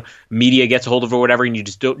history, media gets a hold of it or whatever, and you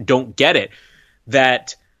just don't get it,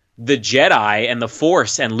 that the Jedi and the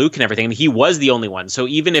Force and Luke and everything, he was the only one. So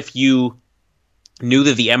even if you knew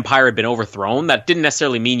that the Empire had been overthrown, that didn't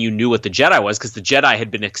necessarily mean you knew what the Jedi was, because the Jedi had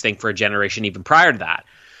been extinct for a generation even prior to that.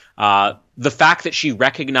 The fact that she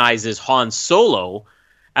recognizes Han Solo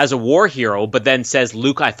as a war hero, but then says,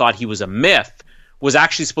 Luke, I thought he was a myth, was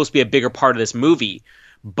actually supposed to be a bigger part of this movie.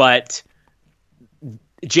 But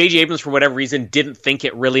JJ Abrams, for whatever reason, didn't think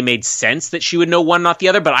it really made sense that she would know one, not the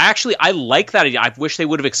other. But I like that idea. I wish they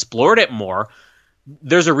would have explored it more.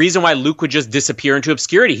 There's a reason why Luke would just disappear into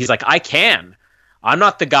obscurity. He's like, I'm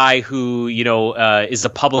not the guy who, is a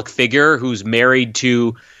public figure who's married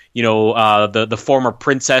to, the former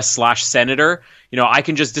princess / senator. I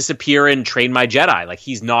can just disappear and train my Jedi. Like,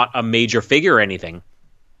 he's not a major figure or anything.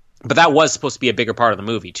 But that was supposed to be a bigger part of the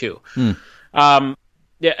movie too.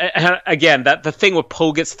 Again, that the thing where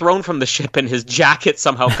Poe gets thrown from the ship and his jacket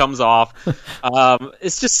somehow comes off.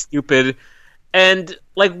 It's just stupid. And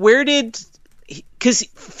like, because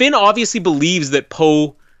Finn obviously believes that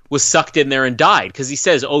Poe was sucked in there and died, because he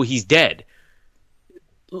says, oh, he's dead.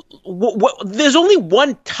 There's only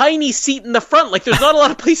one tiny seat in the front. Like, there's not a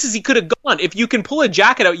lot of places he could have gone. If you can pull a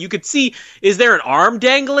jacket out, you could see, is there an arm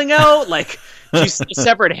dangling out? Like, do you see a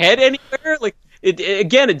separate head anywhere? Like,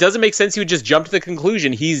 it doesn't make sense. He would just jump to the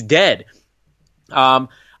conclusion he's dead.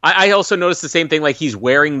 I also noticed the same thing. Like, he's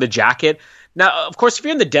wearing the jacket. Now, of course, if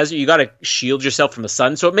you're in the desert, you got to shield yourself from the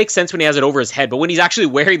sun. So it makes sense when he has it over his head. But when he's actually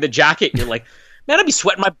wearing the jacket, you're like, man, I'd be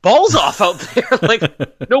sweating my balls off out there.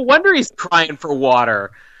 Like, no wonder he's crying for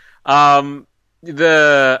water. The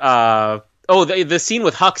scene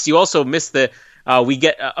with Hux, you also missed we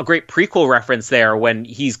get a great prequel reference there when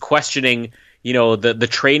he's questioning, the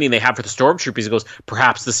training they have for the stormtroopers. He goes,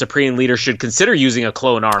 perhaps the Supreme Leader should consider using a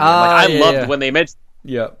clone army. I loved when they mentioned.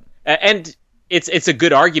 Yeah. And it's a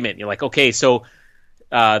good argument. You're like, okay, so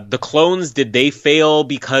the clones, did they fail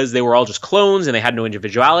because they were all just clones and they had no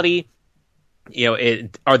individuality?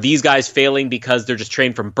 Are these guys failing because they're just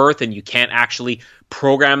trained from birth and you can't actually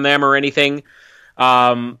program them or anything?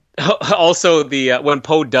 Also, when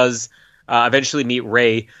Poe does eventually meet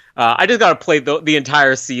Rey, I just gotta play the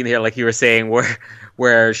entire scene here, like you were saying,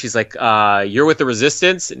 where she's like, "You're with the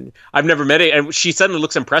Resistance," and I've never met it, and she suddenly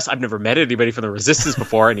looks impressed. I've never met anybody from the Resistance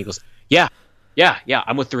before, and he goes, "Yeah,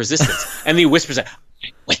 I'm with the Resistance," and he whispers,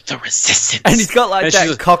 "With the Resistance," and he's got like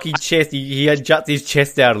that cocky chest. He adjusts his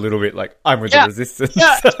chest out a little bit, like, "I'm with the Resistance."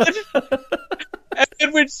 Yeah.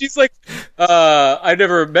 And when she's like, I've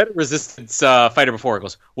never met a Resistance fighter before, it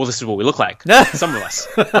goes, well, this is what we look like. Some of us.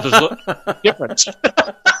 Others look different.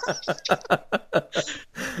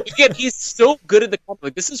 Again, he's so good at the comic.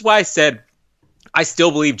 Like, this is why I said I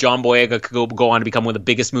still believe John Boyega could go on to become one of the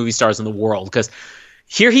biggest movie stars in the world, because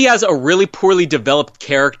here he has a really poorly developed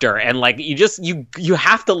character, and like, you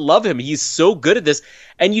have to love him. He's so good at this,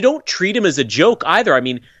 and you don't treat him as a joke either. I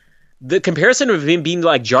mean, the comparison of him being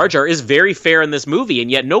like Jar Jar is very fair in this movie, and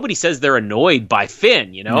yet nobody says they're annoyed by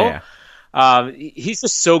Finn, Yeah. He's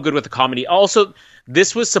just so good with the comedy. Also,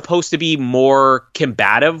 this was supposed to be more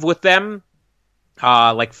combative with them.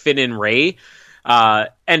 like Finn and Rey,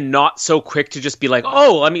 and not so quick to just be like,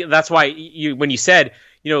 oh, I mean, that's why when you said,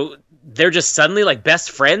 they're just suddenly like best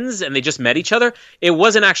friends and they just met each other. It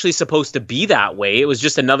wasn't actually supposed to be that way. It was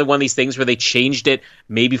just another one of these things where they changed it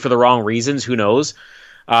maybe for the wrong reasons. Who knows?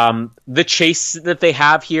 The chase that they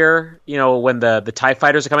have here, when the TIE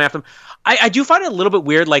fighters are coming after them, I do find it a little bit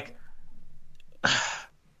weird. Like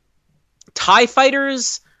TIE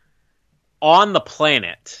fighters on the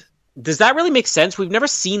planet. Does that really make sense? We've never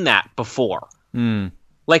seen that before.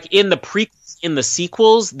 Like in the prequels, in the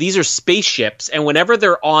sequels, these are spaceships, and whenever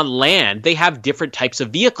they're on land, they have different types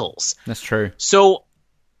of vehicles. That's true. So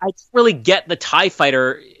I don't really get the TIE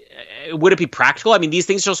fighter. Would it be practical? I mean, these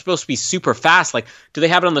things are supposed to be super fast. Like, do they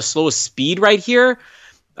have it on the slowest speed right here?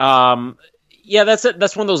 Yeah, that's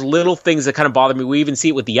one of those little things that kind of bother me. We even see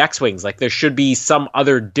it with the X-Wings. Like, there should be some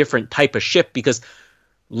other different type of ship, because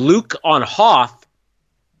Luke on Hoth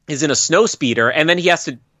is in a snowspeeder, and then he has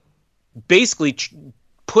to basically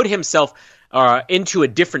put himself into a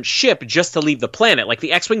different ship just to leave the planet. Like,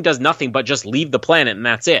 the X-Wing does nothing but just leave the planet, and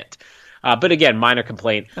that's it. But again, minor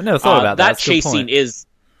complaint. I never thought about that. That chase scene is...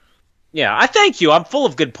 Yeah, I thank you. I'm full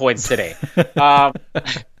of good points today.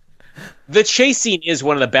 The chase scene is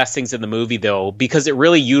one of the best things in the movie, though, because it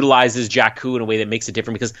really utilizes Jakku in a way that makes it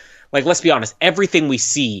different. Because, like, let's be honest, everything we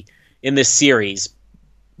see in this series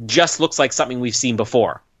just looks like something we've seen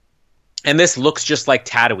before. And this looks just like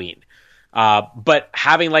Tatooine. But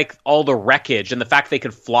having, like, all the wreckage and the fact they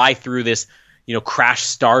could fly through this, crashed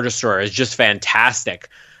Star Destroyer is just fantastic.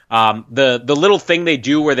 The little thing they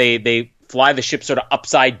do where they fly the ship sort of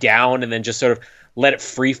upside down and then just sort of let it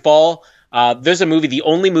free fall. There's a movie, the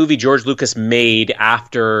only movie George Lucas made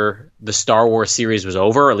after the Star Wars series was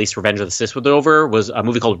over, or at least Revenge of the Sith was over, was a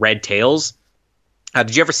movie called Red Tails.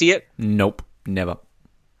 Did you ever see it? Nope, never.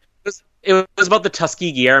 It was about the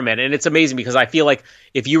Tuskegee Airmen, and it's amazing because I feel like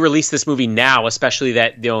if you release this movie now, especially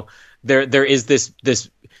that there is this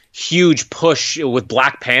huge push with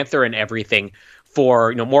Black Panther and everything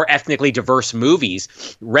for more ethnically diverse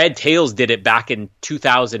movies. Red Tails did it back in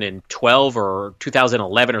 2012 or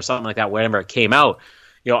 2011 or something like that, whenever it came out.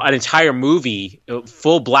 An entire movie,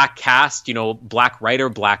 full black cast, black writer,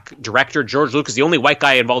 black director. George Lucas, the only white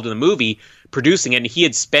guy involved in the movie, producing it, and he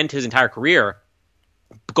had spent his entire career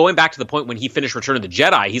going back to the point when he finished Return of the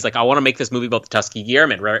Jedi. He's like, I want to make this movie about the Tuskegee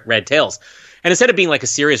Airmen, Red Tails. And instead of being like a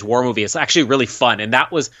serious war movie, it's actually really fun. And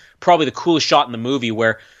that was probably the coolest shot in the movie,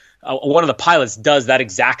 where one of the pilots does that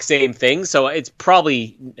exact same thing. So it's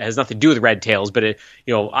probably has nothing to do with Red Tails, but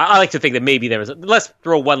I like to think that maybe let's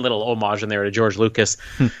throw one little homage in there to George Lucas.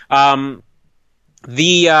 The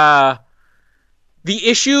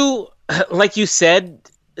issue, like you said,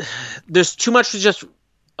 there's too much to just,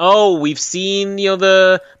 we've seen,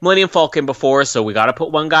 the Millennium Falcon before, so we got to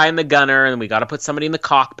put one guy in the gunner and we got to put somebody in the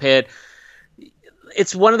cockpit.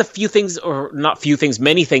 It's one of the few things, or not few things,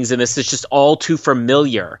 many things in this that's just all too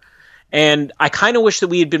familiar. And I kind of wish that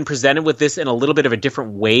we had been presented with this in a little bit of a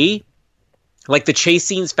different way. Like, the chase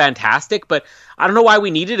scene's fantastic, but I don't know why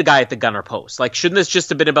we needed a guy at the gunner post. Like, shouldn't this just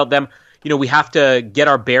have been about them, we have to get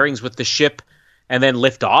our bearings with the ship and then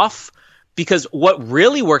lift off? Because what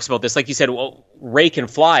really works about this, like you said, Rey can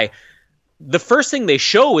fly. The first thing they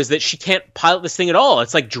show is that she can't pilot this thing at all.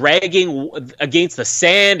 It's like dragging against the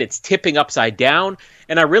sand. It's tipping upside down.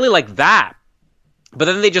 And I really like that. But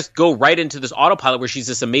then they just go right into this autopilot where she's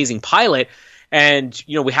this amazing pilot. And,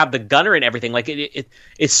 we have the gunner and everything. Like,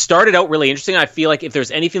 it started out really interesting. I feel like if there's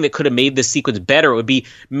anything that could have made this sequence better, it would be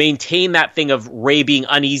maintain that thing of Rey being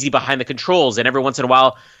uneasy behind the controls. And every once in a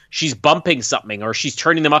while, she's bumping something or she's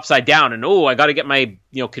turning them upside down. And, I got to get my,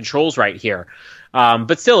 controls right here.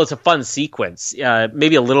 But still, it's a fun sequence.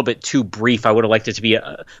 Maybe a little bit too brief. I would have liked it to be.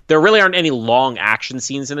 There really aren't any long action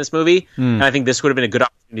scenes in this movie. And I think this would have been a good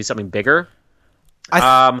opportunity to do something bigger.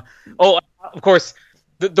 Of course,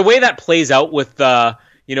 the way that plays out with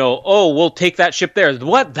we'll take that ship there.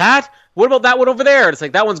 What, that? What about that one over there? It's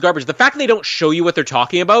like, that one's garbage. The fact that they don't show you what they're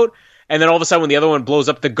talking about, and then all of a sudden when the other one blows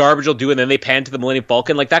up, the garbage will do, and then they pan to the Millennium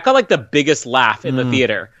Falcon, like, that got like the biggest laugh in the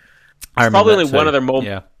theater. I remember probably only too. one other moment.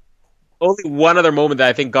 Yeah. Only one other moment that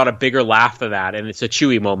I think got a bigger laugh than that, and it's a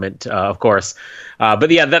Chewie moment, of course.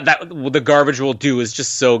 But yeah, that the garbage will do is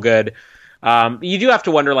just so good. You do have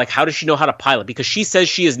to wonder, like, how does she know how to pilot? Because she says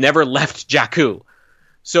she has never left Jakku.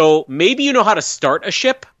 So maybe you know how to start a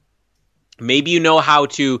ship. Maybe you know how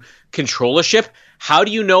to control a ship. How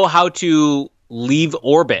do you know how to leave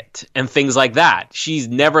orbit and things like that? She's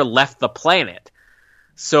never left the planet.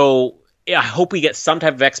 So I hope we get some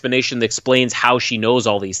type of explanation that explains how she knows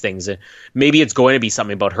all these things. Maybe it's going to be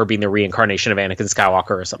something about her being the reincarnation of Anakin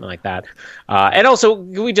Skywalker or something like that. And also,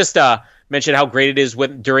 we just mentioned how great it is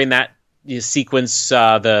during that sequence,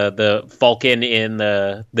 the Falcon in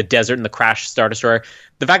the desert and the crash Star Destroyer.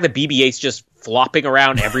 The fact that BB-8's just flopping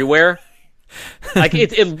around everywhere, like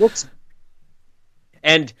it looks,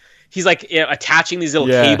 and he's like attaching these little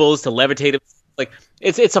cables to levitate him. Like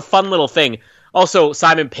it's a fun little thing. Also,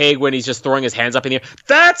 Simon Pegg, when he's just throwing his hands up in the air,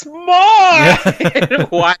 that's mine!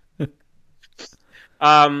 What?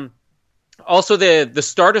 Also, the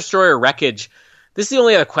Star Destroyer wreckage. This is the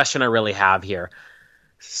only other question I really have here.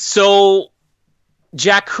 So,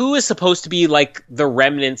 Jakku is supposed to be like the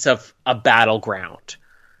remnants of a battleground.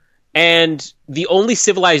 And the only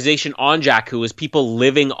civilization on Jakku is people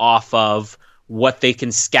living off of what they can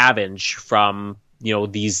scavenge from,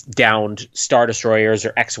 these downed Star Destroyers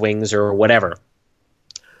or X-Wings or whatever.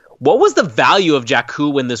 What was the value of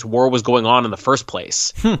Jakku when this war was going on in the first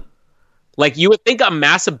place? Like, you would think a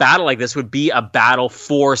massive battle like this would be a battle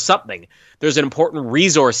for something. There's an important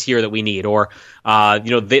resource here that we need, or,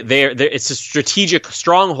 it's a strategic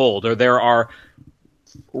stronghold, or there are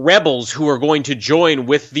rebels who are going to join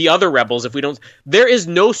with the other rebels if we don't. There is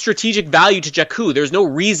no strategic value to Jakku. There's no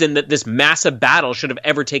reason that this massive battle should have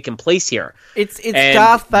ever taken place here. It's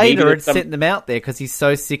Darth Vader setting them out there because he's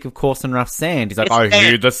so sick of coarse and rough sand. He's like, I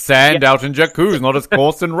hear the sand out in Jakku is not as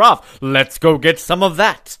coarse and rough. Let's go get some of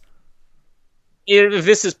that. If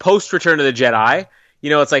this is post Return of the Jedi,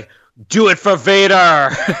 it's like, do it for Vader!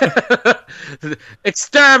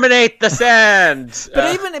 Exterminate the sand!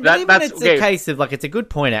 But even it's okay. A case of, like, it's a good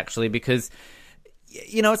point, actually, because,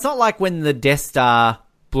 it's not like when the Death Star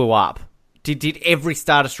blew up. Did every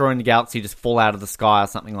Star Destroyer in the galaxy just fall out of the sky or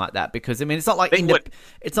something like that? Because, it's not like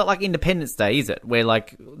it's not like Independence Day, is it? Where,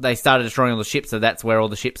 like, they started destroying all the ships, so that's where all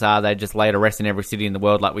the ships are. They just laid to rest in every city in the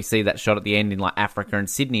world, like we see that shot at the end in, like, Africa and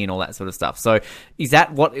Sydney and all that sort of stuff. So, is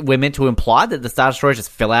that what we're meant to imply, that the Star Destroyers just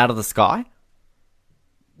fell out of the sky?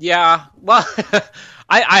 Yeah, well,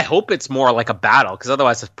 I hope it's more like a battle, because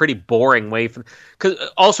otherwise it's a pretty boring way. Because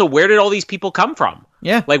also, where did all these people come from?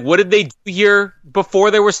 Yeah. Like, what did they do here before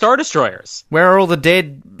there were Star Destroyers? Where are all the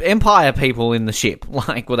dead Empire people in the ship?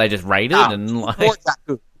 Like, were they just raided? And like...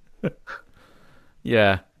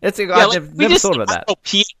 Yeah. I've never thought about that.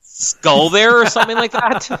 A skull there or something like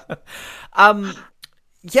that?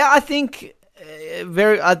 Yeah, I think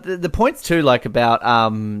the points too, like,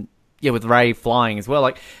 about... with Rey flying as well.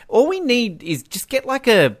 Like, all we need is just get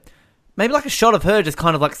maybe a shot of her just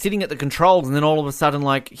kind of like sitting at the controls, and then all of a sudden,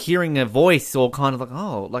 like, hearing a voice, or kind of like,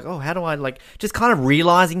 how do I, like, just kind of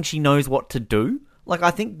realizing she knows what to do. Like,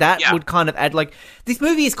 I think that would kind of add, like, this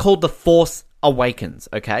movie is called The Force Awakens,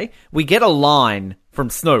 okay? We get a line from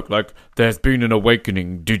Snoke, like, there's been an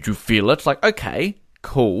awakening, did you feel it? Like, okay,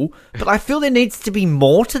 cool. But I feel there needs to be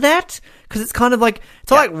more to that. Because it's kind of like,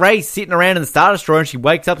 it's not like Rey's sitting around in the Star Destroyer and she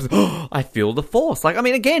wakes up and says, oh, I feel the Force. Like, I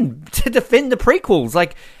mean, again, to defend the prequels,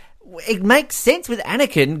 like, it makes sense with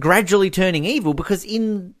Anakin gradually turning evil, because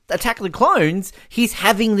in Attack of the Clones, he's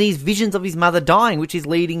having these visions of his mother dying, which is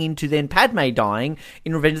leading into then Padme dying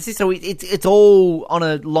in Revenge of the Sith. So it's all on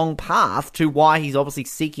a long path to why he's obviously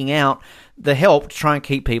seeking out the help to try and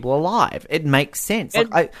keep people alive. It makes sense.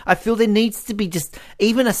 Like, I feel there needs to be just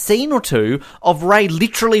even a scene or two of Rey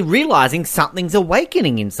literally realizing something's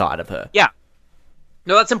awakening inside of her. Yeah.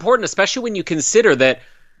 No, that's important, especially when you consider that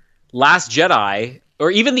Last Jedi, or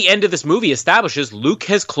even the end of this movie, establishes Luke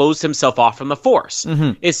has closed himself off from the Force.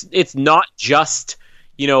 Mm-hmm. It's not just,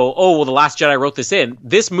 the Last Jedi wrote this in.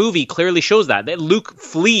 This movie clearly shows that Luke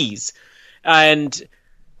flees. And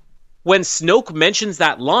when Snoke mentions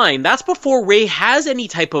that line, that's before Rey has any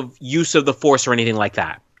type of use of the Force or anything like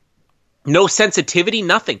that. No sensitivity,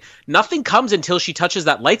 nothing. Nothing comes until she touches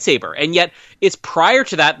that lightsaber. And yet, it's prior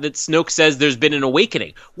to that Snoke says there's been an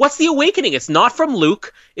awakening. What's the awakening? It's not from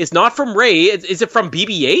Luke. It's not from Rey. Is it from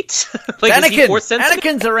BB-8? Like, Anakin. Is he Force sensitive?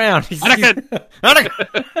 Anakin's around. Anakin.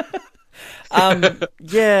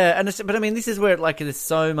 But I mean, this is where, like, there's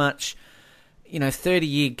so much,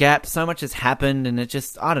 30-year gap, so much has happened, and it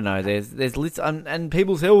just, I don't know, there's lists, and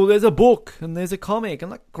people say, oh, there's a book, and there's a comic,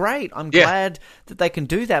 and like, great, I'm glad that they can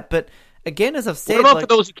do that, but again, as I've said... What about for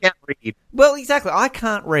those who can't read? Well, exactly, I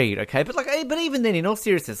can't read, okay, but even then, in all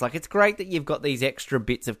seriousness, like, it's great that you've got these extra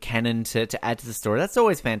bits of canon to add to the story, that's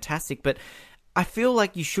always fantastic, but I feel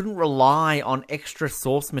like you shouldn't rely on extra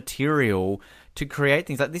source material to create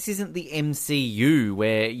things. Like, this isn't the MCU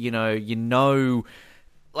where,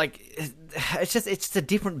 like, it's just a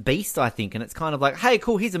different beast, I think. And it's kind of like, hey,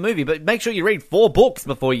 cool, here's a movie, but make sure you read 4 books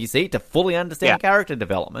before you see it to fully understand character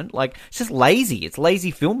development. Like, it's just lazy. It's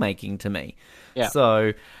lazy filmmaking to me. Yeah.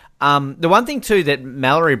 So, the one thing, too, that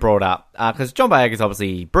Mallory brought up, because John Boyega's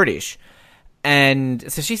obviously British,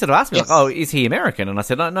 and so she sort of asked me, like, oh, is he American? And I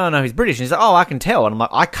said, no, he's British. And she's like, oh, I can tell. And I'm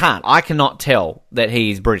like, I cannot tell that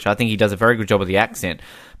he's British. I think he does a very good job with the accent.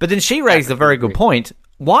 But then she raised a very good point.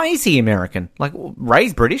 Why is he American? Like,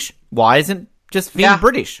 Rey's British. Why isn't just Finn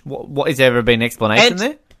British? What has there ever been an explanation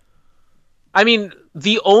there? I mean,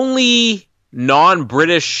 the only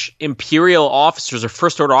non-British Imperial officers or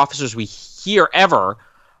First Order officers we hear ever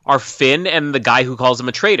are Finn and the guy who calls him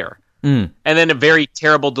a traitor. And then a very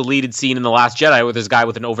terrible deleted scene in The Last Jedi with this guy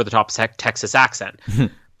with an over-the-top Texas accent.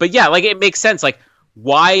 But yeah, like, it makes sense. Like,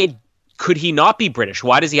 why could he not be British?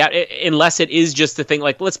 Why does he have... Unless it is just the thing,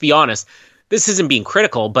 like, let's be honest. This isn't being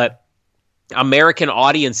critical, but American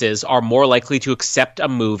audiences are more likely to accept a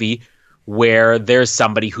movie where there's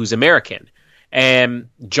somebody who's American. And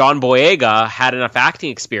John Boyega had enough acting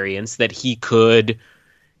experience that he could,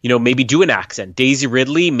 maybe do an accent. Daisy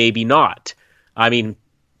Ridley, maybe not. I mean,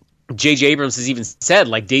 JJ Abrams has even said,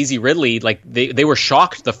 like, Daisy Ridley, like, they were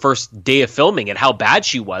shocked the first day of filming at how bad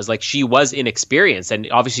she was. Like, she was inexperienced, and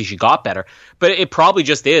obviously she got better. But it probably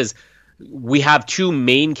just is, we have 2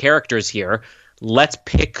 main characters here. Let's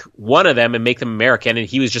pick one of them and make them American, and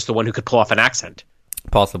he was just the one who could pull off an accent.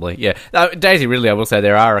 Possibly, yeah. Daisy Ridley, I will say,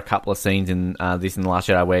 there are a couple of scenes in The Last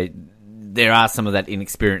Jedi where there are some of that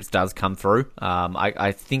inexperience does come through.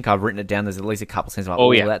 I think I've written it down. There's at least a couple of scenes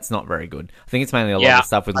like, that's not very good. I think it's mainly a lot of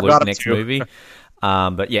stuff with Luke next movie.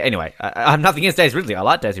 But yeah, anyway, I have nothing against Daisy Ridley. I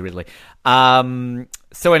like Daisy Ridley.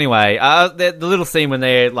 So anyway, the little scene when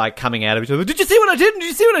they're like coming out of each other. Did you see what I did? Did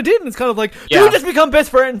you see what I did? And it's kind of like, do we just become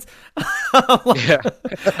best friends? But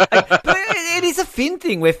it is a Finn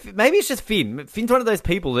thing where maybe it's just Finn. Finn's one of those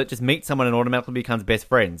people that just meets someone and automatically becomes best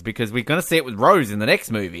friends, because we're going to see it with Rose in the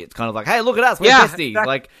next movie. It's kind of like, hey, look at us, we're besties. Exactly.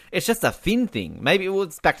 Like, it's just a Finn thing. Maybe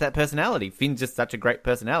it's back to that personality. Finn's just such a great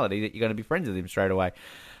personality that you're going to be friends with him straight away.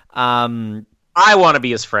 I want to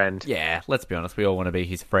be his friend. Yeah, let's be honest. We all want to be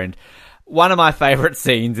his friend. One of my favourite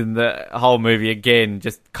scenes in the whole movie, again,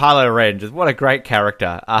 just Kylo Ren, just what a great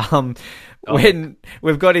character. When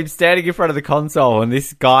we've got him standing in front of the console and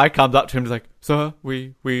this guy comes up to him and is like, sir,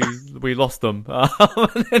 we lost them.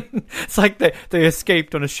 And then it's like they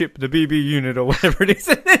escaped on a ship, the BB unit or whatever it is.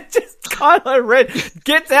 And then just Kylo Ren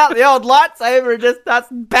gets out the old lightsaber and just starts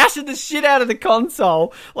bashing the shit out of the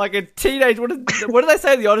console like a teenage, what do they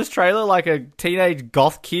say in the Honest trailer? Like a teenage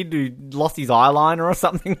goth kid who lost his eyeliner or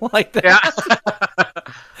something like that. Yeah.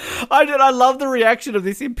 I love the reaction of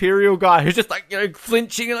this Imperial guy who's just like,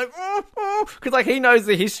 flinching and like, because like he knows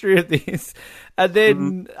the history of this. And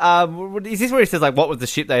then, is this where he says like, what was the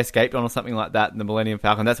ship they escaped on or something like that in the Millennium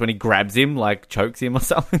Falcon? That's when he grabs him, like chokes him or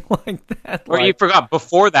something like that. Or you forgot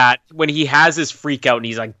before that, when he has his freak out and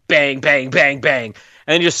he's like, bang, bang, bang, bang.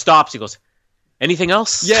 And then he just stops. He goes, anything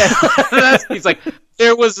else? Yeah. He's like,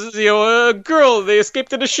 there was a girl, they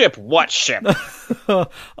escaped in a ship. What ship?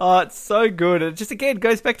 Oh, it's so good. It just, again,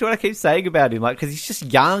 goes back to what I keep saying about him, like, because he's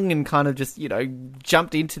just young and kind of just,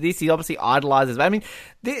 jumped into this. He obviously idolizes. I mean,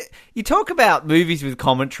 you talk about movies with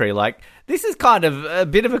commentary, like, this is kind of a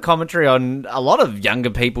bit of a commentary on a lot of younger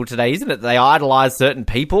people today, isn't it? They idolize certain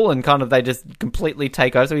people and kind of they just completely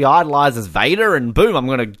take over. So he idolizes Vader and boom, I'm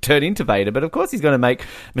going to turn into Vader. But of course he's going to make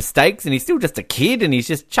mistakes and he's still just a kid and he's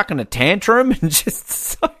just chucking a tantrum and just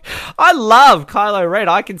so... I love Kylo Ren.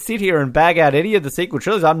 I can sit here and bag out any of the sequel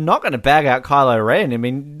trilogies. I'm not going to bag out Kylo Ren. I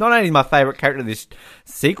mean, not only is my favorite character of this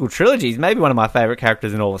sequel trilogy, he's maybe one of my favorite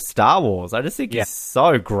characters in all of Star Wars. I just think he's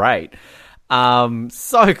so great.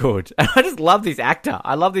 So good. And I just love this actor.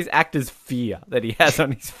 I love this actor's fear that he has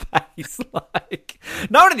on his face. Like,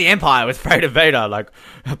 no one in the Empire was afraid of Vader. Like,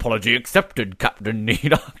 apology accepted, Captain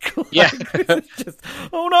Needok. Like, yeah. It's just,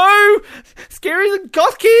 oh no! Scary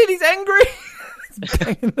goth kid, he's angry.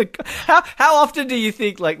 How often do you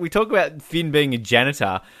think, like, we talk about Finn being a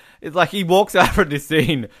janitor, it's like he walks over this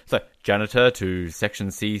scene, it's like, janitor to section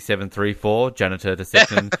C734, janitor to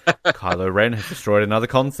section, Kylo Ren has destroyed another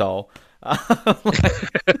console.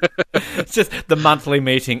 It's just the monthly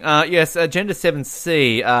meeting. Yes, Agenda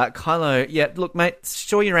 7C, Kylo, yeah, look, mate,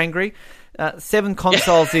 sure you're angry. 7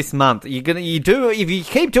 consoles this month. If you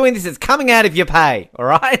keep doing this, it's coming out of your pay,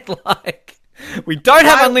 alright? Like, we don't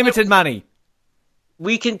have unlimited money.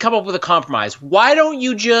 We can come up with a compromise. Why don't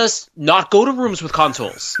you just not go to rooms with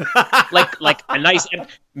consoles? like a nice,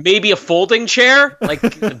 maybe a folding chair. Like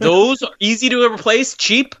those are easy to replace,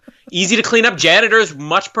 cheap, easy to clean up. Janitors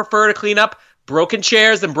much prefer to clean up broken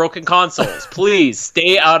chairs and broken consoles. Please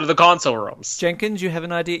stay out of the console rooms. Jenkins, you have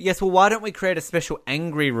an idea? Yes, well, why don't we create a special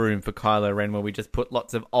angry room for Kylo Ren where we just put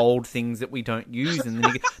lots of old things that we don't use? And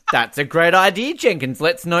then that's a great idea, Jenkins.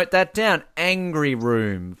 Let's note that down. Angry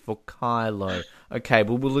room for Kylo. Okay,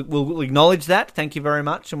 we'll acknowledge that. Thank you very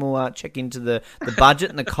much. And we'll check into the budget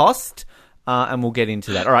and the cost, and we'll get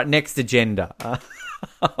into that. All right, next agenda.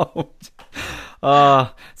 So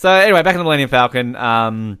anyway, back in the Millennium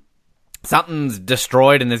Falcon, something's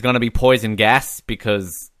destroyed and there's going to be poison gas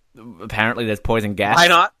because apparently there's poison gas. Why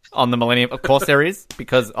not? On the Millennium. Of course there is,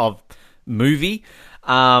 because of movie.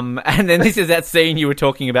 And then this is that scene you were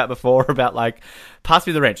talking about before about like, pass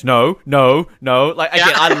me the wrench. No. Like,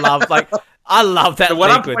 again, I love that. What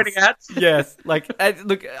sequence. I'm pointing at. Yes. Like,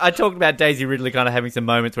 look, I talked about Daisy Ridley kind of having some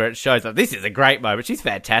moments where it shows up. This is a great moment. She's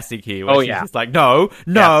fantastic here. She's just like, no.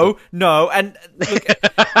 And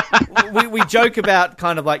look, we joke about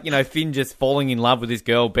kind of like, Finn just falling in love with this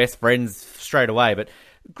girl, best friends straight away, but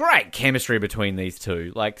great chemistry between these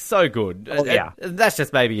two. Like, so good. Oh, yeah. That's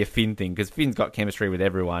just maybe a Finn thing, because Finn's got chemistry with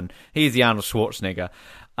everyone. He's the Arnold Schwarzenegger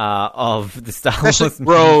of the Star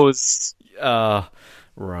Wars.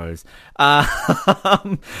 Rose. But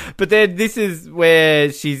then this is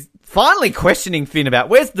where she's finally questioning Finn about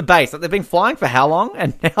where's the base. Like, they've been flying for how long?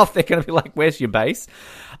 And now they're going to be like, where's your base?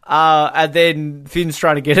 And then Finn's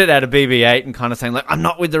trying to get it out of BB-8 and kind of saying, like, I'm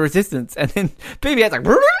not with the Resistance. And then BB-8's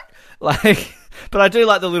like, but I do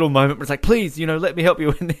like the little moment where it's like, please, let me help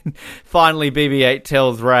you. And then finally BB-8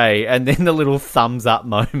 tells Rey, and then the little thumbs up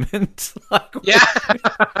moment. Like, yeah.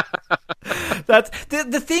 That's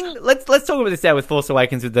the thing. Let's talk about this now with Force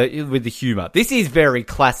Awakens with the humor. This is very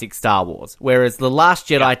classic Star Wars, whereas The Last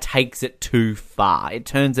Jedi takes it too far. It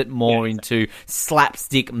turns it more into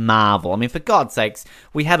slapstick Marvel. I mean, for God's sakes,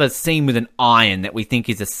 we have a scene with an iron that we think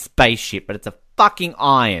is a spaceship, but it's a fucking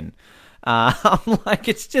iron. I'm like,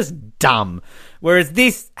 it's just dumb. Whereas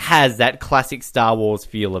this has that classic Star Wars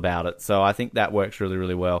feel about it. So I think that works really,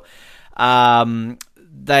 really well.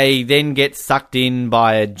 They then get sucked in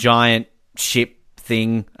by a giant ship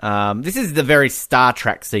thing. This is the very Star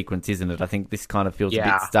Trek sequence, isn't it? I think this kind of feels a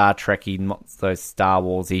bit Star Trek-y, not so Star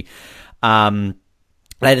Wars-y.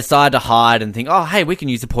 They decide to hide and think, oh, hey, we can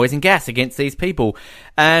use the poison gas against these people.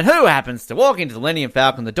 And who happens to walk into the Millennium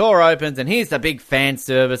Falcon? The door opens, and here's the big fan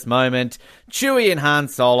service moment. Chewie and Han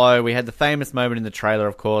Solo. We had the famous moment in the trailer,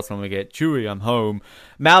 of course, when we get, Chewie, I'm home.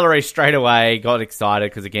 Mallory straight away got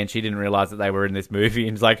excited because, again, she didn't realize that they were in this movie.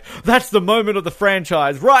 And was like, that's the moment of the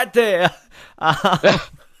franchise right there.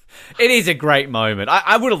 It is a great moment.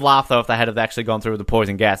 I would have laughed, though, if they had actually gone through with the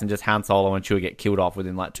poison gas and just Han Solo and Chewie get killed off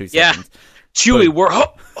within, like, 2 seconds. Yeah. Chewie, we're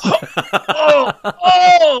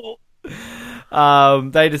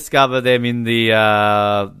they discover them in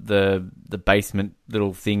the basement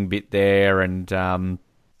little thing bit there, and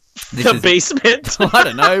basement. I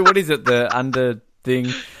don't know, what is it? The under thing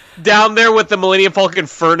down there with the Millennium Falcon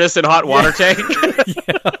furnace and hot water tank.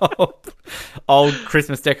 Yeah. Old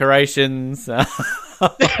Christmas decorations.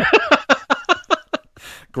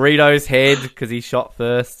 Greedo's head because he shot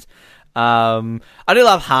first. I do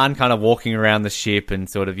love Han kind of walking around the ship and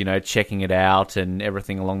sort of, checking it out and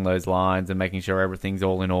everything along those lines and making sure everything's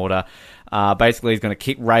all in order. Basically, he's going to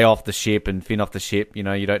kick Rey off the ship and Finn off the ship. You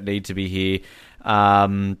don't need to be here.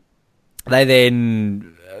 They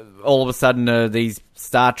then, all of a sudden, these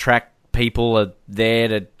Star Trek people are there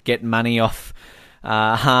to get money off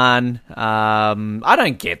Han. I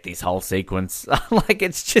don't get this whole sequence. Like,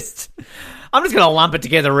 it's just... I'm just going to lump it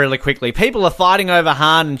together really quickly. People are fighting over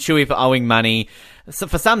Han and Chewie for owing money. So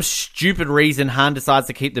for some stupid reason, Han decides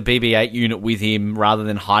to keep the BB-8 unit with him rather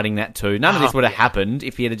than hiding that too. None of this would have happened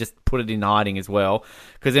if he had just put it in hiding as well.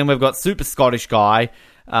 Because then we've got super Scottish guy.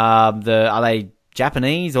 Are they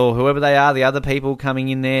Japanese or whoever they are, the other people coming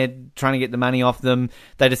in there trying to get the money off them?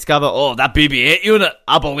 They discover, that BB-8 unit,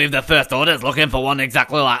 I believe the First Order's looking for one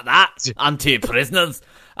exactly like that. Anti-prisoners.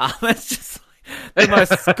 It's just... the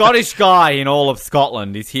most Scottish guy in all of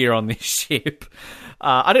Scotland is here on this ship.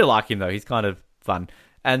 I do like him, though. He's kind of fun.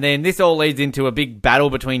 And then this all leads into a big battle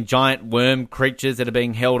between giant worm creatures that are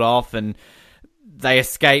being held off, and they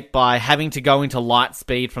escape by having to go into light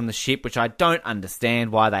speed from the ship, which I don't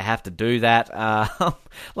understand why they have to do that.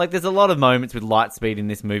 There's a lot of moments with light speed in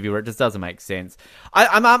this movie where it just doesn't make sense.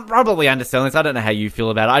 I'm probably underselling this. I don't know how you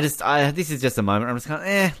feel about it. This is just a moment. I'm just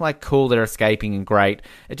kind of, cool, they're escaping and great.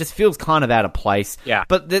 It just feels kind of out of place. Yeah.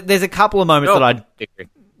 But there's a couple of moments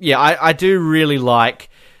I do really like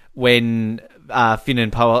when... Finn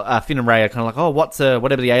and Rey are kind of like,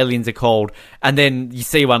 whatever the aliens are called, and then you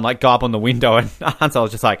see one go up on the window, and Han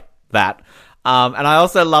Solo's just like that. And I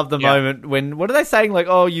also love the moment when, what are they saying? Like,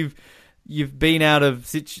 you've been out of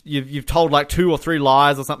you've told like 2 or 3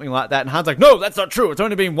 lies or something like that, and Han's like, no, that's not true, it's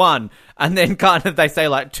only been 1, and then kind of they say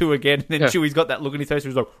like 2 again, and then Chewie's got that look in his face where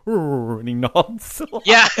he's like, and he nods.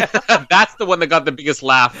 Yeah, that's the one that got the biggest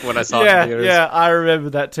laugh when I saw it in theaters. Yeah, I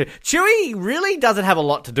remember that too. Chewie really doesn't have a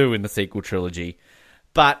lot to do in the sequel trilogy,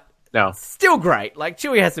 but no, still great. Like,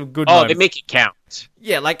 Chewie has some good moments. They make it count.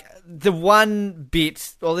 Yeah, like the one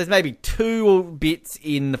bit, well, there's maybe 2 bits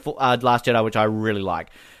in the Last Jedi which I really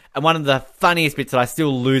like. And one of the funniest bits that I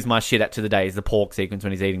still lose my shit at to the day is the pork sequence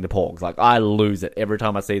when he's eating the porks. Like, I lose it every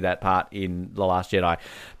time I see that part in The Last Jedi.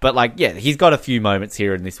 But, like, yeah, he's got a few moments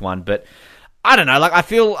here in this one. But I don't know. Like, I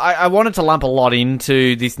feel I wanted to lump a lot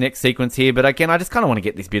into this next sequence here. But, again, I just kind of want to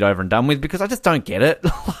get this bit over and done with because I just don't get it.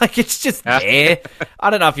 Like, it's just there. I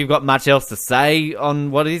don't know if you've got much else to say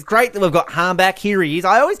on what it is. Great that we've got Han back. Here he is.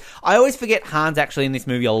 I always forget Han's actually in this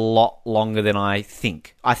movie a lot longer than I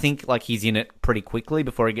think. I think, like, he's in it pretty quickly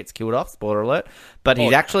before he gets killed off, spoiler alert. But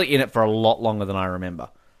he's actually in it for a lot longer than I remember.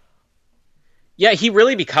 Yeah, he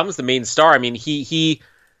really becomes the main star. I mean, he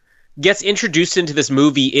gets introduced into this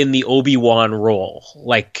movie in the Obi-Wan role.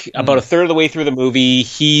 Like, about a third of the way through the movie,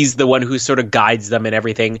 he's the one who sort of guides them and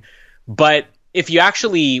everything. But if you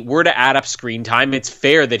actually were to add up screen time, it's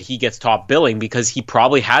fair that he gets top billing because he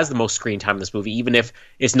probably has the most screen time in this movie, even if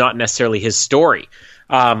it's not necessarily his story.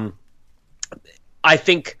 I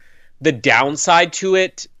think the downside to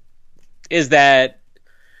it is that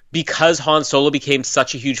because Han Solo became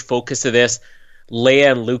such a huge focus of this,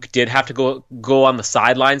 Leia and Luke did have to go on the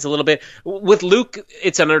sidelines a little bit. With Luke,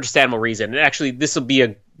 it's an understandable reason. And actually, this will be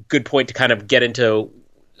a good point to kind of get into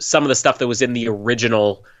some of the stuff that was in the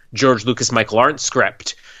original George Lucas, Michael Arndt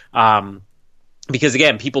script. Because,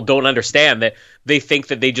 again, people don't understand that. They think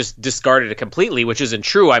that they just discarded it completely, which isn't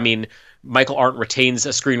true. I mean, Michael Arndt retains a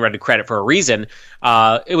screenwriter credit for a reason.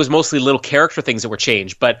 It was mostly little character things that were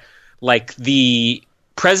changed. But, like, the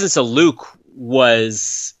presence of Luke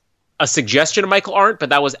was a suggestion of Michael Arndt, but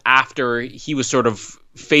that was after he was sort of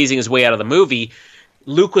phasing his way out of the movie.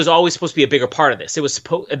 Luke was always supposed to be a bigger part of this.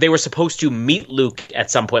 They were supposed to meet Luke at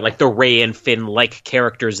some point, like the Rey and Finn-like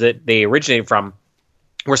characters that they originated from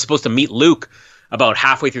were supposed to meet Luke about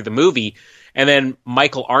halfway through the movie. And then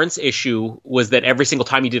Michael Arndt's issue was that every single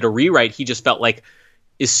time he did a rewrite, he just felt like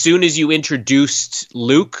as soon as you introduced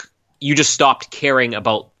Luke, you just stopped caring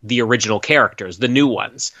about the original characters, the new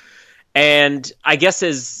ones. And I guess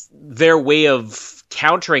as their way of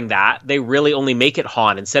countering that, they really only make it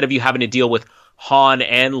Han. Instead of you having to deal with Han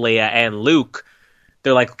and Leia and Luke,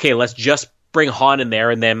 they're like, okay, let's just bring Han in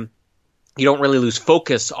there, and then you don't really lose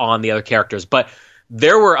focus on the other characters. But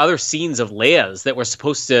there were other scenes of Leia's that were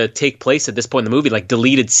supposed to take place at this point in the movie, like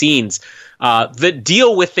deleted scenes, that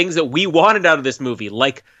deal with things that we wanted out of this movie.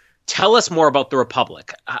 Like, tell us more about the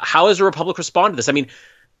Republic. How has the Republic responded to this? I mean,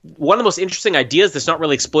 one of the most interesting ideas that's not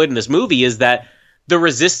really exploited in this movie is that the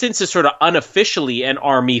Resistance is sort of unofficially an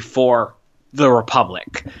army for the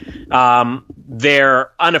Republic.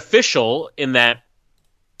 They're unofficial in that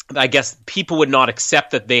I guess people would not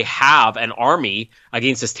accept that they have an army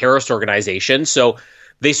against this terrorist organization. So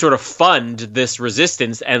they sort of fund this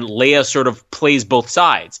resistance, and Leia sort of plays both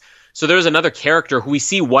sides. So there's another character who we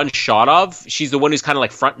see one shot of. She's the one who's kind of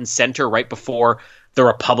like front and center right before the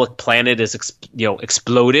Republic planet is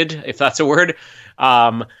exploded, if that's a word,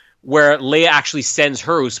 where Leia actually sends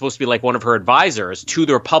her, who's supposed to be like one of her advisors, to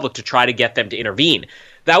the Republic to try to get them to intervene.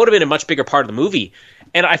 That would have been a much bigger part of the movie.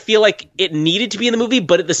 And I feel like it needed to be in the movie,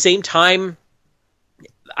 but at the same time,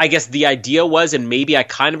 I guess the idea was, and maybe I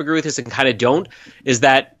kind of agree with this and kind of don't, is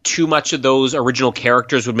that too much of those original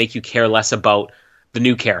characters would make you care less about the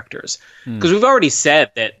new characters. Because we've already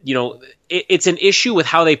said that, you know, it's an issue with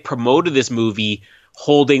how they promoted this movie,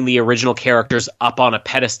 holding the original characters up on a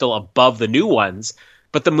pedestal above the new ones,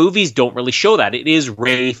 but the movies don't really show that. It is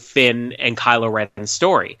Rey, Finn, and Kylo Ren's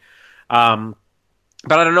story.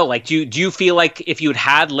 But I don't know, like, do you feel like if you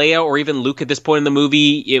had Leia or even Luke at this point in the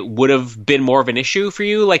movie, it would have been more of an issue for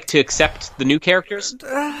you, like, to accept the new characters?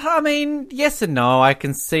 I mean, yes and no. I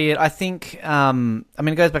can see it. I think,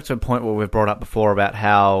 it goes back to a point where we've brought up before about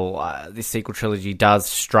how this sequel trilogy does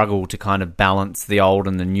struggle to kind of balance the old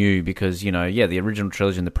and the new because, you know, yeah, the original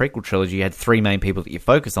trilogy and the prequel trilogy, you had three main people that you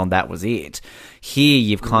focus on. That was it. Here,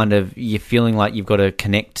 you're feeling like you've got to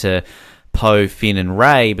connect to Poe, Finn, and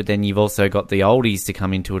Rey, but then you've also got the oldies to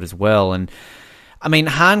come into it as well. And I mean,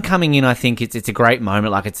 Han coming in, I think it's a great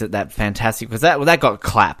moment. Like, it's that fantastic, because that got a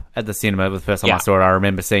clap at the cinema the first time I saw it. I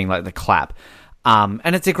remember seeing like the clap.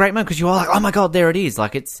 And it's a great moment because you're like, oh my God, there it is.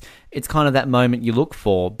 Like it's kind of that moment you look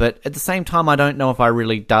for. But at the same time, I don't know if I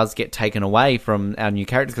really does get taken away from our new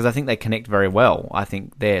characters because I think they connect very well, I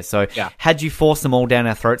think, there. So had you forced them all down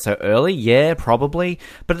our throats so early? Yeah, probably.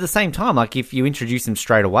 But at the same time, like if you introduce them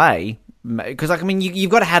straight away, because like, I mean,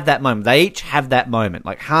 you've got to have that moment. They each have that moment.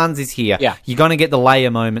 Like Hans is here. Yeah. You're going to get the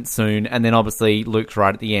Leia moment soon. And then obviously Luke's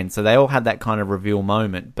right at the end. So they all have that kind of reveal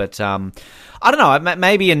moment. But I don't know.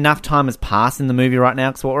 Maybe enough time has passed in the movie right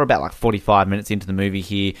now because we're about like 45 minutes into the movie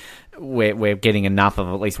here. We're getting enough of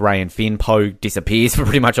at least Rey and Finn. Poe disappears for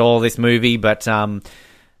pretty much all of this movie. But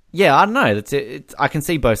yeah, I don't know. I can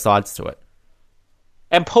see both sides to it.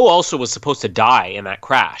 And Poe also was supposed to die in that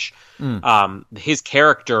crash. His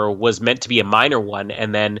character was meant to be a minor one,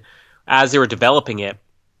 and then as they were developing it,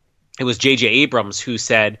 it was JJ Abrams who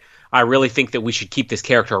said, I really think that we should keep this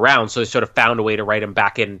character around, so they sort of found a way to write him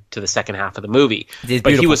back into the second half of the movie.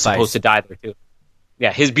 But he was supposed to die there too.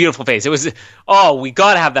 Yeah, his beautiful face. It was, we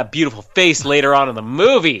got to have that beautiful face later on in the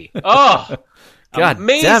movie. Oh, God,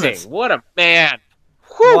 amazing. What a man.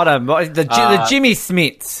 Whew. The Jimmy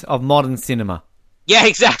Smits of modern cinema. Yeah,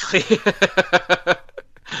 exactly.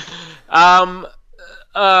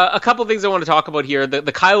 A couple of things I want to talk about here. The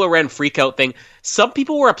Kylo Ren freakout thing. Some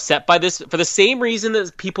people were upset by this for the same reason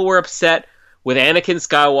that people were upset with Anakin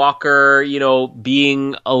Skywalker,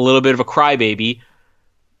 being a little bit of a crybaby.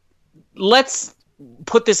 Let's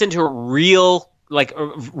put this into a real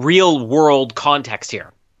world context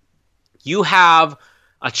here. You have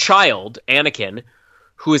a child, Anakin,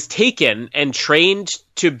 who is taken and trained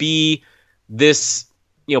to be this,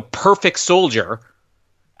 perfect soldier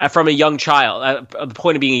from a young child, at the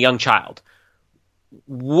point of being a young child.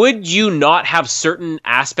 Would you not have certain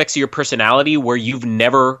aspects of your personality where you've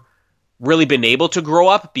never really been able to grow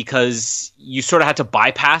up because you sort of had to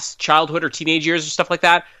bypass childhood or teenage years or stuff like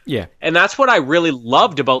that? Yeah. And that's what I really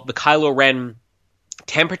loved about the Kylo Ren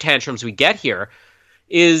temper tantrums we get here,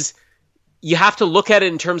 is you have to look at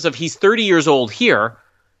it in terms of he's 30 years old here.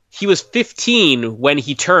 He was 15 when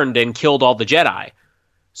he turned and killed all the Jedi.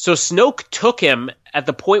 So Snoke took him at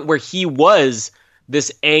the point where he was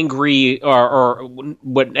this angry, or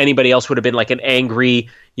what anybody else would have been like an angry,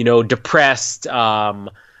 depressed,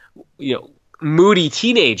 moody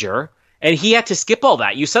teenager. And he had to skip all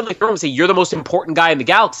that. You suddenly throw him and say, you're the most important guy in the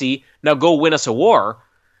galaxy. Now go win us a war.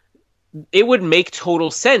 It would make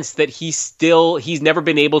total sense that he's never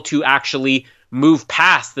been able to actually move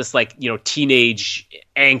past this, teenage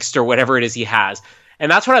angst or whatever it is he has. And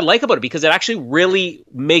that's what I like about it, because it actually really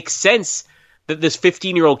makes sense that this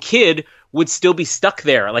 15-year-old kid would still be stuck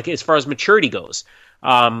there, as far as maturity goes.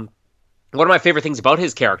 One of my favorite things about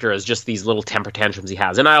his character is just these little temper tantrums he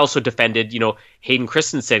has. And I also defended, Hayden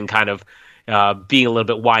Christensen kind of being a little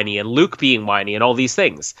bit whiny, and Luke being whiny, and all these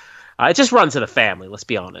things. It just runs in the family, let's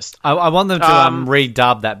be honest. I want them to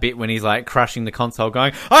redub that bit when he's crushing the console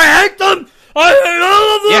going, I hate them! I hate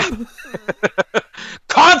all of them! Yeah.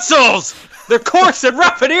 Consoles! They're coarse and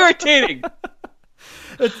rough and irritating!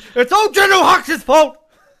 It's all General Hux's fault!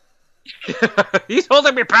 He's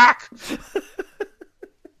holding me back!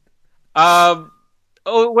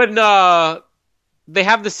 When they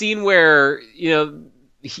have the scene where,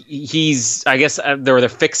 he's, I guess, they're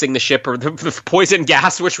fixing the ship, or the poison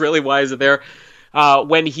gas, which really, why is it there?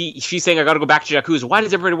 When she's saying, I gotta go back to Jakku. So why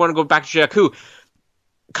does everybody want to go back to Jakku?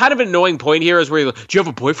 Kind of an annoying point here is where you go, do you have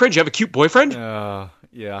a boyfriend? Do you have a cute boyfriend?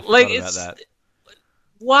 Yeah, I forgot about that.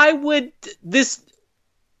 Why would this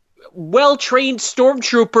well-trained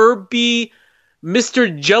stormtrooper be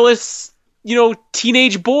Mr. Jealous,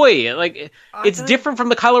 teenage boy? It's different from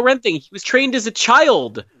the Kylo Ren thing. He was trained as a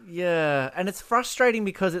child. Yeah, and it's frustrating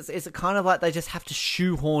because it's kind of like they just have to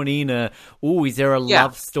shoehorn in is there a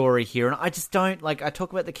love story here? And I just don't, I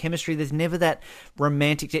talk about the chemistry, there's never that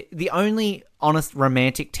romantic, the only honest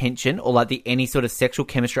romantic tension or any sort of sexual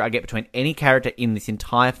chemistry I get between any character in this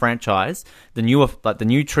entire franchise, the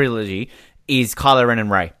new trilogy, is Kylo Ren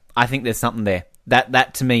and Rey. I think there's something there.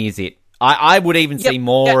 That to me is it. I would even see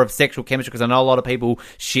more of sexual chemistry, because I know a lot of people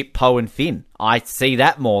ship Poe and Finn. I see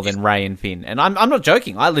that more than Rey and Finn. And I'm not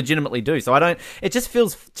joking. I legitimately do. So it just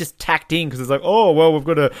feels just tacked in, because it's we've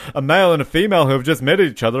got a male and a female who have just met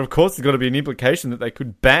each other. Of course there's got to be an implication that they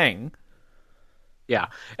could bang. Yeah.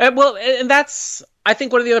 And that's, I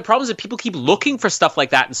think, one of the other problems, that people keep looking for stuff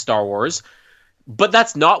like that in Star Wars, but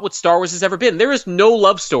that's not what Star Wars has ever been. There is no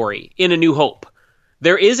love story in A New Hope.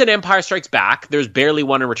 There is an Empire Strikes Back. There's barely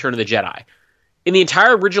one in Return of the Jedi. In the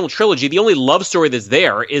entire original trilogy, the only love story that's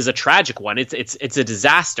there is a tragic one. It's a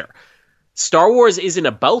disaster. Star Wars isn't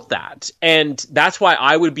about that. And that's why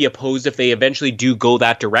I would be opposed if they eventually do go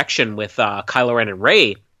that direction with Kylo Ren and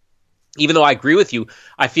Rey, even though I agree with you,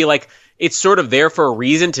 I feel like it's sort of there for a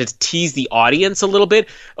reason to tease the audience a little bit.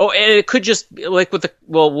 Oh, and it could just, like with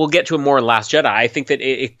we'll get to it more in Last Jedi. I think that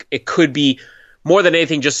it could be more than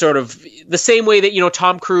anything just sort of the same way that,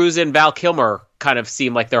 Tom Cruise and Val Kilmer kind of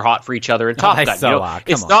seem like they're hot for each other in Top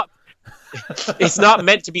Gun. It's not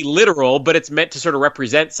meant to be literal, but it's meant to sort of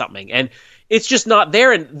represent something. And it's just not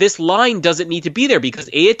there. And this line doesn't need to be there because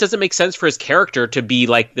A, it doesn't make sense for his character to be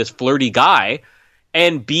like this flirty guy,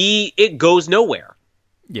 and B, it goes nowhere.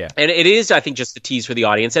 Yeah. And it is, I think, just a tease for the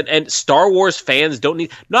audience. And Star Wars fans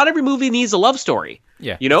not every movie needs a love story.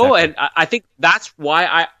 Yeah. Exactly. And I think that's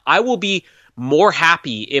why I will be more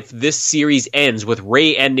happy if this series ends with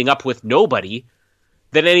Rey ending up with nobody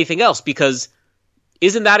than anything else, because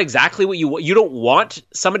isn't that exactly what you don't want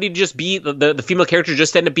somebody to just be the female character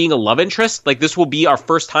just end up being a love interest? Like, this will be our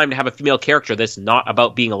first time to have a female character that's not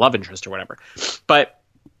about being a love interest or whatever. But,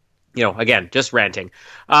 again, just ranting.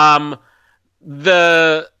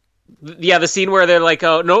 The scene where they're like,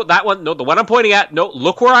 oh, no, that one, no, the one I'm pointing at, no,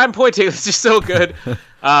 look where I'm pointing. It's just so good.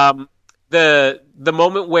 The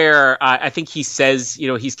moment where I think he says,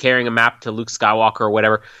 he's carrying a map to Luke Skywalker or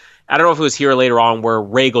whatever. I don't know if it was here or later on where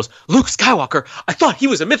Rey goes, Luke Skywalker, I thought he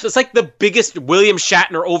was a myth. It's like the biggest William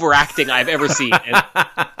Shatner overacting I've ever seen. And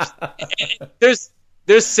there's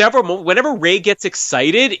several moments. Whenever Rey gets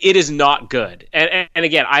excited, it is not good. And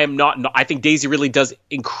again, I think Daisy Ridley does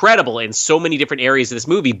incredible in so many different areas of this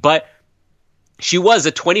movie, but she was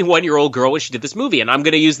a 21-year-old girl when she did this movie. And I'm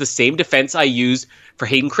going to use the same defense I used for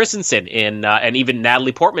Hayden Christensen and even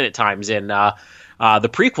Natalie Portman at times in the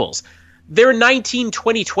prequels. They're 19,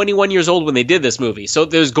 20, 21 years old when they did this movie, so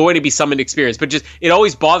there's going to be some inexperience, but just, it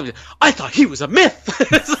always bothered me. I thought he was a myth.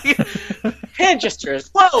 It's like, hand gestures,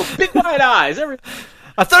 whoa, big wide eyes.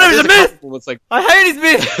 I thought he was a myth. It's like, I hate his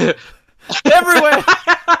myth. Everywhere.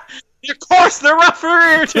 Of course, they're rough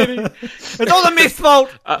and irritating. It's all the myth's fault.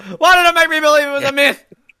 Why did it make me believe it was a myth?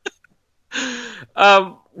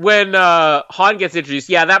 When Han gets introduced,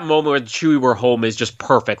 that moment where Chewie were home is just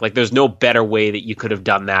perfect. Like, there's no better way that you could have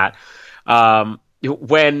done that.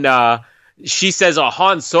 When she says,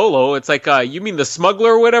 Han Solo, it's like, you mean the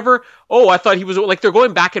smuggler or whatever? Oh, I thought he was, like, they're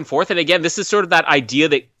going back and forth. And again, this is sort of that idea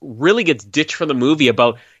that really gets ditched from the movie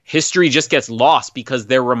about history just gets lost because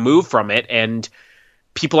they're removed from it and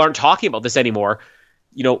people aren't talking about this anymore.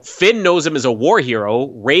 Finn knows him as a war hero.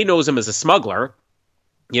 Rey knows him as a smuggler.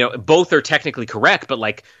 Both are technically correct, but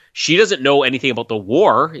like, she doesn't know anything about the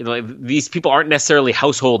war. These people aren't necessarily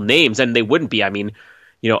household names, and they wouldn't be. I mean,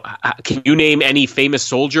 can you name any famous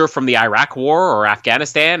soldier from the Iraq War or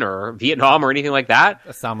Afghanistan or Vietnam or anything like that?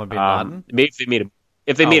 Osama bin Laden. Maybe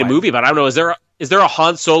if they made a movie, but I don't know. Is there a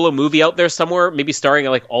Han Solo movie out there somewhere? Maybe starring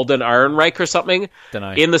like Alden Ehrenreich or something?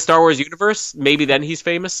 Dunno. In the Star Wars universe? Maybe then he's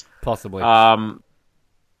famous. Possibly.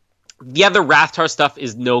 The Rathtar stuff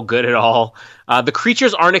is no good at all. The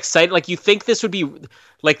creatures aren't exciting. Like, you think this would be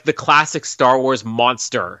like the classic Star Wars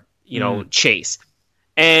monster, chase.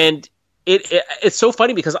 And it's so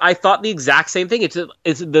funny because I thought the exact same thing. It's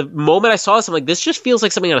the moment I saw this, I'm like, this just feels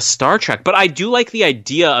like something out of Star Trek. But I do like the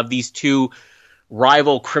idea of these two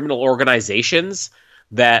rival criminal organizations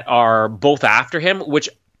that are both after him, which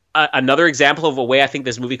another example of a way I think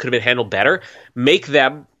this movie could have been handled better. Make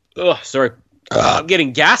them... I'm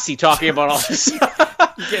getting gassy talking about all this. You're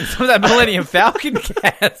getting some of that Millennium Falcon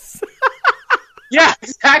gas. Yeah,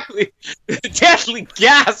 exactly. Deadly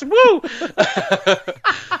gas. Woo!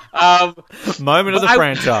 Moment of the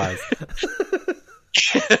franchise.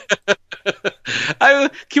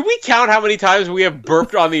 Can we count how many times we have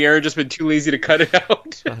burped on the air and just been too lazy to cut it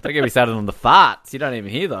out? Don't get me started on the farts. You don't even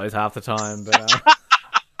hear those half the time. But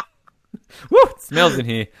woo, it smells in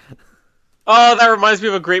here. Oh, that reminds me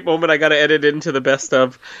of a great moment I got to edit into the best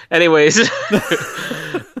of. Anyways.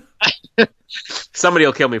 Somebody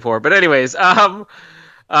will kill me for it. But anyways, like,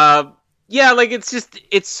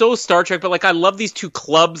 it's so Star Trek, but like, I love these two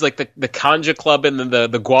clubs, like the Kanja Club and then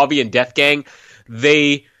the Guavian Death Gang.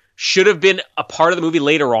 They should have been a part of the movie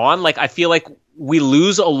later on. Like, I feel like we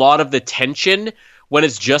lose a lot of the tension when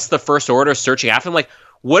it's just the First Order searching after them. Like,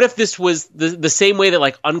 what if this was the same way that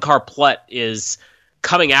like Unkar Plutt is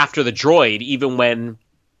coming after the droid, even when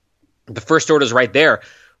the First Order is right there?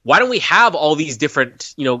 Why don't we have all these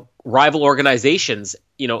different, rival organizations,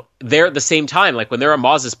 there at the same time? Like, when they're on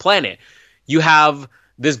Maz's planet, you have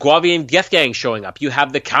this Guavian Death Gang showing up. You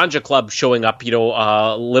have the Kanja Club showing up,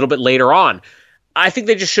 a little bit later on. I think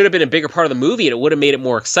they just should have been a bigger part of the movie, and it would have made it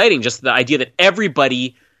more exciting. Just the idea that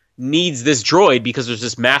everybody needs this droid because there's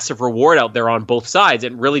this massive reward out there on both sides,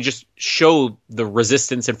 and really just show the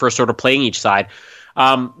Resistance and First Order playing each side.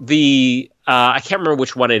 I can't remember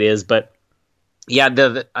which one it is, but Yeah,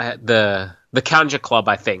 the Kanja Club,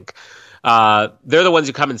 I think. They're the ones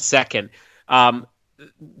who come in second.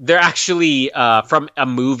 They're actually from a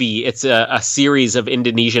movie. It's a series of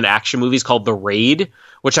Indonesian action movies called The Raid,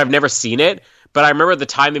 which I've never seen it. But I remember at the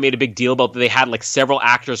time they made a big deal about that they had like several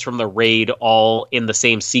actors from The Raid all in the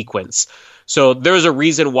same sequence. So there's a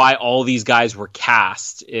reason why all these guys were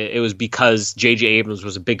cast. It was because JJ Abrams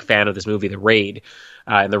was a big fan of this movie, The Raid,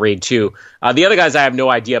 and The Raid 2. The other guys, I have no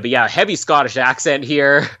idea. But yeah, heavy Scottish accent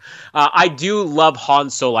here. I do love Han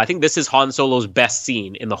Solo. I think this is Han Solo's best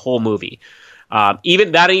scene in the whole movie.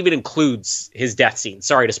 Even includes his death scene.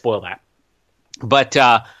 Sorry to spoil that. But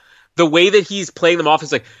the way that he's playing them off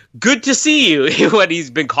is like, good to see you. When he's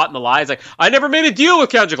been caught in the lie, it's like, I never made a deal with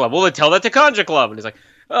Kanja Club. Well, then tell that to Kanja Club. And he's like,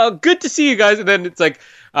 good to see you guys. And then it's like,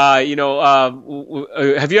 have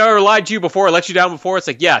you ever lied to you before or let you down before? It's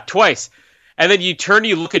like, yeah, twice. And then you turn and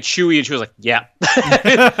you look at Chewie and she was like, yeah.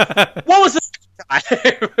 What was this?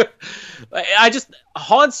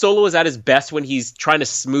 Han Solo is at his best when he's trying to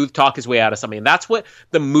smooth talk his way out of something. And that's what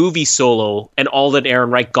the movie Solo and all that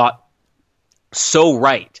Aaron Reich got so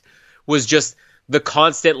right, was just the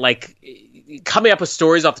constant, like, coming up with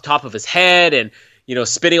stories off the top of his head and,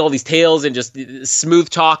 spinning all these tales and just smooth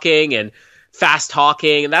talking and fast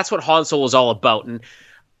talking. And that's what Han Solo is all about. And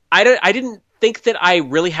I didn't think that I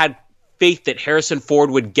really had faith that Harrison Ford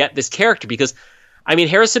would get this character because, I mean,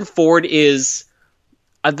 Harrison Ford is,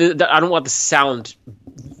 I don't want this to sound,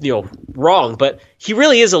 wrong, but he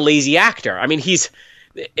really is a lazy actor. I mean, he's,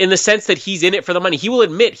 in the sense that he's in it for the money. He will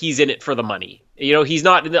admit he's in it for the money. He's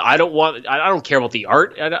not, I don't care about the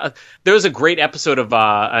art. There was a great episode of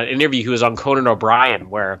an interview he was on Conan O'Brien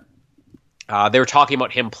where they were talking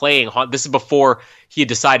about him playing Han. This is before he had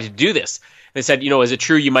decided to do this. They said, is it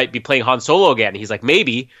true you might be playing Han Solo again? And he's like,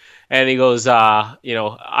 maybe. And he goes,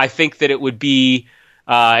 I think that it would be,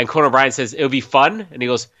 and Conan O'Brien says, it would be fun. And he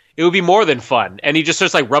goes, it would be more than fun. And he just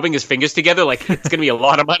starts like rubbing his fingers together like it's going to be a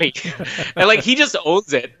lot of money. And like he just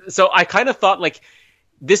owns it. So I kind of thought like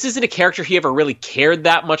this isn't a character he ever really cared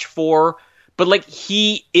that much for. But like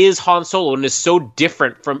he is Han Solo and is so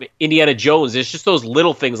different from Indiana Jones. It's just those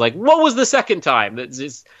little things like what was the second time?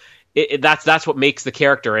 That's what makes the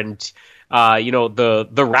character. And the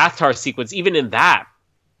Rathtar sequence, even in that,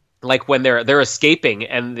 like when they're escaping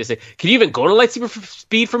and they say, can you even go to lightsaber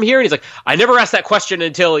speed from here? And he's like, I never asked that question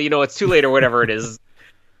until, it's too late or whatever it is.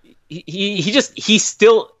 He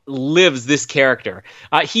still lives this character.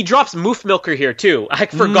 He drops Moof Milker here too. I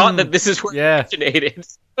forgot that this is where it originated.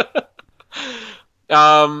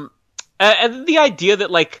 And the idea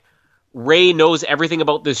that like Rey knows everything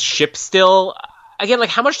about this ship still, again, like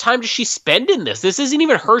how much time does she spend in this? This isn't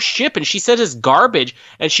even her ship, and she says it's garbage,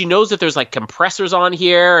 and she knows that there's like compressors on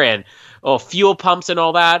here and fuel pumps and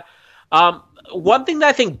all that. One thing that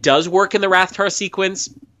I think does work in the Rathtar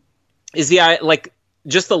sequence is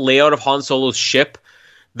just the layout of Han Solo's ship.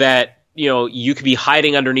 That you could be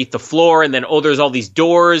hiding underneath the floor, and then there's all these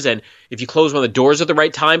doors, and if you close one of the doors at the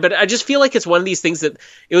right time. But I just feel like it's one of these things that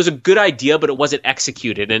it was a good idea, but it wasn't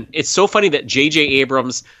executed. And it's so funny that JJ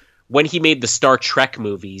Abrams, when he made the Star Trek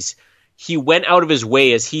movies, he went out of his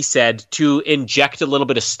way, as he said, to inject a little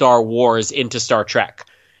bit of Star Wars into Star Trek.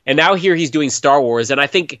 And now here he's doing Star Wars, and I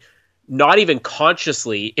think not even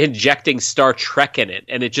consciously injecting Star Trek in it,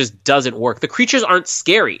 and it just doesn't work. The creatures aren't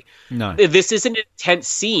scary. No. This isn't an intense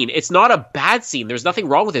scene. It's not a bad scene. There's nothing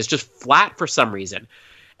wrong with it. It's just flat for some reason.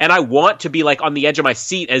 And I want to be like on the edge of my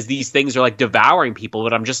seat as these things are like devouring people,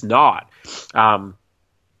 but I'm just not.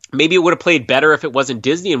 Maybe it would have played better if it wasn't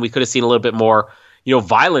Disney and we could have seen a little bit more,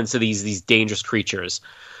 violence of these dangerous creatures.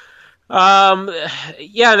 And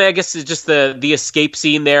I guess it's just the escape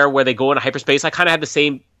scene there where they go into hyperspace. I kind of had the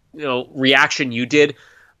same, reaction you did.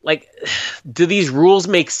 Like, do these rules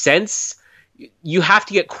make sense? You have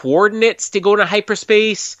to get coordinates to go into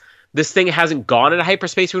hyperspace. This thing hasn't gone into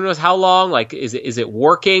hyperspace for who knows how long. Like, is it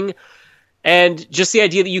working? And just the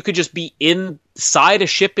idea that you could just be inside a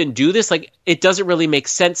ship and do this, like, it doesn't really make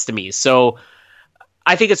sense to me. So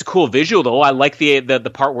I think it's a cool visual, though. I like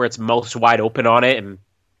the part where it's most wide open on it, and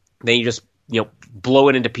then you just, blow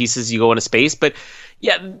it into pieces, you go into space. But,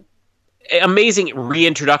 yeah, amazing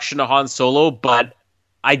reintroduction to Han Solo, but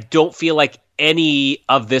I don't feel like any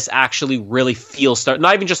of this actually really feels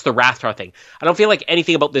not even just the Rathtar thing. I don't feel like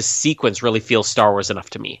anything about this sequence really feels Star Wars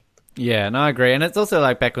enough to me. Yeah, no, I agree. And it's also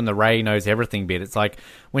like back when the Rey knows everything bit. It's like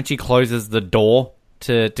when she closes the door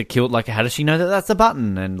to kill, like, how does she know that that's a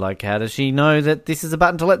button? And, like, how does she know that this is a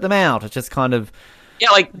button to let them out? It's just kind of, Yeah,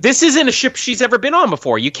 like, this isn't a ship she's ever been on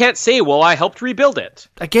before. You can't say, well, I helped rebuild it.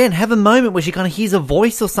 Again, have a moment where she kind of hears a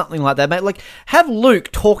voice or something like that, mate. Like, have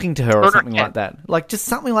Luke talking to her or something like that. Like, just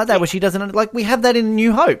something like that where she doesn't... Like, we have that in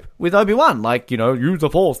New Hope with Obi-Wan. Like, use the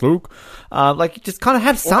Force, Luke. Like, just kind of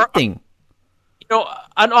have something.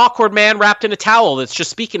 An awkward man wrapped in a towel that's just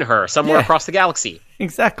speaking to her somewhere across the galaxy.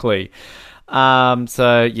 Exactly.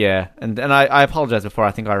 So yeah, and I apologize before.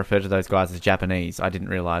 I think I referred to those guys as Japanese. I didn't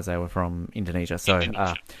realize they were from Indonesia. So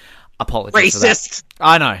apologies. Racist. For that.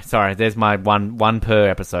 I know. Sorry. There's my one per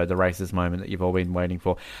episode, the racist moment that you've all been waiting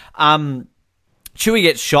for. Chewie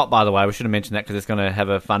gets shot, by the way. We should have mentioned that because it's going to have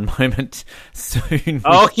a fun moment soon.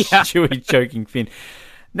 Oh yeah, Chewie choking Finn.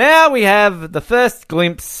 Now we have the first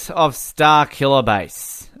glimpse of Star Killer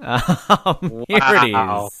Base. Here it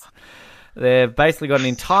is. They've basically got an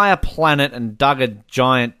entire planet and dug a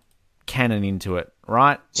giant cannon into it,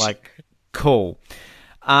 right? Like, cool.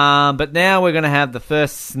 But now we're going to have the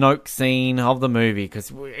first Snoke scene of the movie,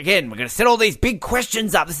 because, again, we're going to set all these big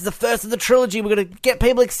questions up. This is the first of the trilogy. We're going to get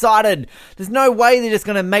people excited. There's no way they're just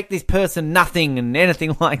going to make this person nothing and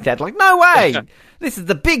anything like that. Like, no way! This is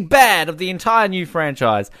the big bad of the entire new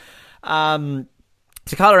franchise.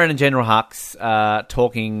 So Kylo Ren and General Hux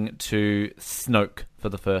talking to Snoke for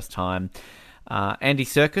the first time. Andy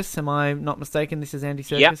Serkis, am I not mistaken? This is Andy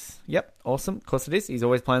Serkis? Yep, awesome. Of course it is. He's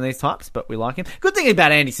always playing these types, but we like him. Good thing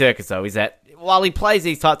about Andy Serkis, though, is that while he plays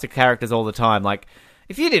these types of characters all the time, like,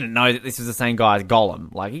 if you didn't know that this was the same guy as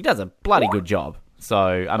Gollum, like, he does a bloody good job. So,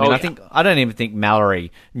 I mean, I don't even think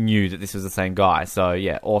Mallory knew that this was the same guy. So,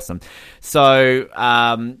 yeah, awesome.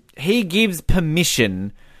 So, he gives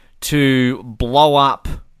permission to blow up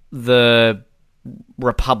the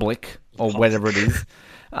Republic, or whatever it is.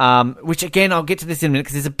 Which, again, I'll get to this in a minute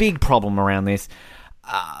because there's a big problem around this.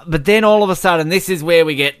 But then all of a sudden, this is where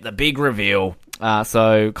we get the big reveal.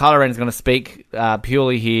 So Kylo Ren is going to speak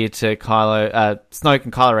purely here to Snoke,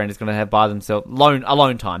 and Kylo Ren is going to have by themselves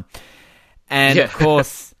alone time. And, of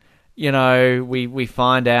course, we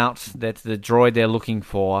find out that the droid they're looking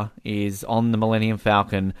for is on the Millennium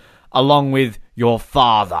Falcon, along with your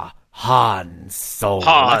father, Han Solo.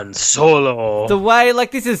 Han Solo. The way,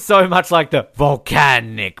 like, this is so much like the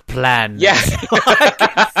volcanic planet. Yeah.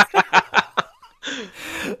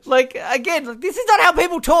 Like, again, this is not how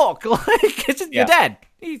people talk. Like, it's just your dad.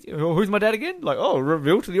 Who's my dad again? Like,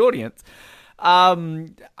 reveal to the audience.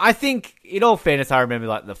 I think, in all fairness, I remember,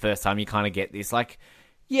 like, the first time you kind of get this, like,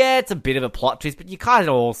 yeah, it's a bit of a plot twist, but you kind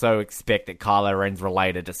of also expect that Kylo Ren's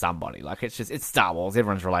related to somebody. Like, it's Star Wars.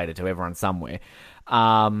 Everyone's related to everyone somewhere.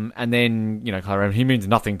 And then, Kylo Ren, he means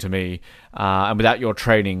nothing to me. And without your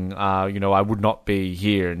training, I would not be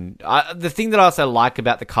here. And the thing that I also like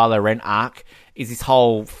about the Kylo Ren arc is this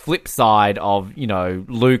whole flip side of,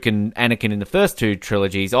 Luke and Anakin in the first two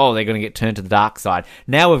trilogies. Oh, they're going to get turned to the dark side.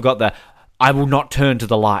 Now we've got the I will not turn to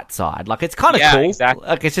the light side. Like, it's kind of cool. Exactly.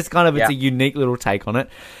 Like, it's just kind of, it's a unique little take on it.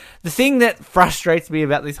 The thing that frustrates me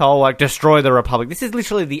about this whole, like, destroy the Republic, this is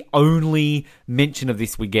literally the only mention of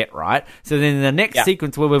this we get, right? So then in the next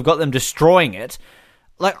sequence where we've got them destroying it,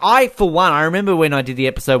 like, for one, I remember when I did the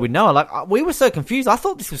episode with Noah, like, we were so confused. I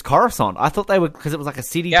thought this was Coruscant. I thought they were, because it was like a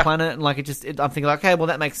city planet, and like, I'm thinking, like, okay, well,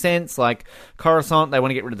 that makes sense. Like, Coruscant, they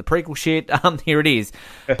want to get rid of the prequel shit. Here it is.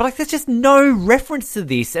 But, like, there's just no reference to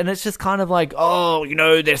this, and it's just kind of like,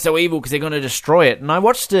 they're so evil because they're going to destroy it. And I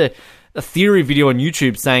watched a theory video on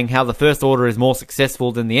YouTube saying how the First Order is more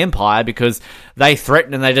successful than the Empire because they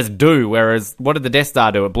threaten and they just do, whereas what did the Death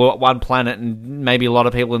Star do? It blew up one planet and maybe a lot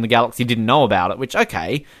of people in the galaxy didn't know about it, which,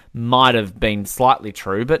 okay, might have been slightly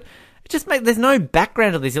true, but it just there's no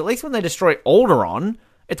background to this. At least when they destroy Alderaan,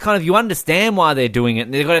 it's kind of, you understand why they're doing it,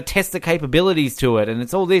 and they've got to test the capabilities to it, and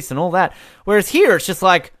it's all this and all that. Whereas here, it's just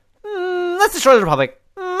like, let's destroy the Republic.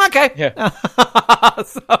 Okay. Yeah.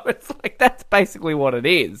 So it's like, that's basically what it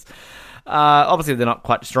is. Obviously, they're not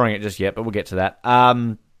quite destroying it just yet, but we'll get to that.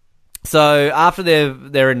 So after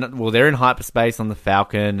they're in hyperspace on the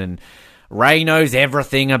Falcon, and Rey knows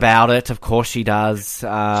everything about it. Of course, she does,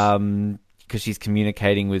 because she's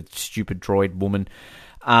communicating with stupid droid woman.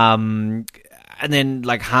 And then,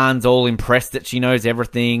 like, Han's all impressed that she knows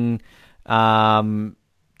everything.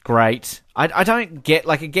 Great. I don't get,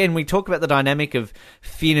 like, again, we talk about the dynamic of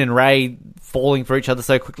Finn and Rey falling for each other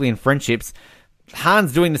so quickly in friendships.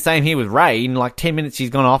 Han's doing the same here with Rey. In like 10 minutes, she's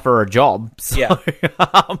going to offer her a job. So,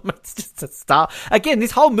 it's just a start. Again,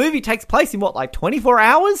 this whole movie takes place in what, like 24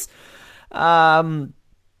 hours? Don't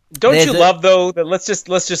you love, though, that let's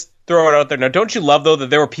just throw it out there now. Don't you love, though, that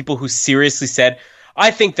there were people who seriously said,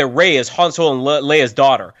 I think that Rey is Han Solo and Leia's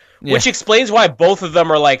daughter, Which explains why both of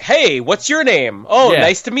them are like, "Hey, what's your name? Oh,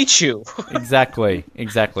 nice to meet you." Exactly.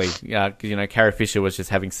 Yeah, because Carrie Fisher was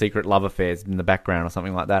just having secret love affairs in the background or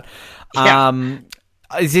something like that. Yeah.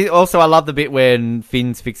 Also, I love the bit when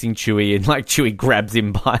Finn's fixing Chewie and Chewie grabs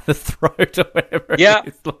him by the throat or whatever. Yeah.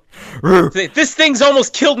 This thing's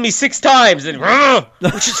almost killed me 6 times, and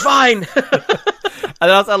which is fine.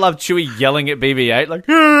 And also, I love Chewie yelling at BB-8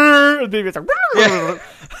 and BB-8's like,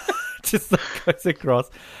 just goes across.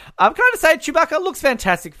 I'm going to say Chewbacca looks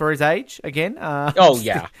fantastic for his age again.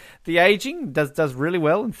 The aging does really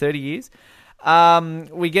well in 30 years.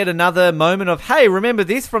 We get another moment of, hey, remember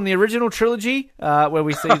this from the original trilogy, where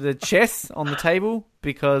we see the chess on the table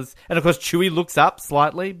and of course Chewie looks up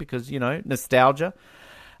slightly because, nostalgia.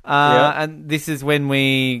 And this is when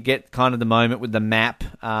we get kind of the moment with the map,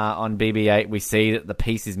 on BB-8. We see that the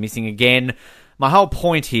piece is missing again. My whole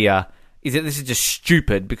point here is that this is just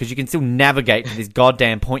stupid because you can still navigate to this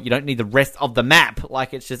goddamn point. You don't need the rest of the map.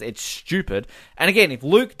 It's stupid. And again, if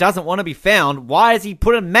Luke doesn't want to be found, why has he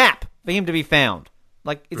put a map for him to be found?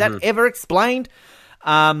 Is that ever explained?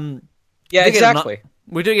 Yeah, exactly.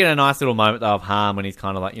 We do get a nice little moment though of Han when he's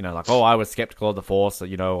kind of oh, I was skeptical of the Force, so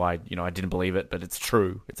I didn't believe it, but it's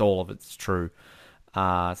true. It's true. So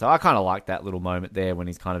I kind of like that little moment there when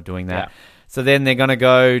he's kind of doing that. Yeah. So then they're going to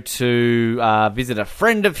go to visit a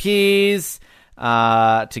friend of his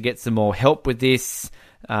to get some more help with this,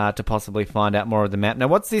 to possibly find out more of the map. Now,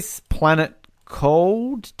 what's this planet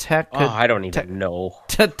called? I don't even know.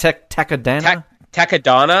 Takadana?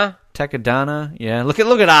 Takadana, yeah. Look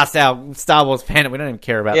at us, our Star Wars fan. We don't even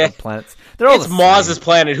care about the planets. It's Maz's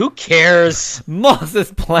planet. Who cares?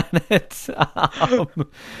 Maz's planet.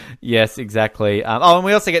 Yes, exactly. And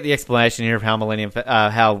we also get the explanation here of how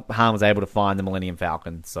how Han was able to find the Millennium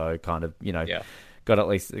Falcon. So kind of, got to at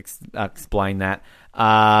least explain that.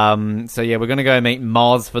 So yeah, we're going to go meet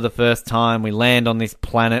Maz for the first time. We land on this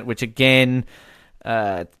planet, which again,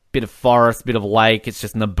 bit of forest, bit of lake. It's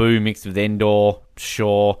just Naboo mixed with Endor.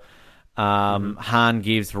 Sure. Han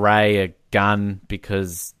gives Rey a gun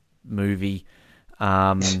because movie.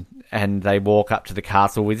 And they walk up to the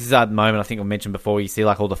castle. This is a moment I think I mentioned before. You see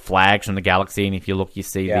all the flags from the galaxy, and if you look, you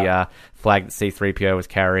see the flag that C-3PO was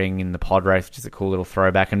carrying in the pod race, which is a cool little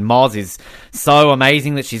throwback. And Maz is so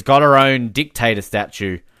amazing that she's got her own dictator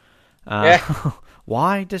statue.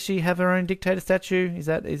 Why does she have her own dictator statue? Is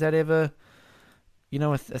that ever,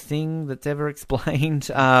 a thing that's ever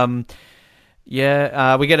explained?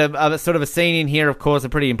 We get a sort of a scene in here, of course, a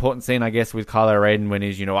pretty important scene, I guess, with Kylo Ren when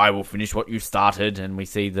he's, I will finish what you started, and we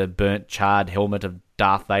see the burnt, charred helmet of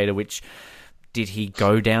Darth Vader, which, did he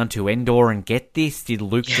go down to Endor and get this? Did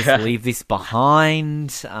Luke just leave this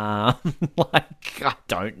behind? I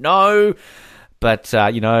don't know. But,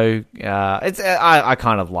 I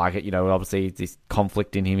kind of like it, obviously this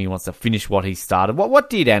conflict in him, he wants to finish what he started. What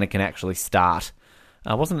did Anakin actually start?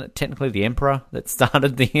 Wasn't it technically the Emperor that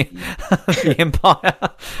started the Empire?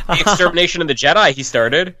 The extermination of the Jedi he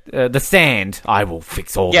started. The sand. I will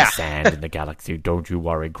fix all the sand in the galaxy. Don't you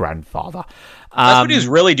worry, grandfather. That's what he was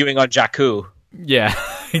really doing on Jakku. Yeah,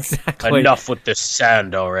 exactly. Enough with the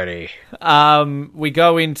sand already. We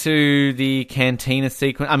go into the cantina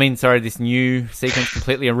sequence. This new sequence,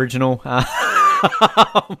 completely original.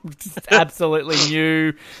 Just absolutely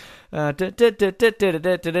new. The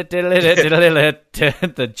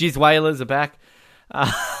Jizz Whalers are back.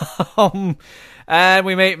 And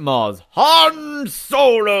we meet Maz. Han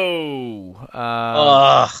Solo!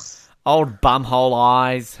 Old bumhole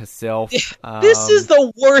eyes herself. This is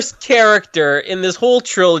the worst character in this whole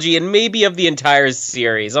trilogy and maybe of the entire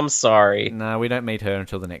series. I'm sorry. No, we don't meet her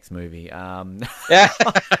until the next movie. I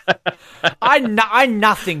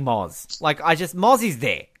nothing Maz. Maz is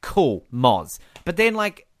there. Cool, Maz. But then,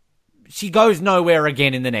 she goes nowhere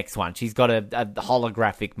again in the next one. She's got a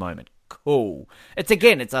holographic moment. Cool. It's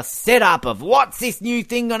a setup of what's this new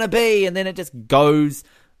thing going to be, and then it just goes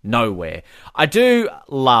nowhere. I do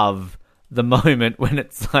love the moment when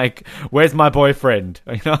it's where's my boyfriend?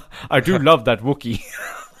 I do love that Wookiee.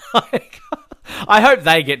 I hope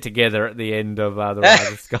they get together at the end of the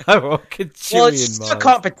Rise of Skywalker. Well, it's a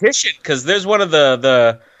competition because there's one of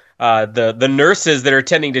the nurses that are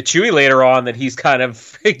tending to Chewie later on that he's kind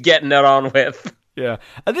of getting it on with. Yeah.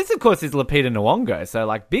 And this, of course, is LUPITA NYONG'O,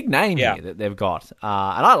 so, big name here that they've got.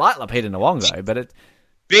 And I like LUPITA NYONG'O, but it's...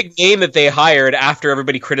 Big name that they hired after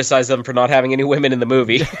everybody criticized them for not having any women in the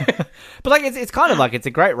movie. But, it's kind of it's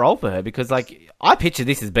a great role for her because, I picture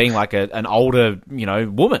this as being, an older,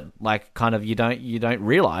 woman. You don't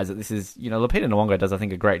realise that this is... LUPITA NYONG'O does, I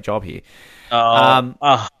think, a great job here.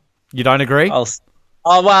 You don't agree?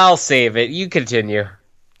 I'll save it. You continue.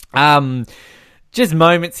 just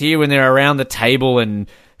moments here when they're around the table and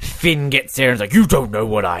Finn gets there and is like, you don't know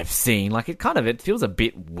what I've seen. Like, it feels a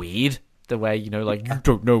bit weird. The way, you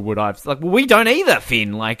don't know what I've... Like, well, we don't either,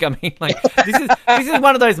 Finn. Like, I mean, like, this is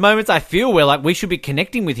one of those moments I feel where, like, we should be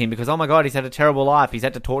connecting with him because, oh my God, he's had a terrible life. He's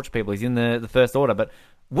had to torture people. He's in the First Order. But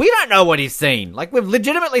we don't know what he's seen. Like, we've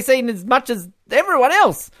legitimately seen as much as everyone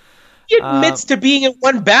else. He admits to being in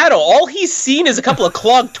one battle. All he's seen is a couple of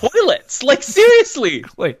clogged toilets. Like, seriously.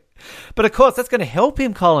 But, of course, that's going to help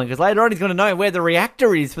him, Colin, because later on he's going to know where the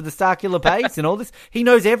reactor is for the Starkiller base and all this. He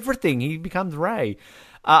knows everything. He becomes Rey.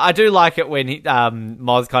 I do like it when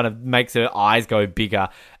Maz kind of makes her eyes go bigger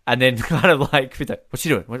and then kind of like, what's she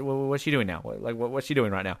doing? What's she doing now? What's she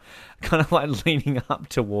doing right now? Kind of like leaning up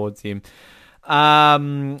towards him.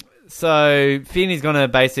 So Finn is going to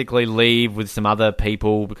basically leave with some other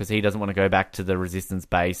people because he doesn't want to go back to the Resistance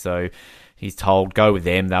base. So he's told, go with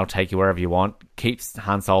them. They'll take you wherever you want. Keeps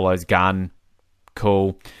Han Solo's gun.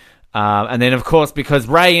 Cool. And then, of course, because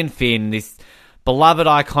Rey and Finn, this beloved,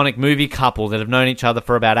 iconic movie couple that have known each other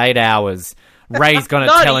for about 8 hours, Rey's going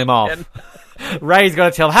to tell him off. Rey's going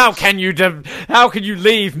to tell him, how can you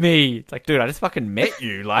leave me? It's like, dude, I just fucking met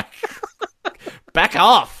you. Like, back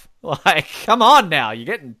off. Like, come on now. You're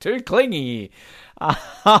getting too clingy.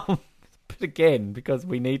 But again, because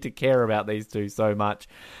we need to care about these two so much.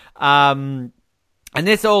 And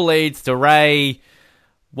this all leads to Rey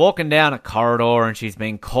walking down a corridor and she's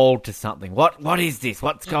being called to something. What is this?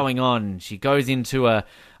 What's going on? She goes into a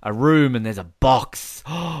room and there's a box.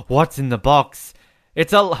 What's in the box?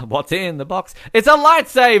 What's in the box? It's a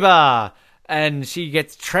lightsaber! And she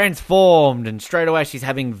gets transformed and straight away she's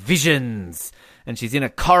having visions. And she's in a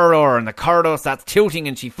corridor and the corridor starts tilting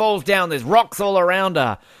and she falls down. There's rocks all around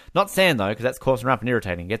her. Not sand though, because that's coarse and rough and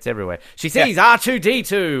irritating. Gets everywhere. She sees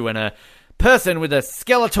R2-D2 and a person with a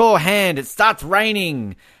Skeletor hand. It starts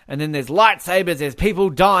raining and then there's lightsabers, there's people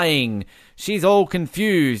dying. She's all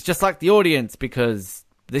confused, just like the audience, because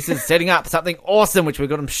this is setting up something awesome, which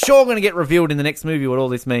I'm sure going to get revealed in the next movie what all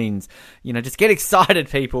this means. Just get excited,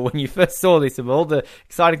 people, when you first saw this, of all the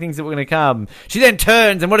exciting things that were going to come. She then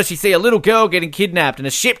turns and what does she see? A little girl getting kidnapped and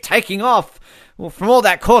a ship taking off. Well, from all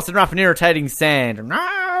that coarse and rough and irritating sand.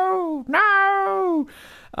 No!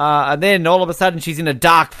 And then all of a sudden she's in a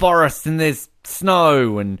dark forest and there's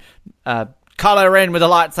snow and Kylo Ren with a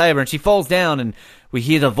lightsaber and she falls down and we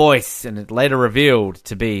hear the voice and it later revealed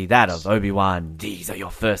to be that of Obi-Wan. These are your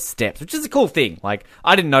first steps, which is a cool thing. Like,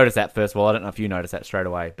 I didn't notice that first of all. I don't know if you noticed that straight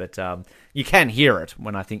away, but you can hear it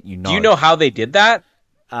when I think you know. Do you know how they did that?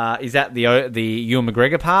 Is that the Ewan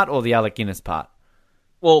McGregor part or the Alec Guinness part?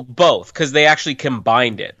 Well, both, because they actually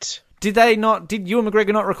combined it. Did Ewan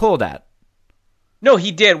McGregor not record that? No,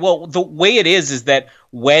 he did. Well, the way it is that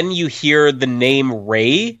when you hear the name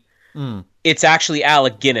Rey, it's actually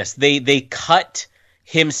Alec Guinness. They cut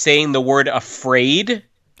him saying the word afraid,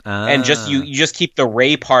 and you just keep the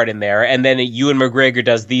Rey part in there, and then Ewan McGregor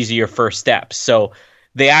does these are your first steps. So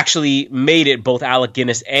they actually made it both Alec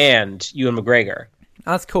Guinness and Ewan McGregor.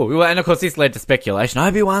 That's cool. Well, and of course this led to speculation.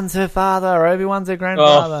 Obi-Wan's her father, Obi-Wan's her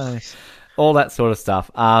grandfather. All that sort of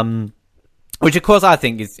stuff. Which of course I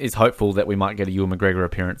think is hopeful that we might get a Ewan McGregor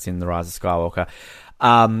appearance in The Rise of Skywalker.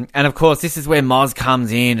 And of course this is where Maz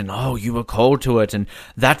comes in and you were called to it, and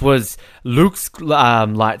that was Luke's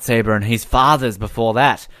lightsaber and his father's before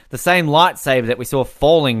that. The same lightsaber that we saw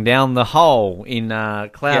falling down the hole in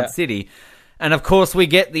Cloud City. And of course we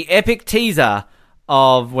get the epic teaser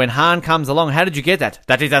of when Han comes along. How did you get that?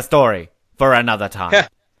 That is a story for another time.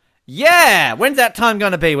 Yeah! When's that time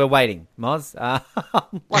going to be? We're waiting, Maz.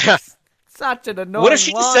 Such an annoying What if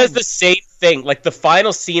she just says the same thing, like the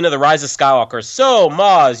final scene of The Rise of Skywalker? So,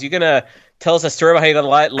 Maz, you going to tell us a story about how you got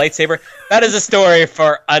a lightsaber? That is a story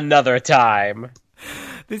for another time.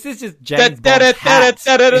 This is just James Bond's hat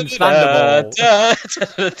in Thunderball.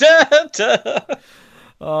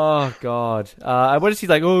 Oh, God. What is she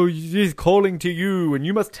like? Oh, he's calling to you, and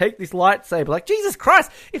you must take this lightsaber. Like, Jesus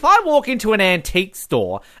Christ, if I walk into an antique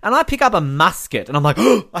store, and I pick up a musket, and I'm like,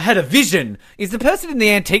 oh, I had a vision, is the person in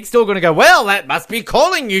the antique store going to go, well, that must be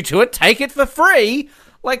calling you to it, take it for free?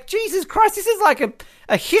 Like, Jesus Christ, this is like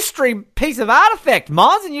a history piece of artifact,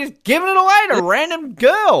 Maz, and you're just giving it away to a random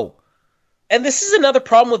girl. And this is another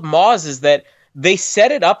problem with Maz, is that they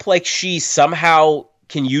set it up like she somehow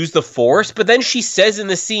can use the Force, but then she says in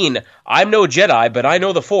the scene, I'm no Jedi, but I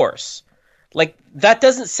know the Force. Like, that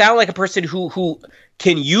doesn't sound like a person who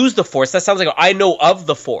can use the Force. That sounds like I know of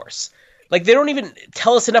the Force. Like, they don't even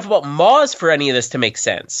tell us enough about Maz for any of this to make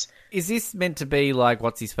sense. Is this meant to be like,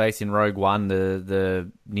 what's his face in Rogue One,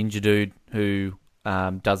 the ninja dude who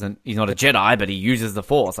he's not a Jedi, but he uses the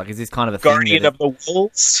Force. Like, is this kind of a Guardian thing of the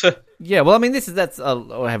Wolves? Yeah, well, I mean, I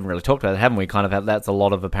haven't really talked about it, haven't we? That's a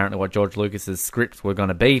lot of apparently what George Lucas's scripts were going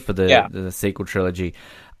to be for the sequel trilogy.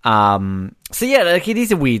 So yeah, like, it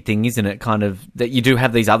is a weird thing, isn't it? Kind of that you do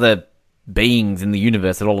have these other beings in the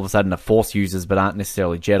universe that all of a sudden are Force users but aren't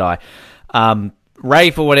necessarily Jedi.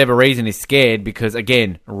 Rey, for whatever reason, is scared because,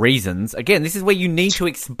 again, reasons. Again, this is where you need to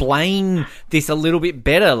explain this a little bit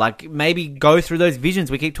better. Like, maybe go through those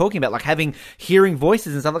visions we keep talking about, like hearing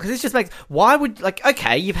voices and stuff. Because this just makes... Why would... Like,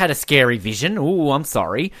 okay, you've had a scary vision. Ooh, I'm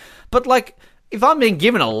sorry. But, like, if I'm being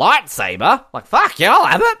given a lightsaber, like, fuck yeah, I'll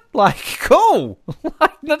have it. Like, cool.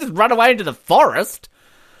 Like, not just run away into the forest.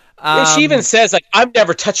 And she even says, like, I'm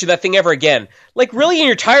never touching that thing ever again. Like, really, in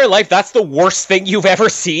your entire life, that's the worst thing you've ever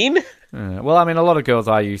seen? Well, I mean, a lot of girls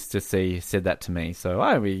I used to see said that to me, so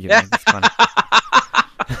it's kind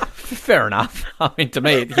of... Fair enough. I mean, to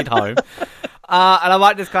me, it hit home. And I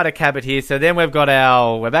might just kind of cap it here. So then we're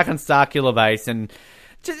back on Starkiller Base, and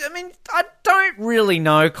I don't really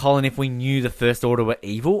know, Colin, if we knew the First Order were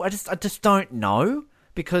evil. I just don't know.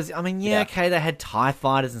 Because, I mean, okay, they had TIE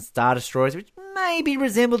fighters and Star Destroyers, which maybe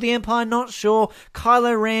resembled the Empire, not sure.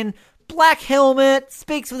 Kylo Ren, black helmet,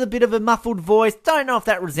 speaks with a bit of a muffled voice. Don't know if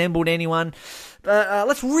that resembled anyone. But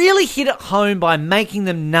let's really hit it home by making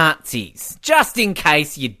them Nazis. Just in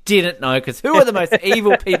case you didn't know, because who are the most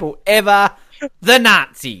evil people ever? The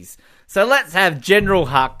Nazis. So let's have General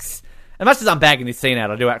Hux. As much as I'm bagging this scene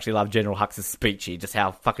out, I do actually love General Hux's speech here, just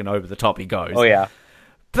how fucking over the top he goes. Oh, yeah.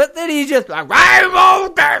 But then he's just like, I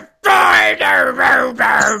will destroy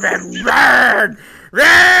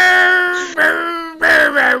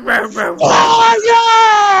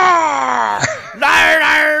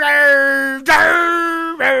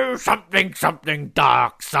something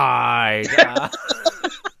dark side.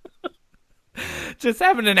 Just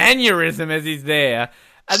having an aneurysm as he's there.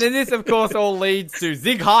 And then this, of course, all leads to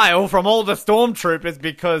Zig Heil from all the stormtroopers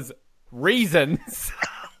because reasons.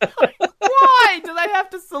 Why do they have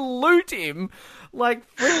to salute him like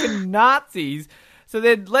freaking Nazis? So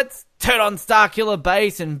then let's turn on Starkiller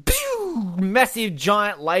Base and pew, massive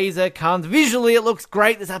giant laser comes. Visually it looks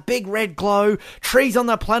great. There's a big red glow. Trees on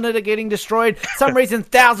the planet are getting destroyed. For some reason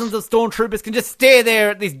thousands of stormtroopers can just stare there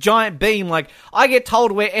at this giant beam. Like, I get told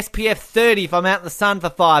to wear SPF 30 if I'm out in the sun for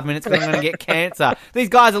 5 minutes because I'm going to get cancer. These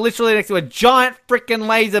guys are literally next to a giant freaking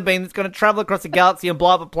laser beam that's going to travel across the galaxy and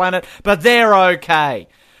blow up a planet, but they're okay.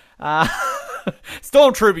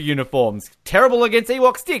 Stormtrooper uniforms. Terrible against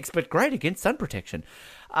Ewok sticks, but great against sun protection.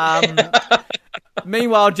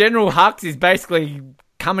 Meanwhile, General Hux is basically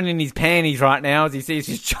coming in his panties right now as he sees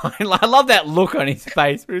his giant... I love that look on his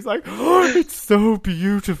face where he's like, oh, it's so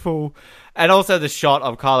beautiful. And also the shot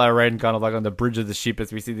of Kylo Ren kind of like on the bridge of the ship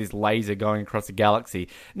as we see this laser going across the galaxy.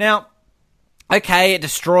 Now, okay, it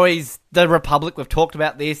destroys the Republic. We've talked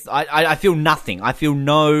about this. I feel nothing. I feel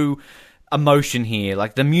no emotion here.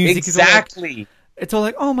 Like, the music exactly. It's all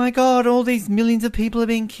like, oh my god, all these millions of people are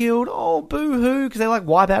being killed. Oh, boo-hoo. Because they like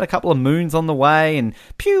wipe out a couple of moons on the way and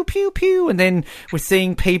pew, pew, pew. And then we're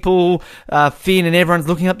seeing people, Finn, and everyone's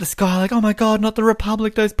looking up the sky like, oh my god, not the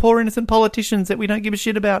Republic, those poor innocent politicians that we don't give a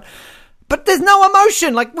shit about. But there's no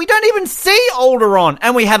emotion. Like, we don't even see Alderaan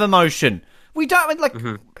and we have emotion. We don't, like,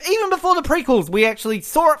 even before the prequels, we actually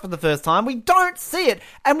saw it for the first time. We don't see it,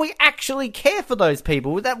 and we actually care for those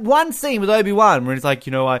people. With that one scene with Obi-Wan, where it's like,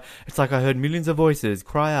 it's like I heard millions of voices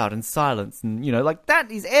cry out in silence, and, like,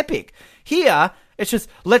 that is epic. Here, it's just,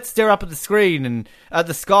 let's stare up at the screen and at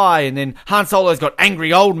the sky, and then Han Solo's got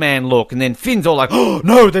angry old man look, and then Finn's all like, oh,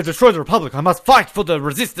 no, they destroyed the Republic, I must fight for the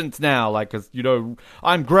resistance now, like, because,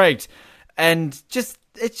 I'm great. And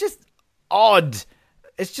it's just odd.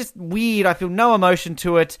 It's just weird. I feel no emotion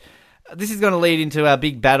to it. This is going to lead into our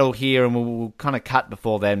big battle here, and we'll kind of cut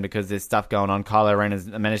before then because there's stuff going on. Kylo Ren has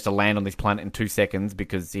managed to land on this planet in 2 seconds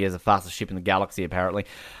because he has the fastest ship in the galaxy, apparently.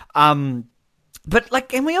 But,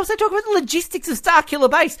 like, and we also talk about the logistics of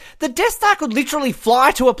Starkiller Base. The Death Star could literally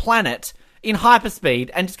fly to a planet in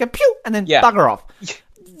hyperspeed and just go pew and then bugger off.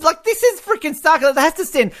 Like, this is freaking Starkiller. It has to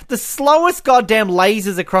send the slowest goddamn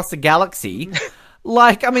lasers across the galaxy.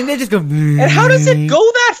 Like, I mean, they're just going... And how does it go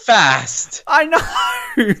that fast? I know.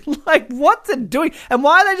 Like, what's it doing? And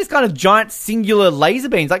why are they just kind of giant singular laser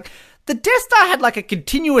beams? Like, the Death Star had like a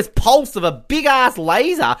continuous pulse of a big-ass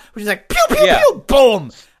laser, which is like, pew, pew, pew,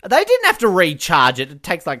 boom. They didn't have to recharge it. It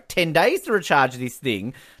takes like 10 days to recharge this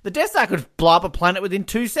thing. The Death Star could blow up a planet within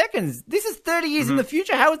 2 seconds. This is 30 years in the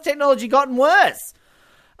future. How has technology gotten worse?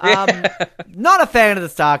 Not a fan of the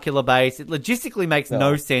Starkiller base. It logistically makes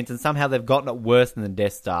no sense, and somehow they've gotten it worse than the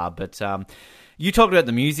Death Star. But you talked about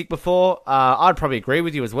the music before. I'd probably agree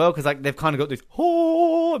with you as well, because like they've kind of got this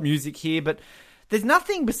music here, but there's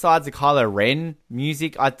nothing besides the Kylo Ren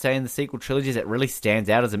music, I'd say, in the sequel trilogies that really stands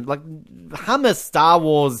out as hum a Star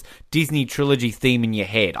Wars Disney trilogy theme in your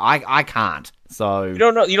head. I can't. So you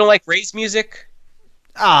don't like Rey's music?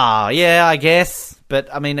 Yeah, I guess.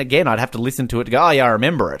 But I mean, again, I'd have to listen to it to go, oh yeah, I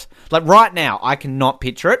remember it. Like right now, I cannot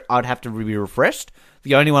picture it. I'd have to be refreshed.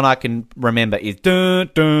 The only one I can remember is dun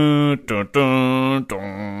dun dun dun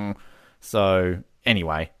dun. So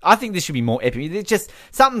anyway, I think this should be more epic. It's just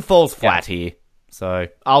something falls flat here. So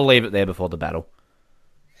I'll leave it there before the battle.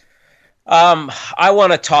 I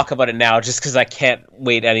want to talk about it now just because I can't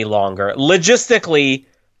wait any longer. Logistically,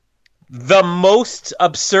 the most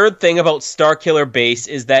absurd thing about Starkiller Base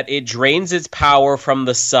is that it drains its power from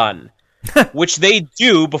the sun, which they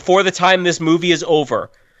do before the time this movie is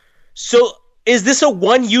over. So is this a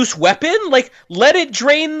one-use weapon? Like, let it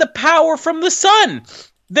drain the power from the sun.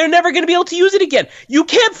 They're never going to be able to use it again. You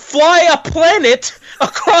can't fly a planet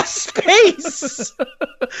across space.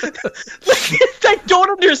 I don't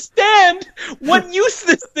understand what use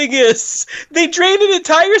this thing is. They drained an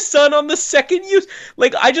entire sun on the second use.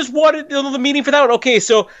 Like, I just wanted to know the meaning for that one. Okay,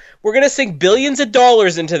 so we're going to sink billions of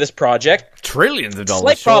dollars into this project. Trillions of dollars.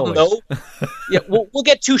 Slight problem, though. Yeah, we'll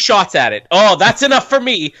get 2 shots at it. Oh, that's enough for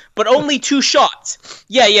me, but only 2 shots.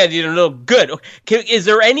 Yeah, good. Is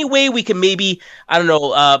there any way we can maybe, I don't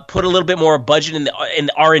know, put a little bit more budget in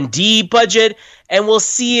the R&D budget, and we'll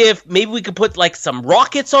see if maybe we could put like some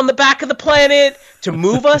rockets on the back of the planet to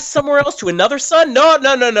move us somewhere else to another sun? No.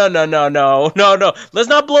 Let's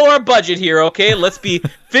not blow our budget here, okay? Let's be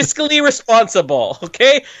fiscally responsible,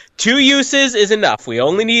 okay? 2 uses is enough. We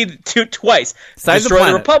only need twice. Save destroy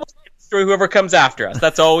the Republic, destroy whoever comes after us.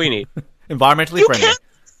 That's all we need. Environmentally friendly.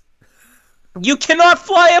 You cannot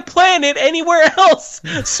fly a planet anywhere else.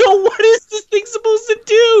 So what is this thing supposed to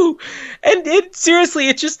do? And seriously,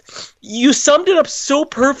 it just, you summed it up so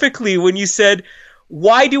perfectly when you said,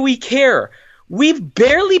 why do we care? We've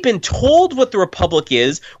barely been told what the Republic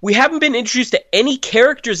is. We haven't been introduced to any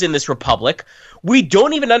characters in this Republic. We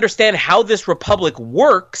don't even understand how this Republic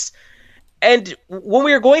works. And when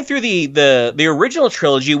we were going through the original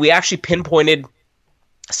trilogy, we actually pinpointed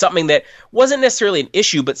something that wasn't necessarily an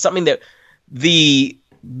issue, but something that the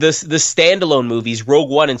standalone movies, Rogue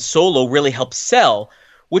One and Solo, really help sell,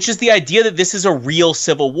 which is the idea that this is a real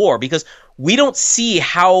civil war, because we don't see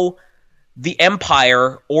how the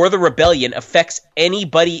Empire or the Rebellion affects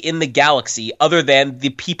anybody in the galaxy other than the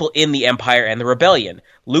people in the Empire and the Rebellion.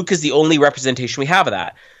 Luke is the only representation we have of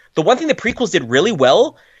that. The one thing the prequels did really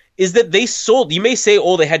well is that they sold, you may say,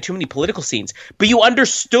 oh, they had too many political scenes, but you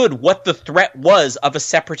understood what the threat was of a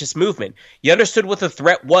separatist movement. You understood what the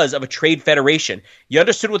threat was of a trade federation. You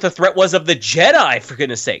understood what the threat was of the Jedi, for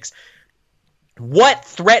goodness sakes. What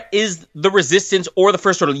threat is the Resistance or the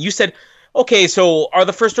First Order? You said, okay, so are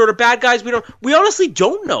the First Order bad guys? We honestly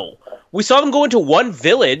don't know. We saw them go into one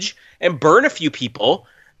village and burn a few people.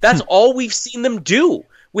 That's all we've seen them do.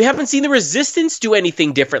 We haven't seen the Resistance do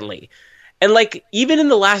anything differently. And, like, even in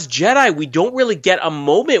The Last Jedi, we don't really get a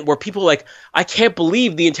moment where people are like, I can't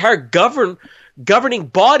believe the entire governing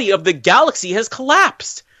body of the galaxy has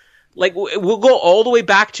collapsed. Like, we'll go all the way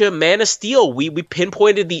back to Man of Steel. We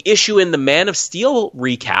pinpointed the issue in the Man of Steel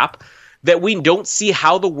recap that we don't see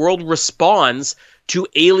how the world responds to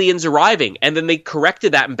aliens arriving. And then they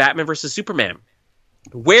corrected that in Batman vs. Superman.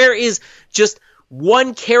 Where is just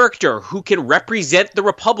one character who can represent the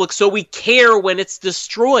Republic so we care when it's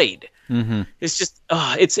destroyed? Mm-hmm. It's just,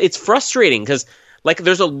 it's frustrating because, like,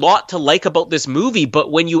 there's a lot to like about this movie,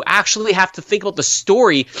 but when you actually have to think about the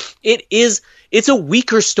story, it's a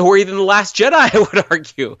weaker story than The Last Jedi, I would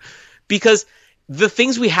argue, because the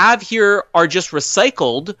things we have here are just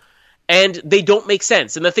recycled and they don't make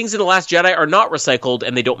sense. And the things in The Last Jedi are not recycled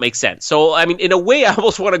and they don't make sense. So, I mean, in a way, I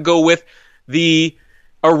almost want to go with the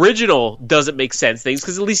original doesn't make sense things,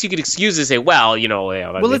 because at least you could excuse it and say, well,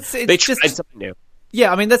 they tried something new.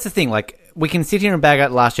 Yeah, I mean, that's the thing. Like, we can sit here and bag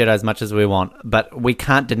out Last Jedi as much as we want, but we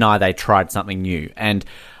can't deny they tried something new. And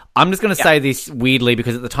I'm just going to say this weirdly,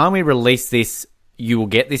 because at the time we release this, you will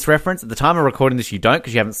get this reference. At the time of recording this, you don't,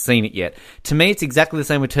 because you haven't seen it yet. To me, it's exactly the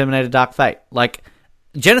same with Terminator Dark Fate. Like,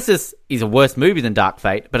 Genesis is a worse movie than Dark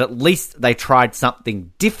Fate, but at least they tried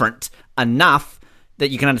something different enough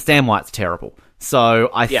that you can understand why it's terrible. So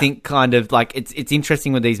I think kind of like it's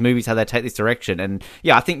interesting with these movies how they take this direction, and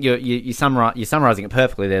I think you're summarizing it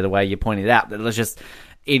perfectly there the way you pointed out, that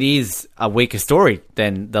it is a weaker story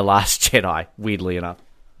than The Last Jedi, weirdly enough.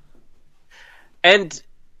 And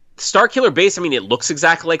Starkiller Base, I mean, it looks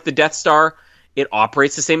exactly like the Death Star. It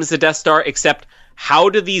operates the same as the Death Star, except how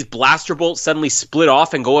do these blaster bolts suddenly split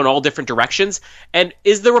off and go in all different directions? And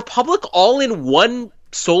is the Republic all in one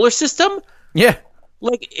solar system? Yeah.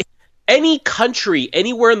 Like, any country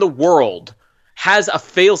anywhere in the world has a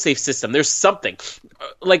failsafe system. There's something.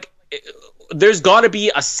 Like, there's got to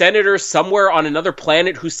be a senator somewhere on another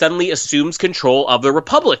planet who suddenly assumes control of the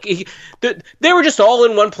Republic. They were just all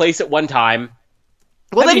in one place at one time.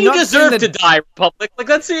 Well, then you deserve to die, Republic. Like,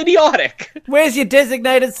 that's idiotic. Where's your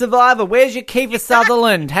designated survivor? Where's your Kiefer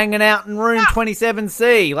Sutherland hanging out in room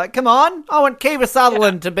 27C? Like, come on. I want Kiefer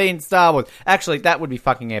Sutherland to be in Star Wars. Actually, that would be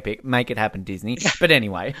fucking epic. Make it happen, Disney. But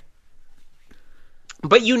anyway.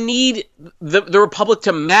 But you need the Republic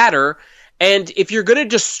to matter, and if you're going to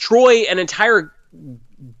destroy an entire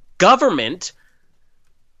government,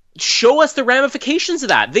 show us the ramifications of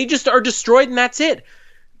that. They just are destroyed, and that's it.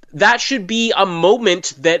 That should be a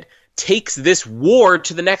moment that takes this war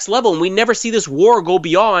to the next level, and we never see this war go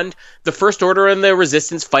beyond the First Order and the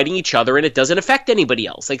Resistance fighting each other, and it doesn't affect anybody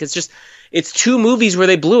else. Like, it's two movies where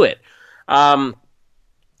they blew it.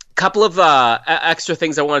 Couple of extra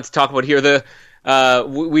things I wanted to talk about here.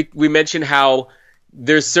 We mentioned how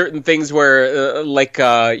there's certain things where,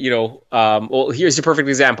 well, here's a perfect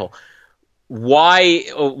example. Why,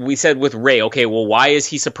 we said with Rey, okay, well, why is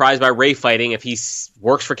he surprised by Rey fighting if he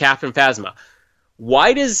works for Captain Phasma?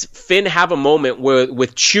 Why does Finn have a moment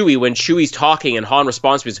with Chewie when Chewie's talking and Han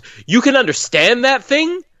responds to him, you can understand that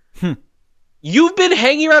thing? You've been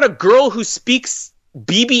hanging around a girl who speaks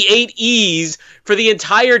BB-8Es for the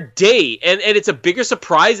entire day, and it's a bigger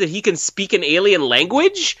surprise that he can speak an alien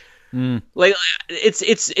language? Like,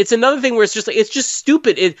 it's another thing where it's just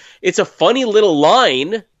stupid. It's a funny little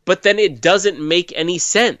line, but then it doesn't make any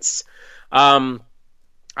sense. I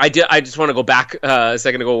just want to go back a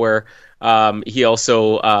second ago where he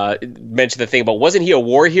also mentioned the thing about, wasn't he a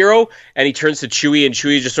war hero? And he turns to Chewie, and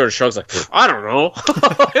Chewie just sort of shrugs like, I don't know.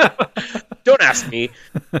 Don't ask me.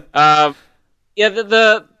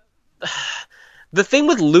 The thing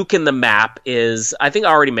with Luke and the map is, I think I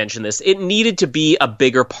already mentioned this, it needed to be a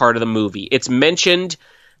bigger part of the movie. It's mentioned,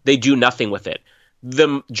 they do nothing with it.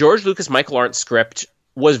 The George Lucas, Michael Arndt script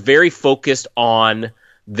was very focused on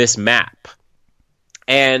this map.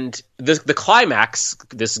 And the climax,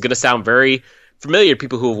 this is going to sound very familiar to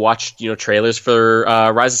people who have watched, trailers for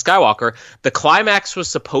Rise of Skywalker. The climax was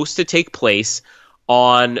supposed to take place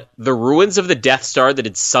on the ruins of the Death Star that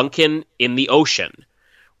had sunken in the ocean,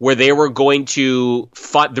 where they were going to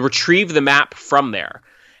retrieve the map from there.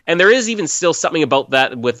 And there is even still something about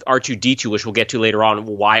that with R2-D2, which we'll get to later on,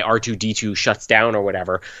 why R2-D2 shuts down or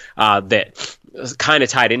whatever, that is kind of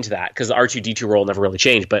tied into that, because the R2-D2 role never really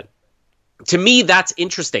changed. But to me, that's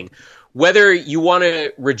interesting. Whether you want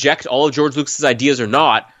to reject all of George Lucas's ideas or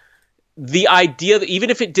not, the idea that even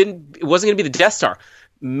if it wasn't going to be the Death Star,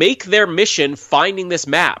 make their mission finding this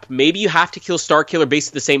map. Maybe you have to kill Starkiller Base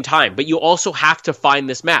at the same time, but you also have to find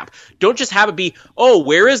this map. Don't just have it be, oh,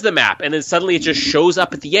 where is the map? And then suddenly it just shows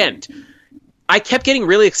up at the end. I kept getting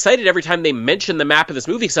really excited every time they mentioned the map of this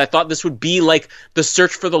movie because I thought this would be like the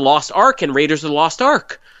search for the Lost Ark and Raiders of the Lost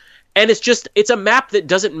Ark. And it's a map that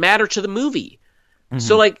doesn't matter to the movie. Mm-hmm.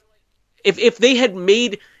 So, like, if they had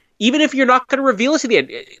made, even if you're not going to reveal it to the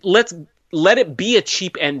end, let it be a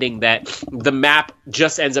cheap ending that the map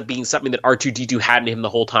just ends up being something that R2-D2 had in him the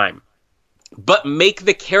whole time. But make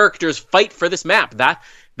the characters fight for this map.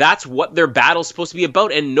 That's what their battle's supposed to be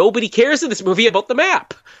about, and nobody cares in this movie about the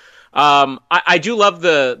map. I do love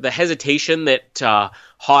the hesitation that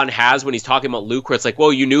Han has when he's talking about Luke, where it's like,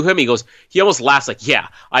 well, you knew him? He almost laughs like, yeah,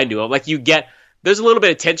 I knew him. Like, there's a little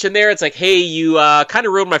bit of tension there. It's like, hey, you kind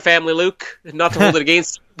of ruined my family, Luke. Not to hold it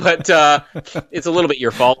against you, but it's a little bit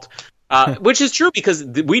your fault. Which is true, because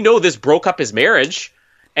we know this broke up his marriage,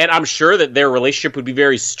 and I'm sure that their relationship would be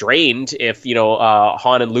very strained if,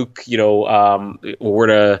 Han and Luke, were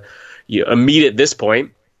to meet at this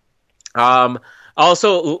point. I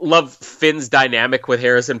also love Finn's dynamic with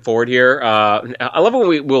Harrison Ford here. I love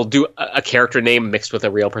when we'll do a character name mixed with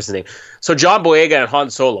a real person's name. So John Boyega and Han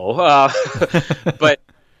Solo. But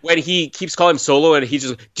when he keeps calling him Solo, and he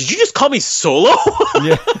just, did you just call me Solo?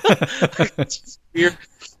 Yeah. It's just weird.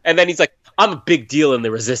 And then he's like, I'm a big deal in the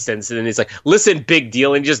Resistance. And then he's like, listen, big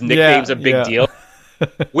deal. And just nicknames a big deal.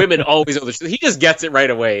 Women always know the truth. He just gets it right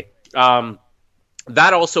away.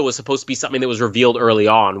 That also was supposed to be something that was revealed early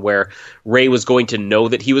on, where Rey was going to know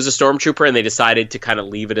that he was a stormtrooper, and they decided to kind of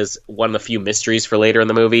leave it as one of the few mysteries for later in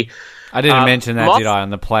the movie. I didn't mention that, did I,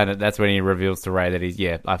 on the planet? That's when he reveals to Rey that he's,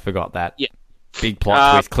 I forgot that. Yeah. Big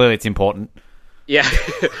plot twist. Clearly it's important. Yeah.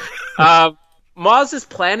 Maz's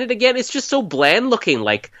planet again, it's just so bland looking.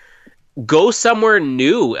 Like, go somewhere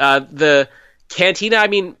new. The cantina, I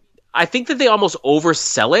mean, I think that they almost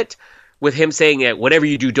oversell it with him saying, whatever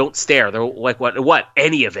you do, don't stare. They're like, what?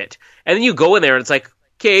 Any of it. And then you go in there and it's like,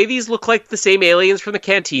 okay, these look like the same aliens from the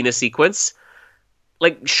cantina sequence.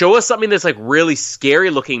 Like, show us something that's, like, really scary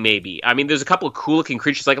looking, maybe. I mean, there's a couple of cool looking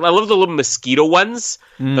creatures. Like, I love the little mosquito ones.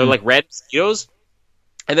 They're, like, red mosquitoes.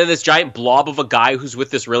 And then this giant blob of a guy who's with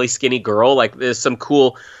this really skinny girl. Like, there's some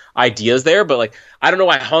cool ideas there. But, like, I don't know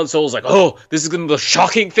why Han Solo's like, oh, this is going to be the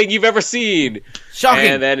shocking thing you've ever seen. Shocking.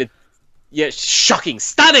 And then shocking,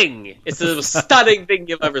 stunning. It's the most stunning thing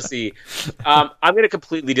you'll ever see. I'm going to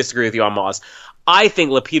completely disagree with you on Maz. I think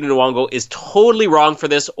Lupita Nyong'o is totally wrong for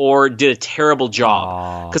this or did a terrible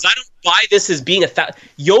job. Because I don't buy this as being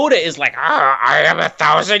Yoda is like, I am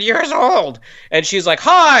 1,000 years old. And she's like,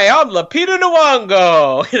 hi, I'm Lupita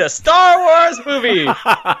Nyong'o in a Star Wars movie.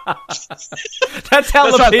 That's how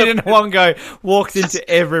Lupita Nyong'o walks into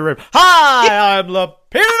every room. Hi, I'm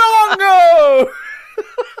Lupita Nyong'o.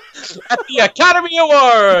 At the Academy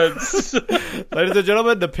Awards. Ladies and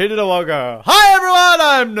gentlemen, Lupita Nyong'o. Hi, everyone,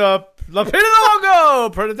 I'm Lupita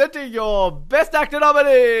Nyong'o, presenting your Best Actor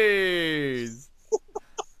nominees.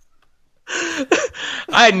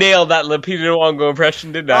 I nailed that Lupita Nyong'o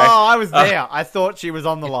impression, didn't I? Oh, I was there. I thought she was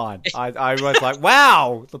on the line. I was like,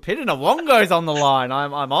 wow, Lupita Nyong'o's on the line.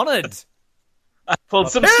 I'm honoured. I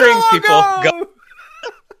pulled some strings, people. Go.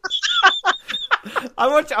 I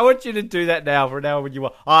want you to do that now. For now, when you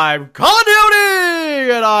are, I'm Colin Ben,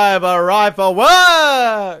 and I'm arrived for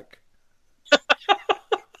work.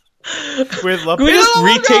 With Lupita. Can we just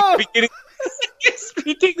retake the beginning?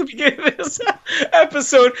 Retake the beginning of this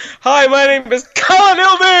episode. Hi, my name is Colin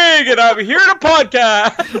Ben, and I'm here to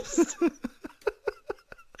podcast.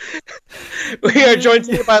 We are joined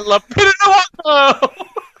today by Lupita Nyong'o.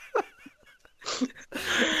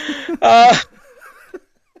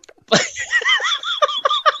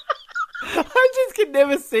 I just can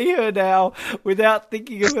never see her now without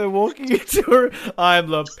thinking of her walking into her. I'm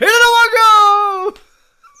Lupita Nyong'o.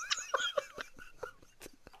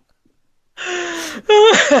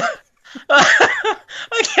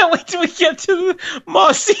 I can't wait till we get to the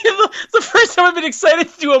Maz scene. It's the first time I've been excited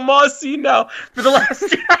to do a Maz scene now for the Last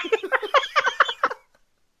Jedi.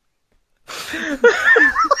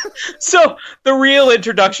 So the real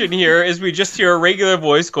introduction here is we just hear a regular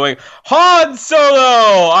voice going, Han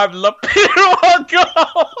Solo, I'm Lupita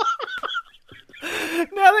Nyong'o.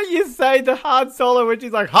 Now that you say the Han Solo, when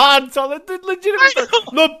she's like, Han Solo, legitimately,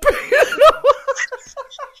 Lupita.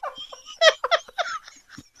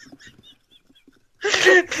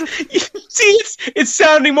 See, it's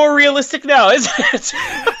sounding more realistic now, isn't it? See,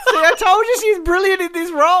 I told you she's brilliant in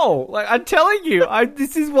this role. Like, I'm telling you,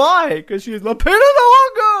 this is why, because she's Lupita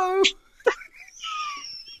Nyong'o.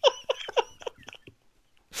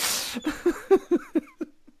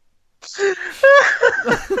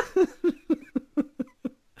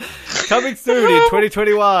 Coming soon in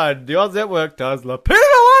 2021, the Oz Network does Lupita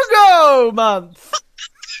Nyong'o month.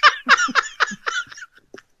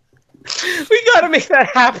 We gotta make that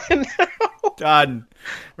happen now. Done.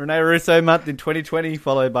 Rene Russo month in 2020,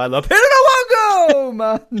 followed by Lupita Nyong'o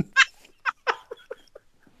month.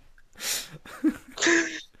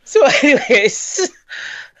 So anyways,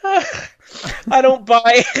 I don't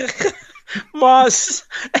buy Maz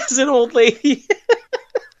as an old lady.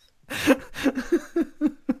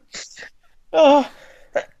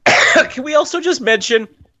 Can we also just mention,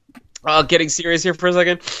 getting serious here for a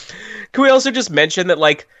second, can we also just mention that,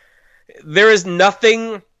 like, there is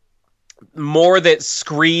nothing more that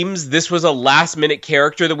screams this was a last-minute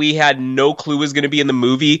character that we had no clue was going to be in the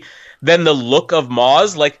movie than the look of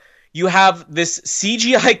Maz. Like, you have this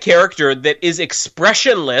CGI character that is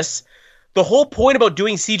expressionless. The whole point about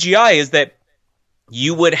doing CGI is that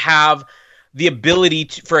you would have the ability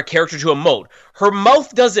for a character to emote. Her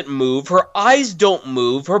mouth doesn't move. Her eyes don't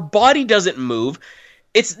move. Her body doesn't move.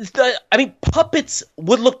 Puppets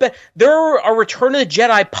would look better. There are Return of the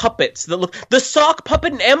Jedi puppets that look. The sock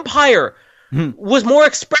puppet in Empire was more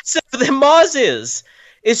expressive than Maz is.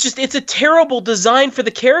 It's a terrible design for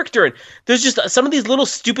the character. And there's just some of these little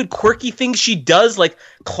stupid quirky things she does, like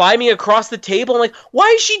climbing across the table. I'm like, why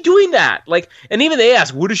is she doing that? Like, and even they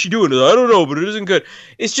ask, what is she doing? I don't know, but it isn't good.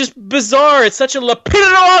 It's just bizarre. It's such a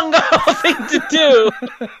Lupita Nyong'o thing to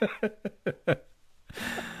do.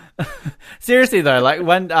 Seriously though, like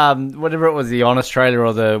when whatever it was, the Honest Trailer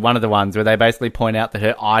or one of the ones where they basically point out that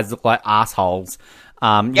her eyes look like assholes.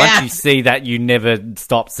 Once you see that, you never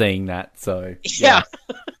stop seeing that. So yeah.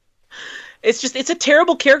 It's a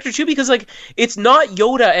terrible character too, because like it's not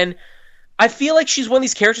Yoda, and I feel like she's one of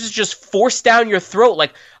these characters that just forced down your throat.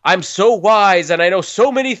 Like, I'm so wise and I know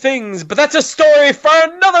so many things, but that's a story for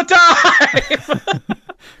another time.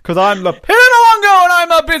 Because I'm LUPITA NYONG'O and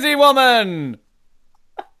I'm a busy woman.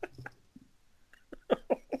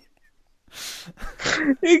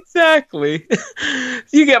 Exactly.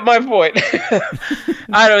 You get my point.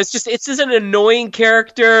 I don't know. It's just an annoying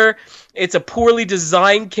character. It's a poorly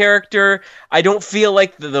designed character. I don't feel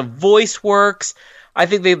like the voice works. I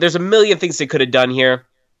think there's a million things they could have done here.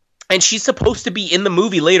 And she's supposed to be in the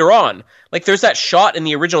movie later on. Like, there's that shot in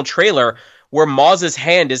the original trailer where Maz's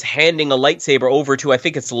hand is handing a lightsaber over to, I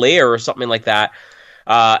think it's Leia or something like that.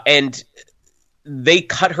 And they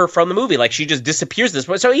cut her from the movie. Like, she just disappears this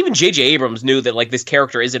way. So even JJ Abrams knew that, like, this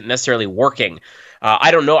character isn't necessarily working.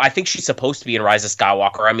 I don't know. I think she's supposed to be in Rise of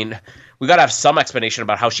Skywalker. I mean, we got to have some explanation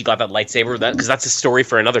about how she got that lightsaber, because that's a story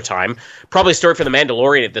for another time. Probably a story for The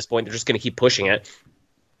Mandalorian at this point. They're just going to keep pushing it.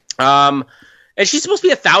 And she's supposed to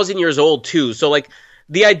be 1,000 years old, too. So, like,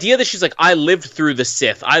 the idea that she's like, I lived through the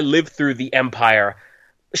Sith. I lived through the Empire.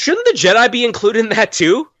 Shouldn't the Jedi be included in that,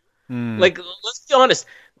 too? Like, let's be honest.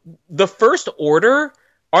 The First Order,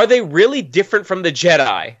 are they really different from the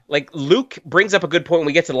Jedi? Like, Luke brings up a good point when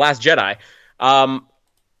we get to The Last Jedi.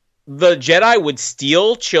 The Jedi would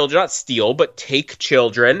steal children, not steal, but take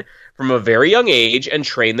children from a very young age and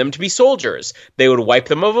train them to be soldiers. They would wipe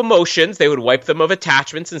them of emotions, they would wipe them of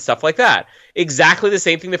attachments and stuff like that. Exactly the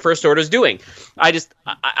same thing the First Order is doing.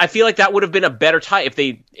 I feel like that would have been a better tie if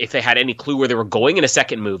they had any clue where they were going in a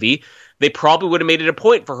second movie. They probably would have made it a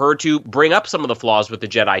point for her to bring up some of the flaws with the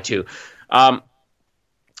Jedi too.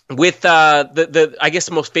 With the I guess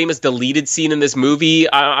the most famous deleted scene in this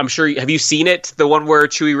movie, I'm sure, have you seen it? The one where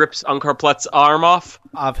Chewie rips Unkar Plutt's arm off?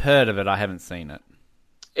 I've heard of it. I haven't seen it.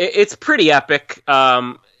 It's pretty epic.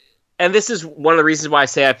 And this is one of the reasons why I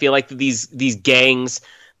say I feel like these gangs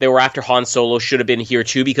that were after Han Solo should have been here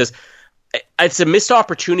too, because it's a missed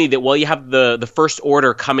opportunity that while you have the First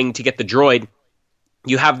Order coming to get the droid,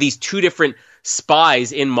 you have these two different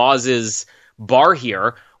spies in Maz's bar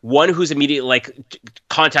here. One who's immediately like,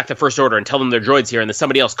 contact the First Order and tell them their droid's here, and then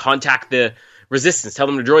somebody else contact the Resistance, tell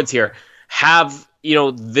them their droid's here. Have,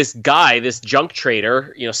 this guy, this junk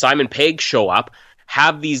trader, Simon Pegg show up,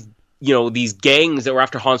 have these gangs that were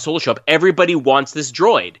after Han Solo show up. Everybody wants this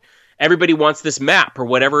droid. Everybody wants this map or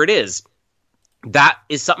whatever it is. That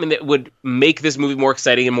is something that would make this movie more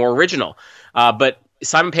exciting and more original. But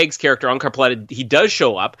Simon Pegg's character, Unkar Plutt, he does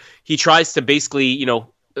show up. He tries to basically,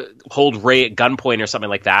 hold Rey at gunpoint or something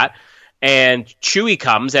like that. And Chewie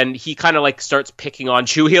comes and he kind of like starts picking on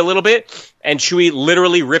Chewie a little bit. And Chewie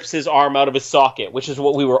literally rips his arm out of his socket, which is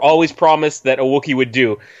what we were always promised that a Wookiee would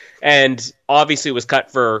do. And obviously it was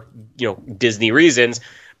cut for, Disney reasons.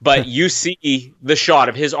 But you see the shot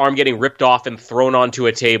of his arm getting ripped off and thrown onto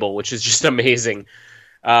a table, which is just amazing.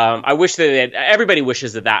 I wish that everybody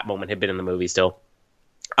wishes that moment had been in the movie still.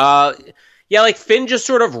 Like Finn just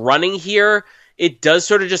sort of running here. It does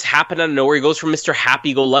sort of just happen out of nowhere. He goes from Mr.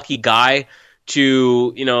 Happy-go-lucky guy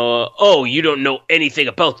to, oh, you don't know anything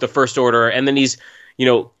about the First Order. And then he's,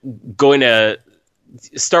 going to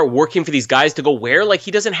start working for these guys to go where? Like, he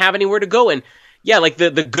doesn't have anywhere to go. And, yeah, like the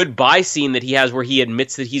goodbye scene that he has where he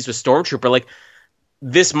admits that he's a stormtrooper, like,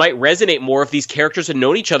 this might resonate more if these characters had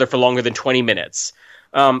known each other for longer than 20 minutes.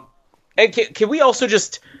 And can we also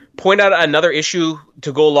just point out another issue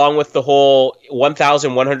to go along with the whole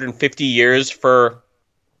 1,150 years for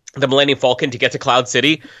the Millennium Falcon to get to Cloud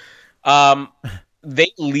City?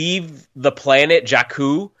 They leave the planet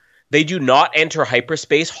Jakku. They do not enter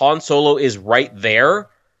hyperspace. Han Solo is right there.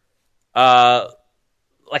 They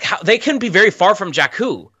couldn't be very far from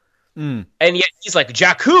Jakku. And yet he's like,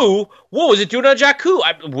 Jakku? What was it doing on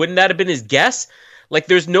Jakku? Wouldn't that have been his guess? Like,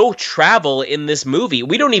 there's no travel in this movie.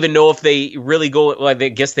 We don't even know if they really go, well, I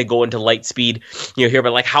guess they go into light speed, here,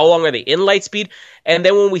 but like, how long are they in light speed? And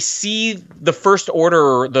then when we see the First Order,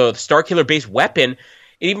 or the Starkiller based weapon,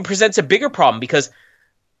 it even presents a bigger problem, because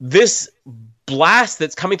this blast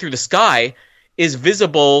that's coming through the sky is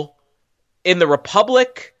visible in the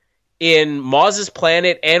Republic, in Maz's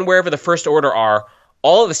planet, and wherever the First Order are,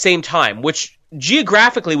 all at the same time, which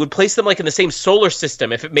geographically would place them like in the same solar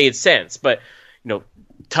system if it made sense. But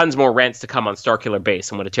tons more rants to come on Starkiller Base,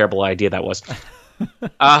 and what a terrible idea that was.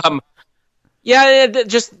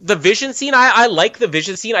 Just the vision scene. I like the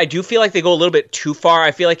vision scene. I do feel like they go a little bit too far.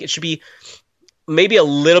 I feel like it should be maybe a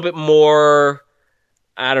little bit more,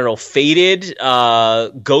 I don't know, faded,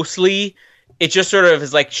 ghostly. It just sort of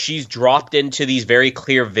is like she's dropped into these very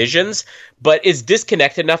clear visions, but it's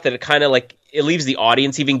disconnected enough that it kind of like, it leaves the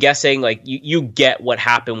audience even guessing. Like, you get what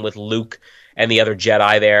happened with Luke and the other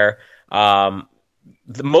Jedi there.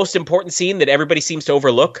 the most important scene that everybody seems to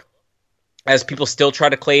overlook, as people still try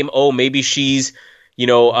to claim, oh, maybe she's,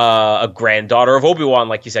 a granddaughter of Obi-Wan,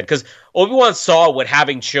 like you said. Because Obi-Wan saw what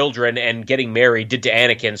having children and getting married did to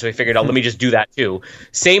Anakin, so he figured out, let me just do that too.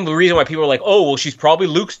 Same reason why people are like, oh, well, she's probably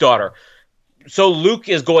Luke's daughter. So Luke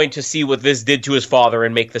is going to see what this did to his father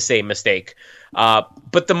and make the same mistake.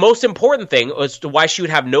 But the most important thing as to why she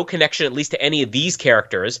would have no connection, at least to any of these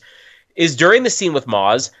characters, is during the scene with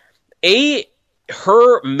Maz,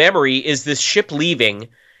 her memory is this ship leaving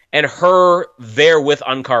and her there with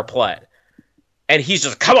Unkar Pled. And he's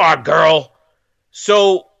just, come on, girl.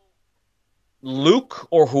 So Luke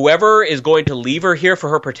or whoever is going to leave her here for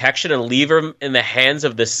her protection and leave her in the hands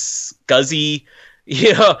of this scuzzy,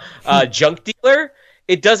 junk dealer,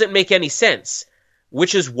 it doesn't make any sense.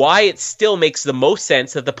 Which is why it still makes the most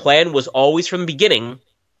sense that the plan was always from the beginning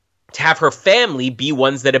to have her family be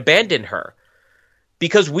ones that abandoned her.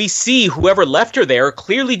 Because we see whoever left her there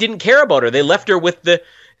clearly didn't care about her. They left her with the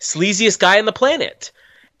sleaziest guy on the planet.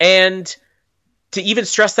 And to even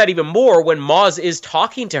stress that even more, when Maz is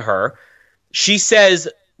talking to her, she says,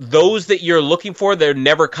 those that you're looking for, they're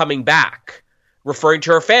never coming back. Referring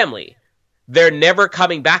to her family. They're never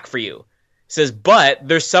coming back for you. Says, but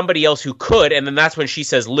there's somebody else who could, and then that's when she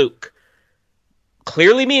says Luke.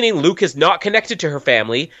 Clearly meaning Luke is not connected to her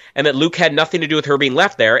family, and that Luke had nothing to do with her being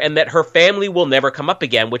left there, and that her family will never come up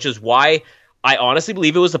again, which is why I honestly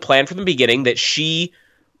believe it was the plan from the beginning that she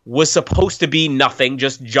was supposed to be nothing,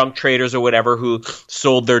 just junk traders or whatever who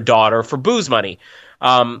sold their daughter for booze money.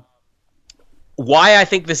 Why I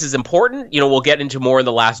think this is important, we'll get into more in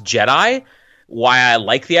The Last Jedi. Why I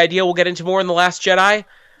like the idea, we'll get into more in The Last Jedi.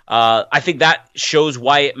 I think that shows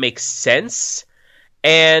why it makes sense.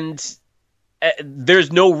 And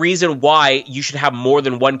there's no reason why you should have more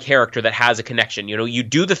than one character that has a connection. You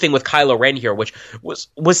do the thing with Kylo Ren here, which was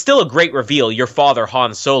still a great reveal. Your father,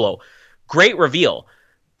 Han Solo. Great reveal.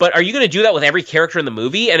 But are you going to do that with every character in the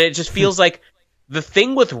movie? And it just feels like the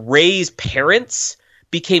thing with Rey's parents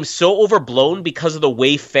became so overblown because of the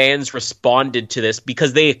way fans responded to this,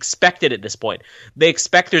 because they expected at this point. They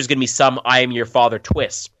expect there's going to be some I am your father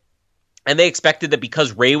twist. And they expected that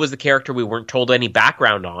because Rey was the character we weren't told any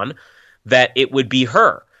background on, that it would be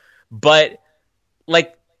her. But,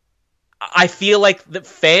 I feel like the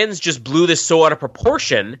fans just blew this so out of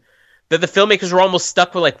proportion that the filmmakers were almost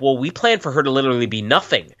stuck with well, we planned for her to literally be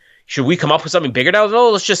nothing. Should we come up with something bigger now? No,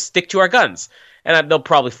 let's just stick to our guns. And they'll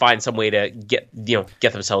probably find some way to get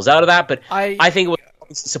themselves out of that. But I think it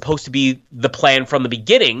was supposed to be the plan from the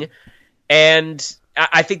beginning. And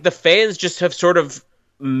I think the fans just have sort of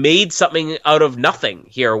made something out of nothing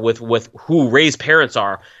here with who Rey's parents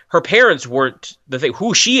are. Her parents weren't the thing.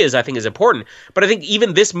 Who she is, I think, is important. But I think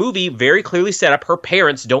even this movie very clearly set up her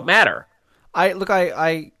parents don't matter.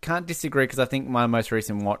 I can't disagree, because I think my most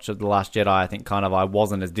recent watch of The Last Jedi, I think I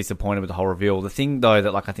wasn't as disappointed with the whole reveal. The thing, though,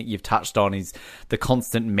 that I think you've touched on is the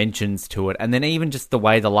constant mentions to it. And then even just the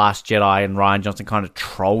way The Last Jedi and Rian Johnson kind of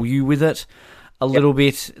troll you with it a little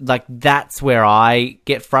bit. That's where I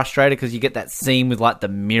get frustrated, because you get that scene with the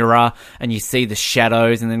mirror and you see the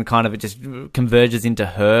shadows, and then it just converges into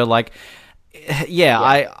her.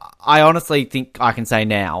 I honestly think I can say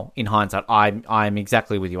now, in hindsight, I'm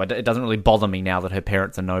exactly with you. It doesn't really bother me now that her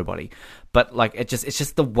parents are nobody. But it's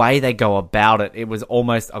just the way they go about it. It was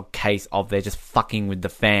almost a case of they're just fucking with the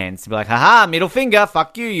fans to be like, haha, middle finger,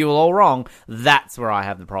 fuck you, you were all wrong. That's where I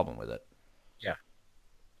have the problem with it. Yeah,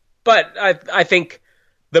 but I think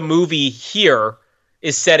the movie here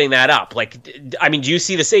is setting that up. Do you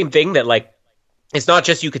see the same thing that it's not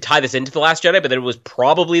just you could tie this into The Last Jedi, but that it was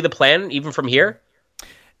probably the plan even from here?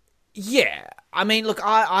 Yeah. I mean, look,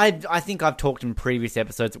 I think I've talked in previous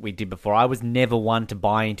episodes that we did before. I was never one to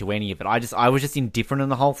buy into any of it. I was just indifferent in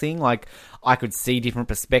the whole thing. I could see different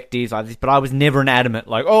perspectives, but I was never an adamant,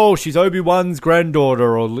 oh, she's Obi-Wan's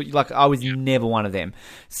granddaughter, or I was never one of them.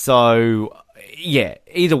 So, yeah,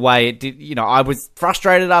 either way, it did. I was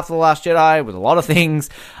frustrated after The Last Jedi with a lot of things,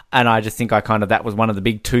 and I just think that was one of the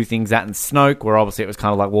big two things, that and Snoke, where obviously it was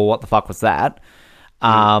well, what the fuck was that?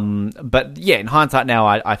 But yeah, in hindsight now,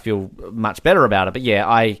 I feel much better about it. But yeah,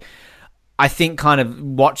 I think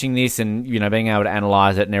watching this and, being able to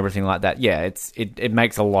analyze it and everything like that, yeah, it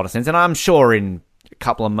makes a lot of sense. And I'm sure in a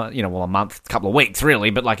couple of months, a month, couple of weeks really,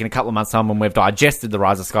 but in a couple of months' time when we've digested The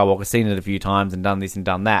Rise of Skywalker, seen it a few times and done this and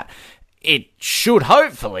done that, it should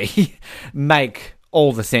hopefully make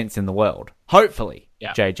all the sense in the world. Hopefully,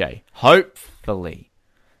 yeah. JJ. Hopefully.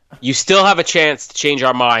 You still have a chance to change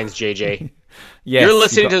our minds, JJ. Yes, you're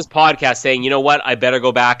listening to this podcast saying, you know what, I better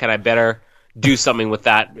go back and I better do something with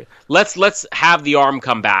that. Let's have the arm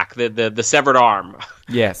come back, the severed arm.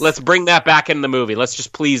 Yes. Let's bring that back in the movie. Let's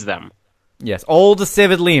just please them. Yes, all the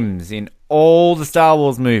severed limbs in all the Star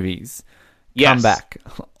Wars movies come back.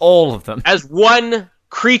 All of them. As one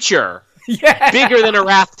creature. Yeah. Bigger than a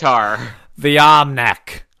Rathtar. The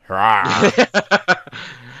Armnack.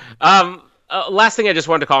 Last thing I just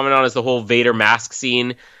wanted to comment on is the whole Vader mask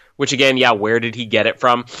scene, which again, where did he get it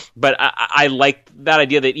from? But I like that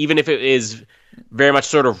idea that even if it is very much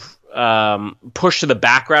sort of pushed to the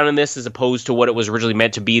background in this as opposed to what it was originally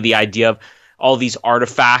meant to be, the idea of all these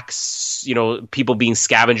artifacts, people being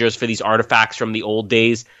scavengers for these artifacts from the old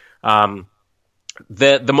days.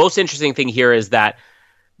 The most interesting thing here is that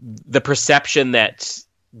the perception that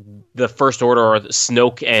the First Order or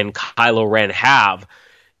Snoke and Kylo Ren have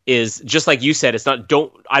is just like you said. It's not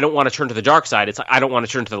I don't want to turn to the dark side. It's like I don't want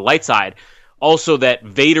to turn to the light side. Also, that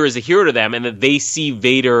Vader is a hero to them, and that they see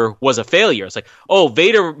Vader was a failure. It's like, oh,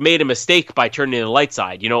 Vader made a mistake by turning to the light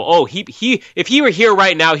side. Oh, he if he were here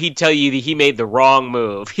right now, he'd tell you that he made the wrong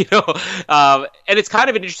move. And it's kind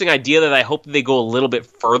of an interesting idea that I hope that they go a little bit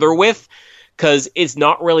further with, because it's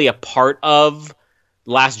not really a part of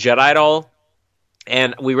Last Jedi at all.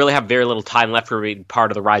 And we really have very little time left for being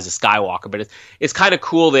part of the Rise of Skywalker. But it's kind of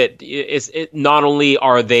cool that not only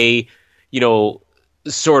are they,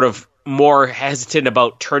 sort of more hesitant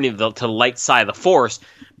about turning to the light side of the Force,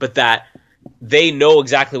 but that they know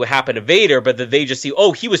exactly what happened to Vader, but that they just see,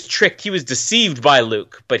 oh, he was tricked, he was deceived by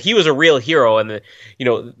Luke, but he was a real hero. And,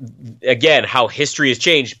 again, how history has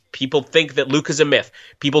changed. People think that Luke is a myth.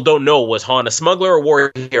 People don't know, was Han a smuggler or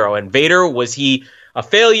war hero? And Vader, was he a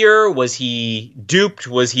failure? Was he duped?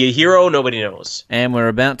 Was he a hero? Nobody knows. And we're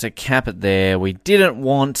about to cap it there. We didn't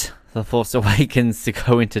want The Force Awakens to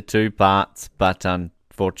go into 2 parts, but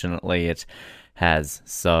unfortunately it has.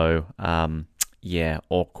 So,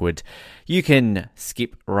 awkward. You can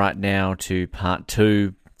skip right now to part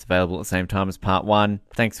 2. It's available at the same time as part 1.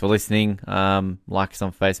 Thanks for listening. Like us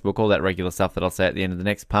on Facebook, all that regular stuff that I'll say at the end of the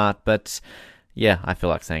next part. But yeah, I feel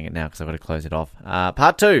like saying it now because I've got to close it off.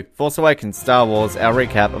 Part 2, Force Awakens, Star Wars, our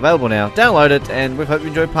recap, available now. Download it, and we hope you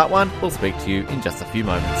enjoyed part 1. We'll speak to you in just a few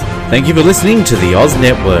moments. Thank you for listening to the Oz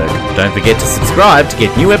Network. Don't forget to subscribe to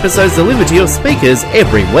get new episodes delivered to your speakers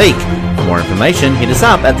every week. For more information, hit us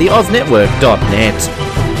up at theoznetwork.net.